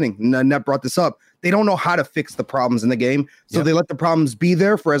at the beginning, Nep brought this up. They don't know how to fix the problems in the game. So they let the problems be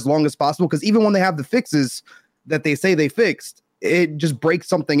there for as long as possible. Because even when they have the fixes that they say they fixed, it just breaks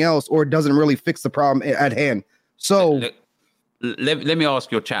something else or it doesn't really fix the problem at hand. So let me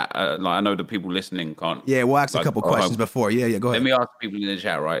ask your chat. I know the people listening can't. Yeah, we'll ask a couple questions before. Yeah, go ahead. Let me ask people in the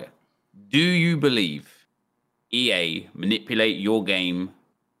chat, right? Do you believe EA manipulate your game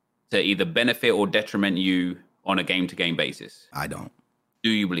to either benefit or detriment you on a game-to-game basis? I don't.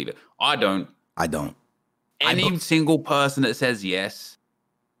 Do you believe it? I don't. Any single person that says yes,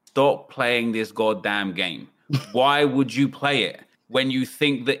 stop playing this goddamn game. Why would you play it when you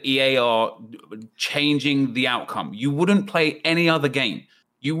think that EA are changing the outcome? You wouldn't play any other game.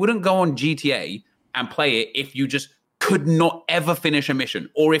 You wouldn't go on GTA and play it if you just could not ever finish a mission,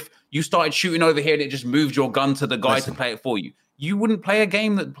 or if you started shooting over here and it just moved your gun to the guy to play it for you. you wouldn't play a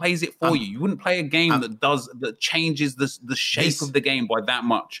game that plays it for you. You wouldn't play a game that changes the shape of the game by that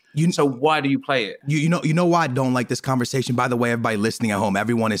much. So why do you play it? You know why I don't like this conversation? By the way, everybody listening at home,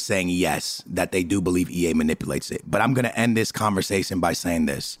 everyone is saying yes, that they do believe EA manipulates it. But I'm going to end this conversation by saying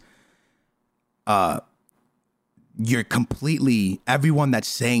this. You're completely, everyone that's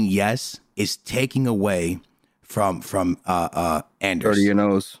saying yes is taking away from Anders. 30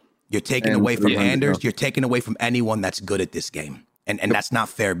 nose. You're taking away from Anders. You're taking away from anyone that's good at this game. And that's not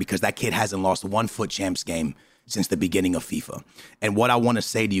fair because that kid hasn't lost one foot champs game since the beginning of FIFA. And what I want to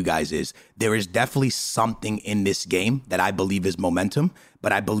say to you guys is there is definitely something in this game that I believe is momentum,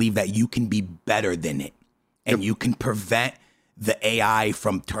 but I believe that you can be better than it. And you can prevent the AI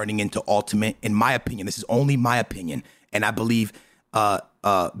from turning into ultimate, in my opinion. This is only my opinion. And I believe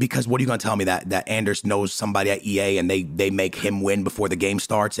because what are you going to tell me that Anders knows somebody at EA and they make him win before the game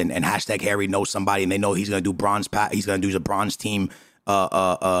starts and hashtag Harry knows somebody and they know he's going to do bronze he's going to do the bronze team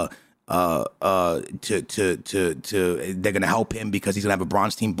they're going to help him because he's going to have a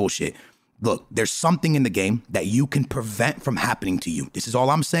bronze team. Bullshit. Look, there's something in the game that you can prevent from happening to you. This is all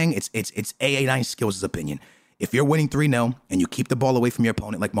I'm saying. It's AA9skillz' opinion. If you're winning 3-0 and you keep the ball away from your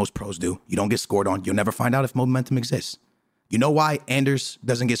opponent like most pros do, you don't get scored on, you'll never find out if momentum exists. You know why Anders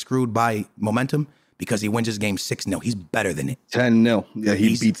doesn't get screwed by momentum? Because he wins his game 6-0. He's better than it. 10-0. Yeah,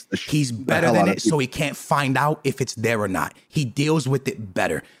 he's better than it, so he can't find out if it's there or not. He deals with it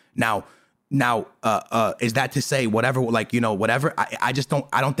better. Now, is that to say whatever, whatever? I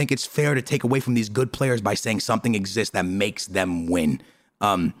don't think it's fair to take away from these good players by saying something exists that makes them win.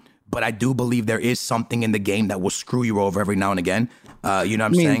 But I do believe there is something in the game that will screw you over every now and again. You know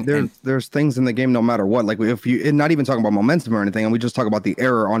what I'm saying? There's things in the game no matter what. Like if you, not even talking about momentum or anything, and we just talk about the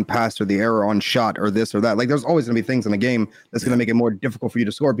error on pass or the error on shot or this or that. Like there's always going to be things in the game that's going to make it more difficult for you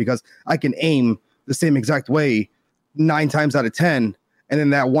to score because I can aim the same exact way 9 times out of 10. And then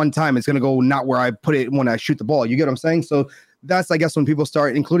that one time it's going to go not where I put it when I shoot the ball. You get what I'm saying? So that's, I guess, when people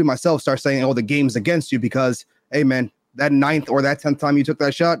start, including myself, start saying, oh, the game's against you because, hey, man, that 9th or that 10th time you took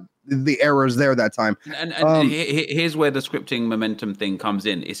that shot, the error is there that time. And here's where the scripting momentum thing comes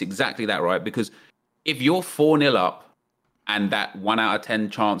in. It's exactly that, right? Because if you're 4-0 up and that 1 out of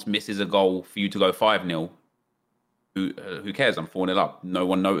 10 chance misses a goal for you to go 5-0, who cares? I'm 4-0 up. No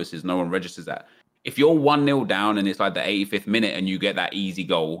one notices. No one registers that. If you're 1-0 down and it's like the 85th minute and you get that easy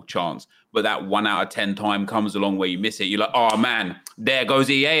goal chance, but that 1 out of 10 time comes along where you miss it, you're like, oh man, there goes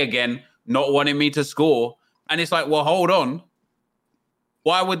EA again, not wanting me to score. And it's like, well, hold on.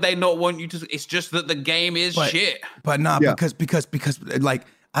 Why would they not want you to? It's just that the game is shit. But because like,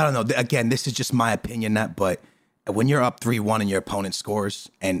 I don't know. Again, this is just my opinion, but when you're up 3-1 and your opponent scores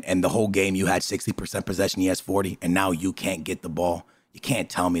and the whole game you had 60% possession, he has 40, and now you can't get the ball. You can't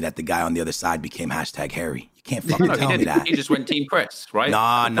tell me that the guy on the other side became hashtag Harry. You can't fucking tell me that. He just went team press, right?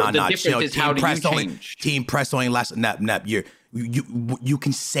 Nah. The difference is how do you change? Team press only lasts. Nep. You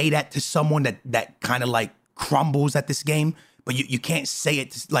can say that to someone that kind of like crumbles at this game, but you can't say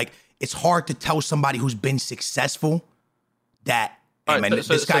it to, like, it's hard to tell somebody who's been successful that, hey, man,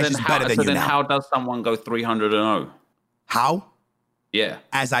 this guy's just better than you now. So then how does someone go 300-0? How? Yeah.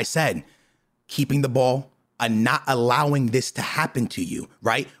 As I said, keeping the ball and not allowing this to happen to you,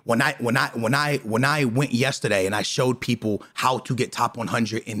 right? When I went yesterday and I showed people how to get top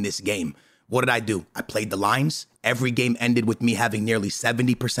 100 in this game, what did I do? I played the lines. Every game ended with me having nearly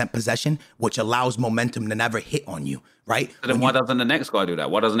 70% possession, which allows momentum to never hit on you, right? So then why doesn't the next guy do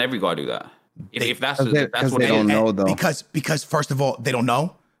that? Why doesn't every guy do that? If that's what they don't know, though. Because first of all, they don't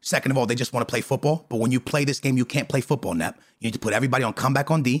know. Second of all, they just want to play football. But when you play this game, you can't play football, Nep. You need to put everybody on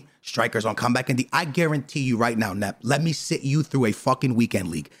comeback on D, strikers on comeback on D. I guarantee you right now, Nep, let me sit you through a fucking weekend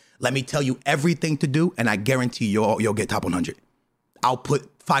league. Let me tell you everything to do, and I guarantee you'll get top 100. I'll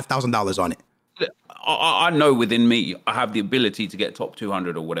put $5,000 on it. I know within me, I have the ability to get top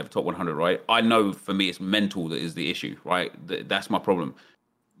 200 or whatever, top 100, right? I know for me, it's mental that is the issue, right? That's my problem.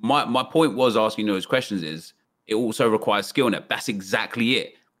 My point was asking those questions is, it also requires skill, Nep. That's exactly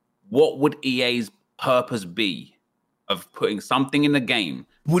it. What would EA's purpose be of putting something in the game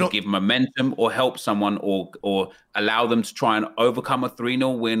to give momentum or help someone or allow them to try and overcome a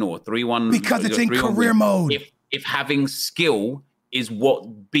 3-0 win or 3-1? Because it's in career mode. If having skill is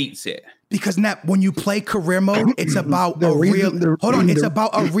what beats it. Because Nep, when you play career mode, it's about it's about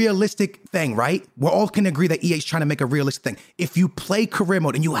a realistic thing, right? We all can agree that EA's trying to make a realistic thing. If you play career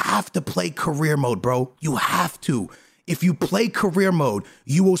mode, and you have to play career mode, bro, you have to. If you play career mode,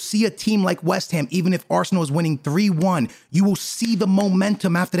 you will see a team like West Ham, even if Arsenal is winning 3-1, you will see the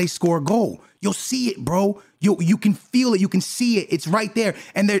momentum after they score a goal. You'll see it, bro. You can feel it. You can see it. It's right there.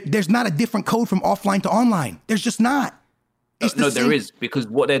 And there's not a different code from offline to online. There's just not. There is, because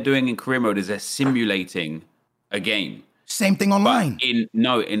what they're doing in career mode is they're simulating a game. Same thing online. But in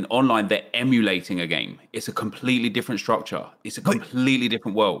online, they're emulating a game. It's a completely different structure. It's a completely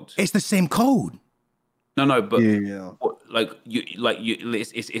different world. It's the same code. No, but it's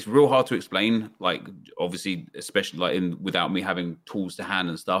real hard to explain. Like, obviously, especially without me having tools to hand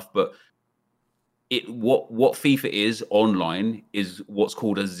and stuff. But what FIFA is online is what's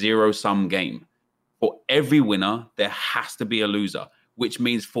called a zero-sum game. For every winner, there has to be a loser, which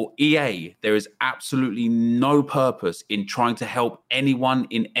means for EA, there is absolutely no purpose in trying to help anyone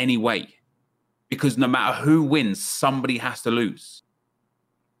in any way. Because no matter who wins, somebody has to lose.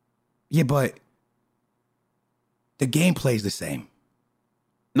 Yeah, but the gameplay is the same.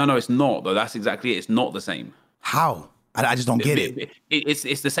 No, it's not, though. That's exactly it. It's not the same. How? I just don't get it.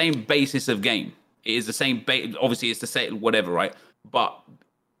 It's the same basis of game. It is the same. Obviously, it's the same, whatever, right? But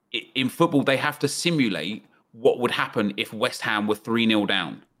in football, they have to simulate what would happen if West Ham were 3-0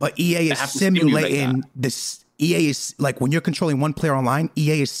 down. But EA is simulating this. EA is like, when you're controlling one player online,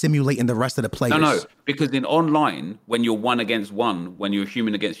 EA is simulating the rest of the players. No, because in online, when you're 1-against-1, when you're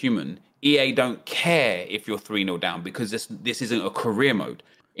human against human, EA don't care if you're 3-0 down, because this isn't a career mode.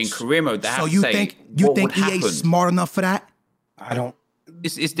 In career mode, they have to say, you think EA is smart enough for that? I don't.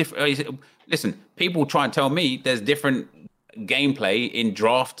 It's different. Listen, people try and tell me there's different gameplay in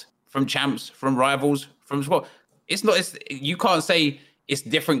draft from champs, from rivals, from sport. It's not. You can't say it's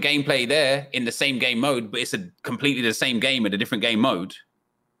different gameplay there in the same game mode, but it's completely the same game in a different game mode.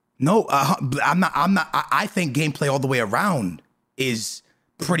 No, I'm not. I think gameplay all the way around is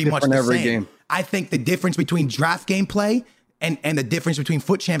pretty much the same. Game. I think the difference between draft gameplay and the difference between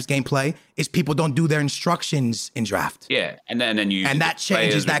Foot Champs gameplay is people don't do their instructions in draft. Yeah, and then you and that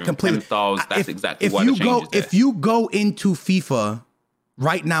changes that completely. That's exactly what it changes. If you go into FIFA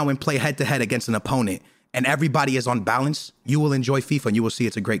right now and play head to head against an opponent, and everybody is on balance, you will enjoy FIFA and you will see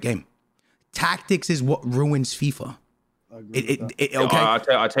it's a great game. Tactics is what ruins FIFA. Okay.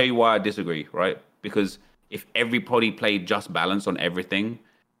 I'll tell you why I disagree, right? Because if everybody played just balance on everything,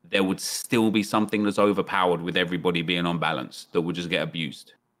 there would still be something that's overpowered with everybody being on balance that would just get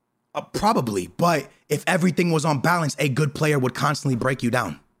abused. Probably, but if everything was on balance, a good player would constantly break you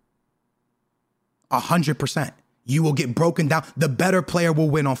down. 100%. You will get broken down. The better player will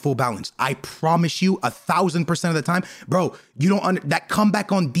win on full balance. I promise you 1,000% of the time. Bro, you don't that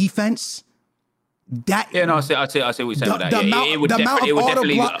comeback on defense. I see what you're saying with that. It would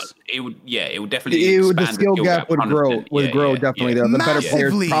definitely the skill gap would grow definitely there. The better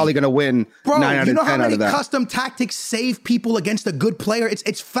player's probably going to win 9 out of 10 out of that. You know how many custom tactics save people against a good player?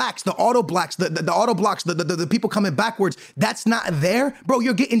 It's facts. The auto blocks, the auto blocks, the people coming backwards, that's not there. Bro,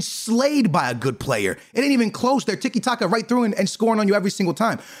 you're getting slayed by a good player. It ain't even close. They're tiki-taka right through and scoring on you every single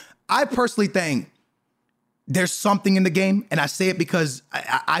time. I personally think there's something in the game, and I say it because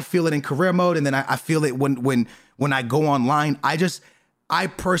I feel it in career mode, and then I feel it when I go online. I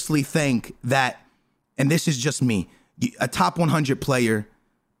personally think that, and this is just me, a top 100 player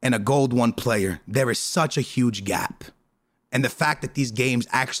and a gold 1 player, there is such a huge gap. And the fact that these games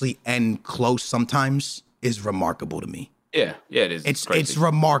actually end close sometimes is remarkable to me. Yeah, it is. It's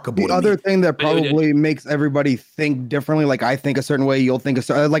remarkable. The other thing that probably makes everybody think differently, like I think a certain way, you'll think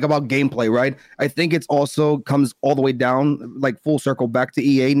like about gameplay, right? I think it's also comes all the way down, like full circle back to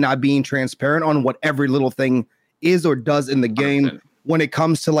EA not being transparent on what every little thing is or does in the game 100%. When it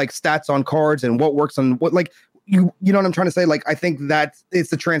comes to like stats on cards and what works on what, like you know what I'm trying to say? Like I think that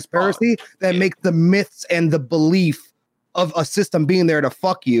it's the transparency that makes the myths and the belief of a system being there to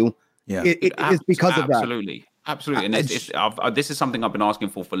fuck you. Yeah, it is because of that. Absolutely. And this is something I've been asking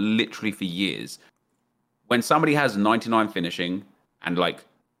for literally for years. When somebody has 99 finishing and like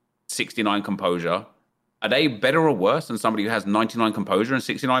 69 composure, are they better or worse than somebody who has 99 composure and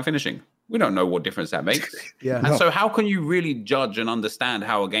 69 finishing? We don't know what difference that makes. So how can you really judge and understand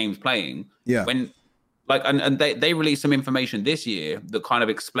how a game's playing when like and they released some information this year that kind of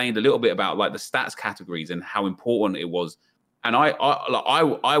explained a little bit about like the stats categories and how important it was. And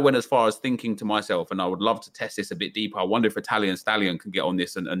I went as far as thinking to myself, and I would love to test this a bit deeper. I wonder if Italian Stallion can get on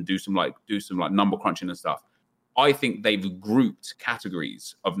this and do some number crunching and stuff. I think they've grouped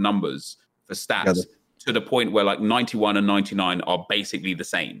categories of numbers for stats to the point where like 91 and 99 are basically the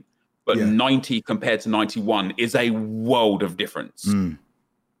same, but 90 compared to 91 is a world of difference. And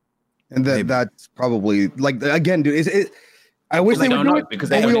that's probably like, again, dude, I wish they would do it, because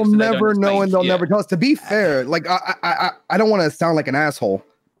we'll never know, and they'll never tell us. To be fair, like I don't want to sound like an asshole,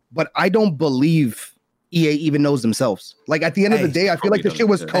 but I don't believe EA even knows themselves. Like at the end of the day, I feel like the shit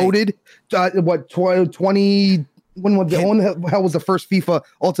was coded. 20 when the hell was the first FIFA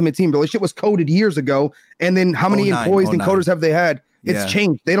Ultimate Team, bro? This shit was coded years ago. And then how many employees and coders have they had? It's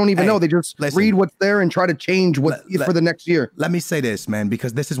changed. They don't even know. They just read what's there and try to change for the next year. Let me say this, man,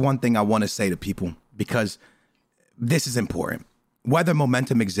 because this is one thing I want to say to people, because this is important. Whether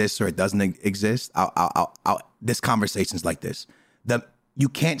momentum exists or it doesn't exist, this conversation's like this. You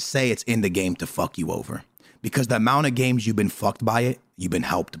can't say it's in the game to fuck you over, because the amount of games you've been fucked by it, you've been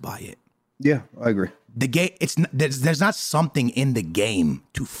helped by it. Yeah, I agree. The game, there's not something in the game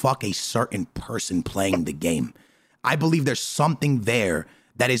to fuck a certain person playing the game. I believe there's something there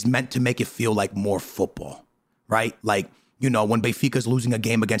that is meant to make it feel like more football, right? Like, when Benfica's losing a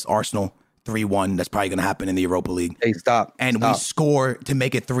game against Arsenal 3-1, that's probably going to happen in the Europa League. Hey, stop. We score to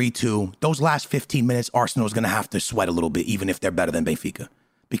make it 3-2. Those last 15 minutes, Arsenal is going to have to sweat a little bit, even if they're better than Benfica,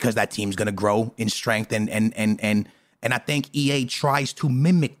 because that team's going to grow in strength. And I think EA tries to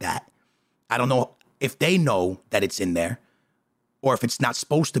mimic that. I don't know if they know that it's in there or if it's not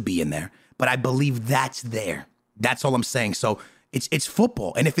supposed to be in there, but I believe that's there. That's all I'm saying. So it's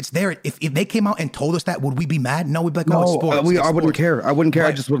football. And if it's there, if they came out and told us that, would we be mad? No, we'd be like, no, it's sports. I wouldn't care. I wouldn't care. But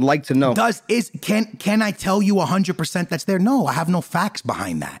I just would like to know. Can I tell you 100% that's there? No, I have no facts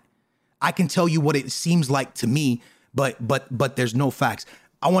behind that. I can tell you what it seems like to me, but there's no facts.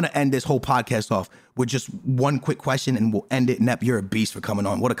 I want to end this whole podcast off with just one quick question, and we'll end it. Nep, you're a beast for coming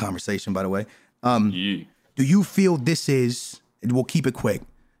on. What a conversation, by the way. Do you feel this is, we'll keep it quick,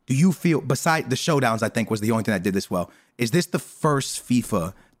 do you feel, beside the showdowns, I think was the only thing that did this well, is this the first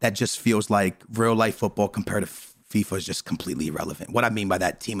FIFA that just feels like real life football compared to FIFA is just completely irrelevant? What I mean by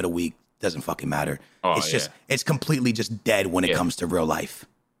that, team of the week doesn't fucking matter. It's completely just dead when it comes to real life.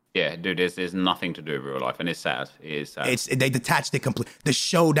 Yeah, dude, there's nothing to do with real life, and it's sad. It is sad. They detached it completely. The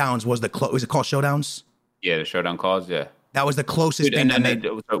showdowns was was it called showdowns? Yeah, the showdown cards. Yeah, that was the closest thing. And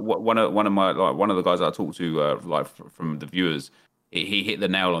one of the guys I talked to, from the viewers, he hit the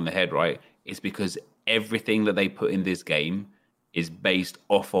nail on the head. Right, it's because everything that they put in this game is based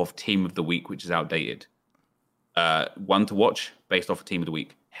off of Team of the Week, which is outdated. One to watch based off of Team of the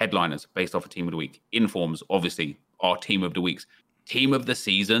Week. Headliners based off of Team of the Week. Informs obviously are Team of the Weeks. Team of the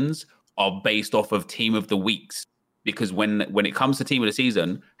seasons are based off of Team of the Weeks, because when it comes to Team of the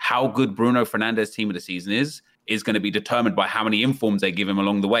Season, how good Bruno Fernandes' Team of the Season is going to be determined by how many informs they give him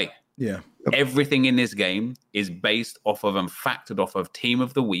along the way. Yeah. Everything in this game is based off of and factored off of Team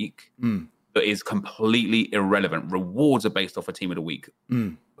of the Week, but is completely irrelevant. Rewards are based off of Team of the Week.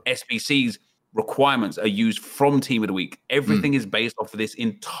 SBC's requirements are used from Team of the Week. Everything is based off of this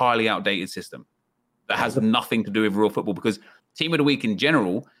entirely outdated system that has nothing to do with real football, because Team of the Week in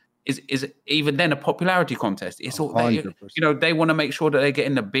general is even then a popularity contest. It's all they want to make sure that they're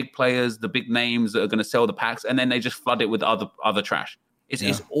getting the big players, the big names that are going to sell the packs, and then they just flood it with other trash.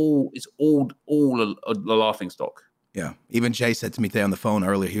 It's all a laughing stock. Yeah. Even Jay said to me today on the phone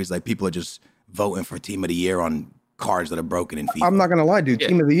earlier, he was like, people are just voting for Team of the Year on cards that are broken in FIFA. I'm not gonna lie, dude. Yeah.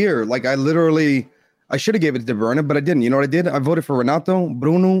 Team of the Year. Like I should have gave it to De Bruyne, but I didn't. You know what I did? I voted for Renato,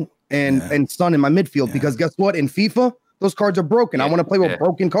 Bruno, and Son in my midfield because guess what? In FIFA, those cards are broken. I want to play with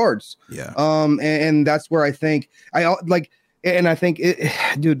broken cards. Yeah. And that's where I think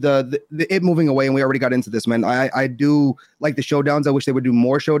it moving away, and we already got into this, man. I do like the showdowns. I wish they would do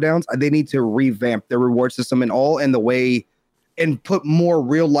more showdowns. They need to revamp their reward system and the way, and put more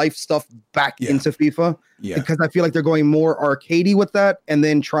real life stuff back into FIFA. Yeah. Because I feel like they're going more arcadey with that, and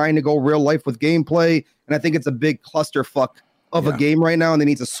then trying to go real life with gameplay. And I think it's a big clusterfuck of a game right now, and they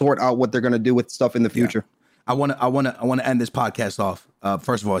need to sort out what they're going to do with stuff in the future. I want to end this podcast off.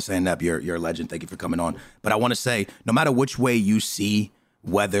 First of all, saying that you're a legend. Thank you for coming on. But I want to say, no matter which way you see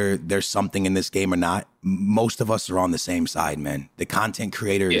whether there's something in this game or not, most of us are on the same side, man. The content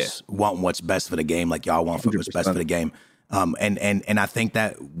creators want what's best for the game, like y'all want what's best for the game. And I think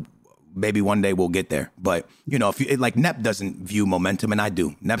that maybe one day we'll get there. But if you like, Nep doesn't view momentum, and I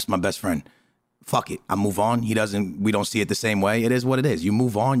do. Nep's my best friend. Fuck it, I move on. He doesn't. We don't see it the same way. It is what it is. You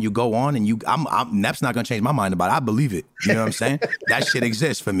move on, you go on, and Nep's not gonna change my mind about it. I believe it. You know what I'm saying? That shit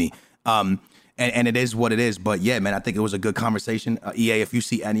exists for me. And it is what it is. But yeah, man, I think it was a good conversation. EA, if you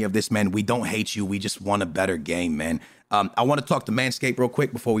see any of this, man, we don't hate you. We just want a better game, man. I want to talk to Manscaped real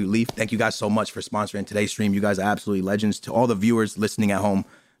quick before we leave. Thank you guys so much for sponsoring today's stream. You guys are absolutely legends. To all the viewers listening at home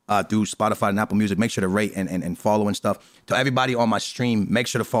through Spotify and Apple Music, make sure to rate and follow and stuff. To everybody on my stream, make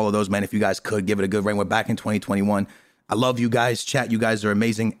sure to follow those, man. If you guys could, give it a good rating. We're back in 2021. I love you guys. Chat, you guys are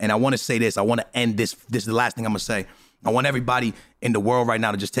amazing. And I want to say this. I want to end this. This is the last thing I'm going to say. I want everybody in the world right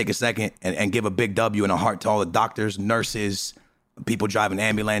now to just take a second and give a big W and a heart to all the doctors, nurses, people driving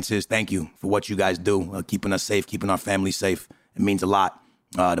ambulances. Thank you for what you guys do, keeping us safe, keeping our families safe. It means a lot.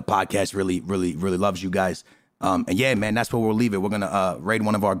 The podcast really, really, really loves you guys. And yeah, man, that's where we'll leave it. We're gonna raid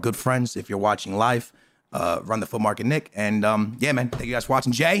one of our good friends if you're watching live. Run the Foot Market Nick. And yeah, man, thank you guys for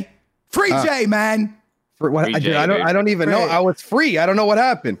watching. Jay, free Jay, man. What, Free Jay, I don't even know. I was free. I don't know what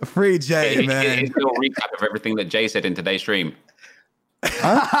happened. Free Jay, man. It's a little recap of everything that Jay said in today's stream.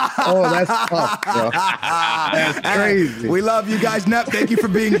 Huh? Oh, that's tough, bro. That's crazy. We love you guys. Nep, thank you for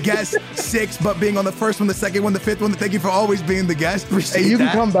being guest 6, but being on the first one, the second one, the fifth one. Thank you for always being the guest. Appreciate Hey, you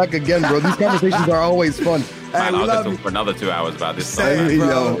that. can come back again, bro. These conversations are always fun. Man, we I'll love talk you. for another 2 hours about this. Same,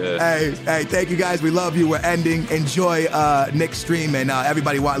 bro. Yeah. Hey, thank you guys. We love you. We're ending. Enjoy Nick's stream. And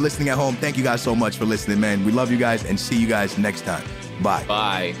everybody listening at home, thank you guys so much for listening, man. We love you guys and see you guys next time. Bye.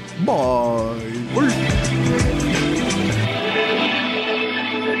 Bye. Bye.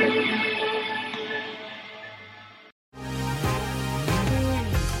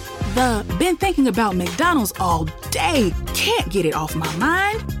 Been thinking about McDonald's all day. Can't get it off my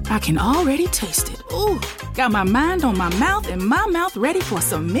mind. I can already taste it. Ooh, got my mind on my mouth and my mouth ready for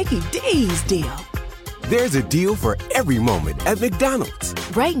some Mickey D's deal. There's a deal for every moment at McDonald's.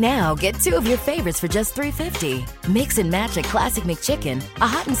 Right now, get 2 of your favorites for just $3.50. Mix and match a classic McChicken, a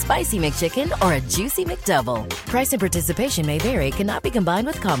hot and spicy McChicken, or a juicy McDouble. Price and participation may vary. Cannot be combined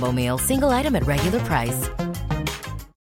with combo meal. Single item at regular price.